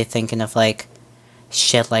specifically thinking of like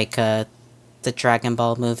shit like the Dragon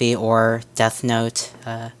Ball movie or Death Note,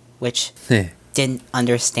 which didn't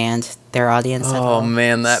understand their audience at all. Oh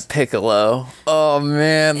man, that Piccolo. Oh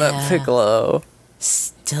man, that Piccolo.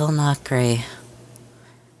 Still not great.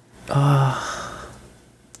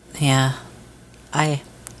 Yeah. I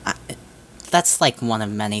that's like one of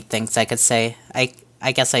many things I could say. I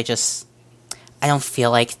guess I don't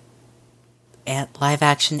feel like live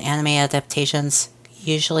action anime adaptations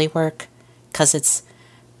usually work, cuz it's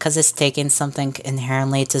taking something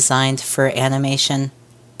inherently designed for animation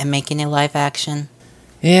and making it live action.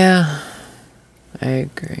 Yeah. I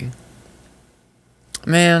agree.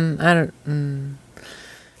 Man, I don't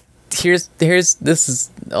Here's this is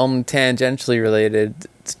tangentially related.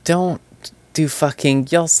 Don't do fucking,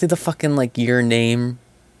 y'all see the fucking like Your Name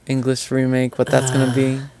English remake, what that's gonna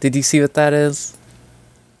be? Did you see what that is?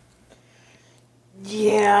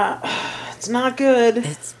 Yeah, it's not good.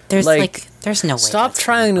 There's no way. Stop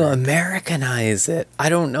trying to Americanize it. I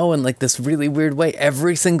don't know, in like this really weird way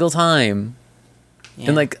every single time. Yeah.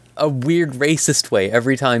 In like a weird racist way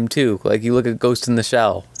every time too. Like you look at Ghost in the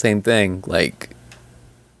Shell, same thing. Like,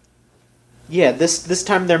 yeah, this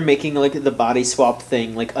time they're making like the body swap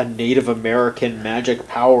thing like a Native American magic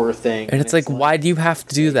power thing. And it's like, why do you have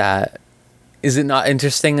to do that? Is it not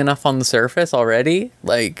interesting enough on the surface already?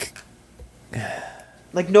 Like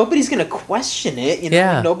nobody's gonna question it, you know?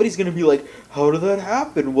 Yeah. Like, nobody's gonna be like, how did that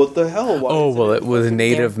happen? What the hell? Why it was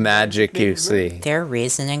native magic, you see. Their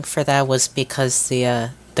reasoning for that was because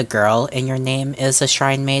the girl in Your Name is a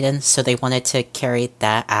shrine maiden, so they wanted to carry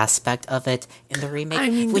that aspect of it in the remake. I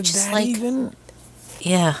mean, which is like,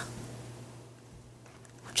 yeah.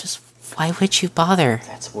 Which is, why would you bother?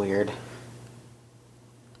 That's weird.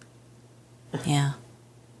 Yeah.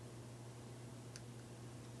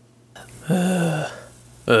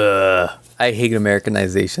 I hate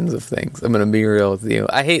Americanizations of things. I'm gonna be real with you.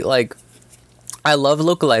 I love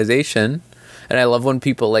localization, and I love when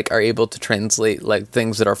people like are able to translate like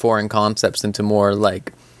things that are foreign concepts into more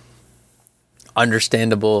like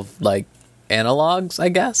understandable like analogs, I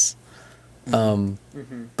guess. But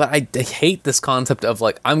I hate this concept of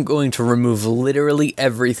like, I'm going to remove literally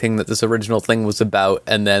everything that this original thing was about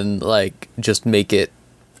and then like just make it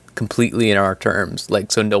completely in our terms,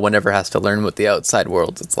 like so no one ever has to learn what the outside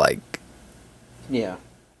world is like. Yeah.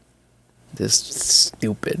 Just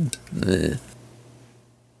stupid. Alright,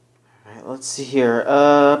 let's see here.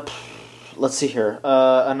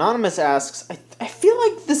 Anonymous asks, I feel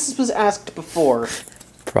like this was asked before.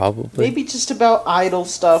 Probably. Maybe just about idol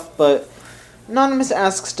stuff, but Anonymous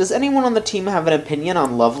asks, does anyone on the team have an opinion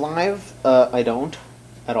on Love Live? I don't.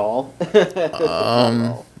 At all.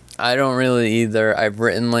 I don't really either. I've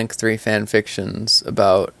written like 3 fan fictions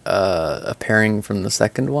about a pairing from the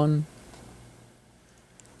second one.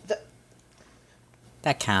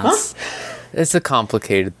 That counts. Huh? It's a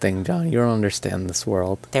complicated thing, John. You don't understand this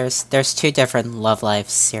world. There's 2 different Love Live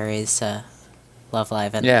series, Love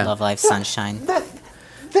Live and Love Live Sunshine.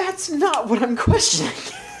 That's not what I'm questioning.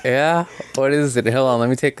 Yeah? What is it? Hold on, let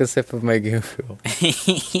me take a sip of my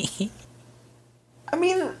Goofy. I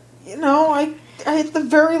mean, you know, I at the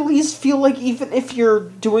very least feel like even if you're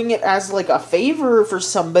doing it as like a favor for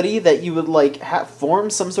somebody, that you would like form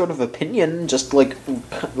some sort of opinion, just like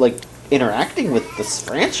interacting with this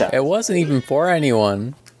franchise. It wasn't even for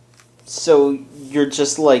anyone. So you're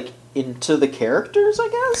just like into the characters, I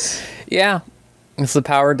guess? Yeah. It's the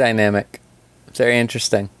power dynamic. Very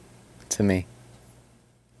interesting to me.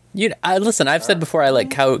 Listen, I've said before I like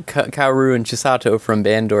Kaoru and Chisato from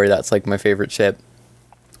Bandori. That's like my favorite ship.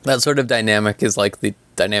 That sort of dynamic is like the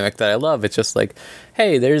dynamic that I love. It's just like,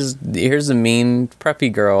 hey, here's a mean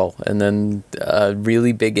preppy girl and then a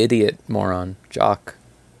really big idiot moron, jock.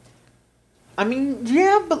 I mean,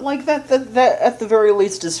 yeah, but like that at the very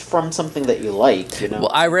least is from something that you like, you know.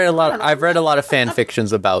 Well, I've read a lot of fan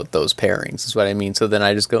fictions about those pairings. Is what I mean. So then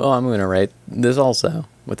I just go, oh, I'm going to write this also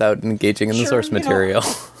without engaging in the source material.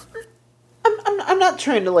 I'm not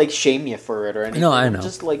trying to like shame you for it or anything. No, I know. I'm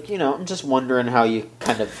just like, you know, I'm just wondering how you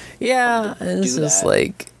kind of it's just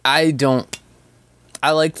like I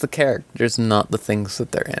like the characters, not the things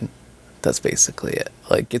that they're in. That's basically it.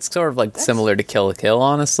 Like it's sort of like similar to Kill la Kill,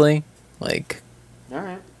 honestly. Like, all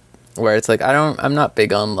right. Where it's like I'm not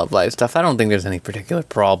big on Love Live stuff. I don't think there's any particular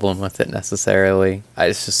problem with it necessarily.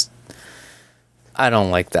 I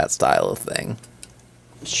don't like that style of thing.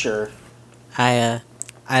 Sure. I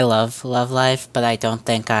love Love Live, but I don't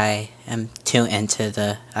think I am too into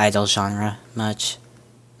the idol genre much.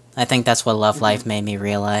 I think that's what Love Live made me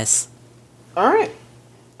realize. All right.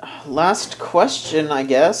 Last question, I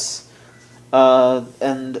guess.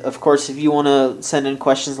 And of course, if you want to send in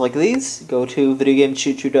questions like these, go to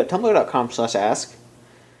videogamechoochoo.tumblr.com/ask.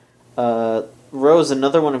 Rose,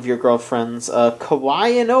 another one of your girlfriends,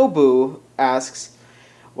 Kawaii Nobu asks,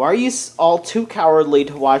 "Why are you all too cowardly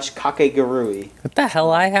to watch Kakegurui?" What the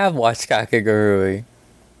hell? I have watched Kakegurui.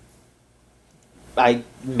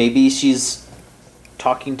 Maybe she's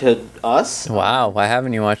talking to us. Wow, why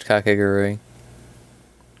haven't you watched Kakegurui?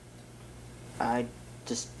 I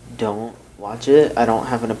just don't watch it. I don't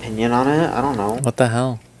have an opinion on it. I don't know. What the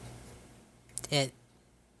hell?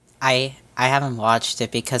 I haven't watched it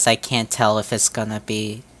because I can't tell if it's gonna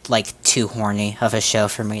be like too horny of a show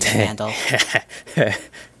for me to handle.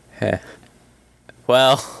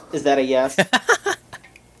 Well, is that a yes?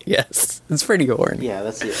 Yes, it's pretty horny. Yeah,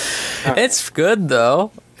 that's it. It's good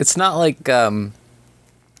though. It's not like I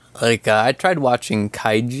tried watching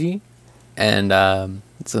Kaiji, and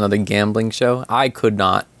it's another gambling show. I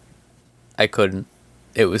couldn't.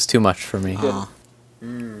 It was too much for me.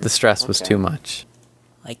 The stress was too much.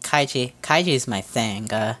 Like Kaiji's my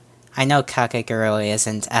thing. I know Kakegurui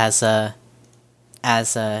isn't as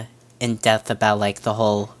in depth about like the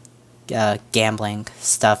whole gambling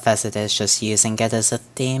stuff as it is just using it as a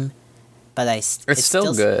theme, but it's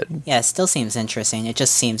still good. Yeah, it still seems interesting. It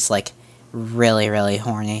just seems like really, really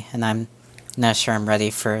horny, and I'm not sure I'm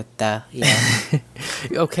ready for that. Yeah.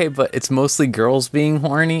 Okay, but it's mostly girls being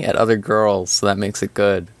horny at other girls, so that makes it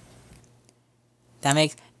good. That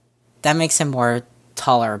makes it more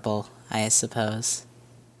tolerable, I suppose.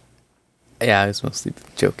 Yeah, I was mostly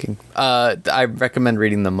joking. I recommend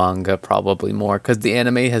reading the manga probably more, because the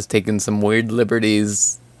anime has taken some weird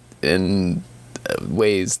liberties in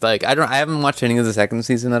ways. Like, I haven't watched any of the second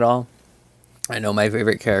season at all. I know my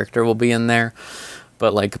favorite character will be in there,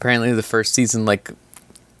 but like apparently the first season like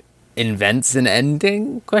invents an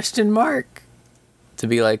ending ? To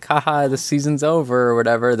be like, haha, the season's over or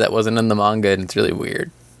whatever. That wasn't in the manga, and it's really weird.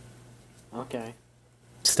 Okay.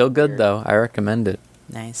 Still good though. I recommend it.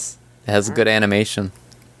 Nice. It has good animation.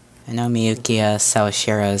 I know Miyuki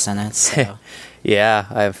Sawashira's in it, so... Yeah,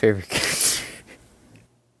 I have a favorite character.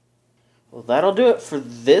 Well, that'll do it for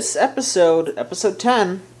this episode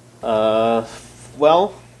 10.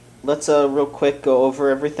 Well, let's real quick go over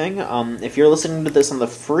everything. If you're listening to this on the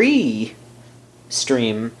free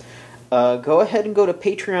stream, go ahead and go to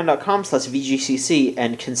patreon.com/VGCC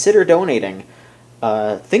and consider donating.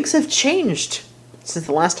 Things have changed since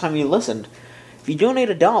the last time you listened. If you donate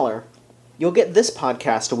 $1, you'll get this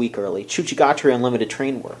podcast a week early, Chuchigatari Unlimited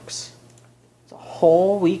Train Works. It's a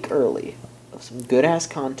whole week early of some good-ass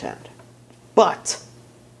content. But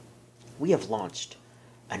we have launched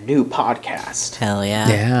a new podcast. Hell yeah.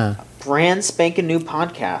 Yeah. A brand spanking new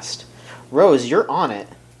podcast. Rose, you're on it.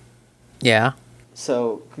 Yeah.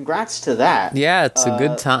 So, congrats to that. Yeah, it's a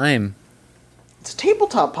good time. It's a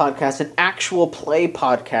tabletop podcast, an actual play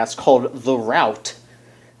podcast called The Route.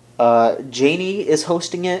 Janie is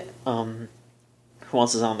hosting it. Who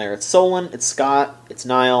else is on there? It's Solon, it's Scott, it's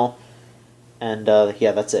Niall, and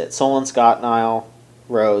yeah, that's it. Solon, Scott, Niall,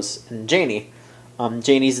 Rose, and Janie.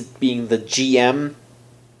 Janie's being the GM,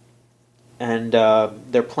 and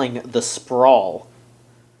they're playing The Sprawl.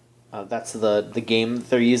 That's the game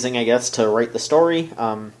that they're using, I guess, to write the story.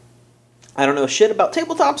 I don't know shit about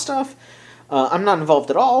tabletop stuff. I'm not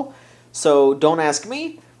involved at all, so don't ask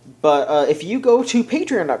me. But if you go to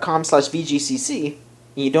patreon.com/VGCC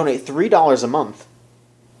and you donate $3 a month,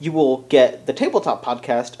 you will get the tabletop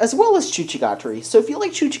podcast as well as Chuchigatari. So if you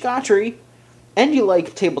like Chuchigatari and you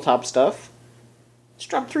like tabletop stuff, just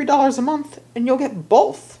drop $3 a month and you'll get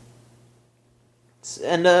both.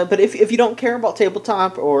 And but if you don't care about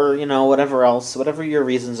tabletop or whatever else, whatever your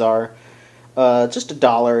reasons are, just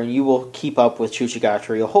 $1 and you will keep up with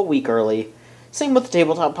Chuchigatari a whole week early. Same with the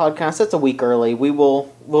Tabletop Podcast. That's a week early. We'll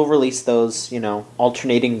release those,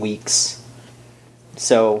 alternating weeks,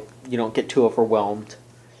 so you don't get too overwhelmed.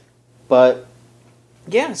 But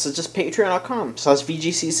yeah, so just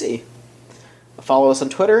patreon.com/VGCC. Follow us on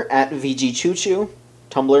Twitter @VGChooChoo,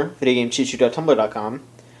 Tumblr, videogamechoochoo.tumblr.com,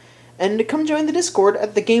 and come join the Discord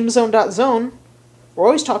at thegamezone.zone. We're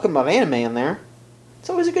always talking about anime in there. It's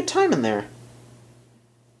always a good time in there.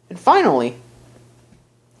 And finally,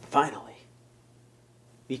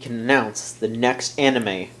 we can announce the next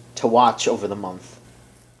anime to watch over the month.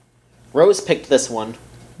 Rose picked this one.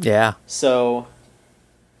 Yeah. So,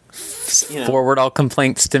 forward all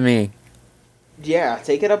complaints to me. Yeah,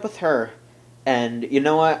 take it up with her. And you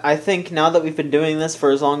know what? I think now that we've been doing this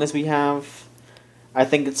for as long as we have, I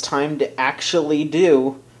think it's time to actually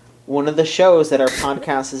do one of the shows that our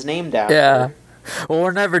podcast is named after. Yeah. Well,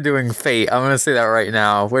 we're never doing Fate. I'm going to say that right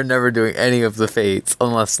now. We're never doing any of the Fates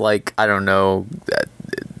unless, like, I don't know,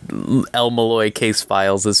 El Malloy Case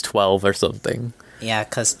Files is 12 or something. Yeah,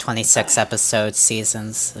 because 26 episode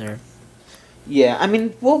seasons. Yeah, I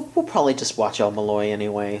mean, we'll probably just watch El Malloy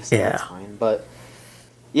anyway, so that's fine. But,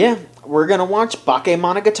 yeah, we're going to watch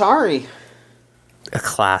Bakemonogatari. A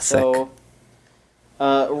classic. So,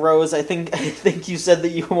 Rose, I think you said that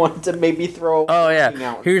you wanted to maybe throw... Oh,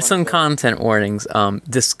 yeah. Here's some content warnings.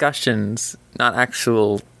 Discussions, not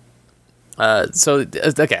actual...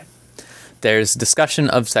 okay. There's discussion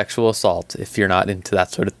of sexual assault, if you're not into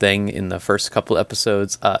that sort of thing, in the first couple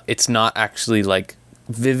episodes. It's not actually, like,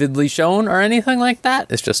 vividly shown or anything like that.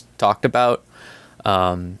 It's just talked about.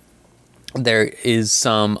 There is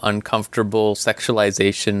some uncomfortable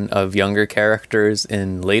sexualization of younger characters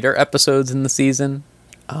in later episodes in the season.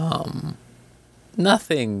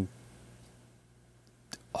 Nothing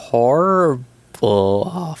horrible,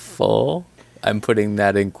 awful. I'm putting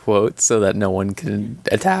that in quotes so that no one can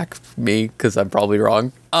attack me because I'm probably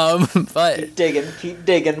wrong. But keep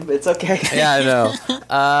digging. It's okay. Yeah, I know.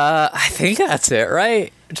 I think that's it,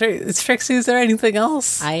 right? Trixie, is there anything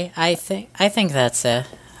else? I think that's it.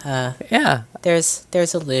 Yeah.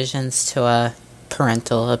 There's allusions to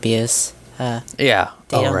parental abuse. Yeah.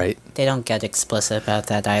 Right. They don't get explicit about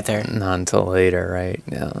that either. Not until later, right?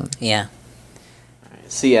 Yeah.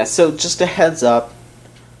 Yeah. So just a heads up,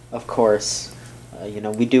 of course,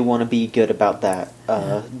 we do want to be good about that.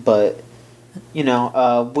 But we're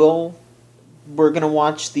gonna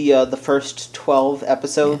watch the first 12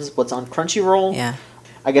 episodes. What's on Crunchyroll? Yeah.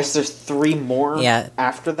 I guess there's 3 more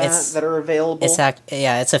after that are available.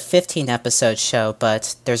 It's a 15 episode show,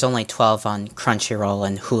 but there's only 12 on Crunchyroll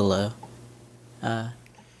and Hulu.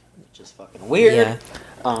 Which is fucking weird.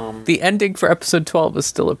 Yeah. The ending for episode 12 is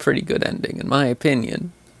still a pretty good ending, in my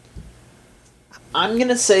opinion. I'm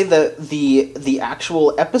gonna say that the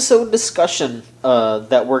actual episode discussion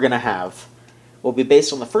that we're gonna have will be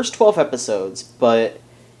based on the first 12 episodes, but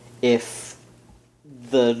if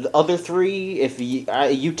the other 3, if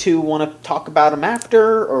you two want to talk about them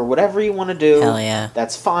after, or whatever you want to do, hell yeah,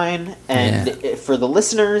 that's fine. And for the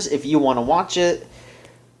listeners, if you want to watch it,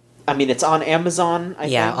 I mean, it's on Amazon, I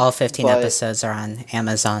think. All 15 episodes are on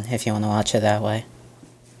Amazon if you want to watch it that way.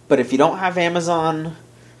 But if you don't have Amazon,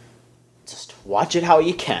 just watch it how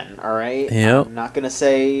you can, alright? Yep. I'm not going to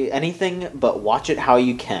say anything, but watch it how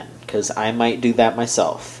you can, because I might do that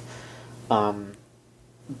myself.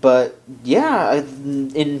 But yeah,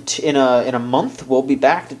 in a month we'll be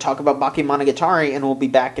back to talk about Bakemonogatari, and we'll be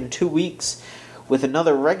back in 2 weeks with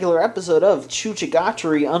another regular episode of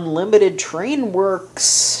Chuchigatari Unlimited Train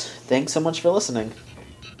Works. Thanks so much for listening.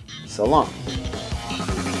 So long.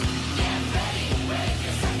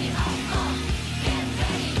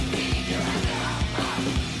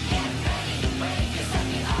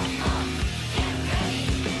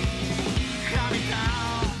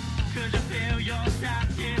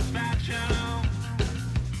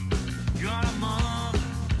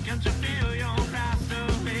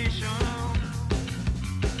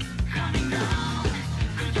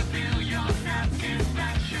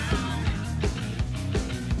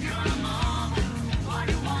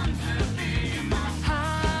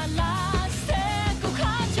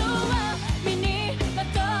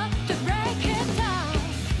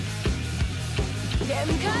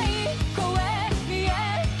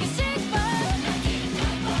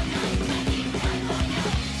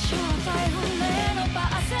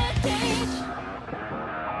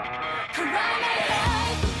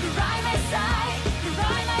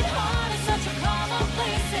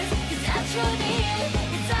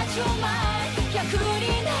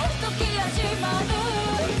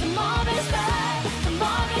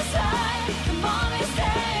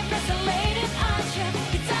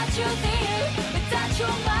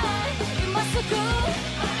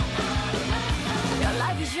 go.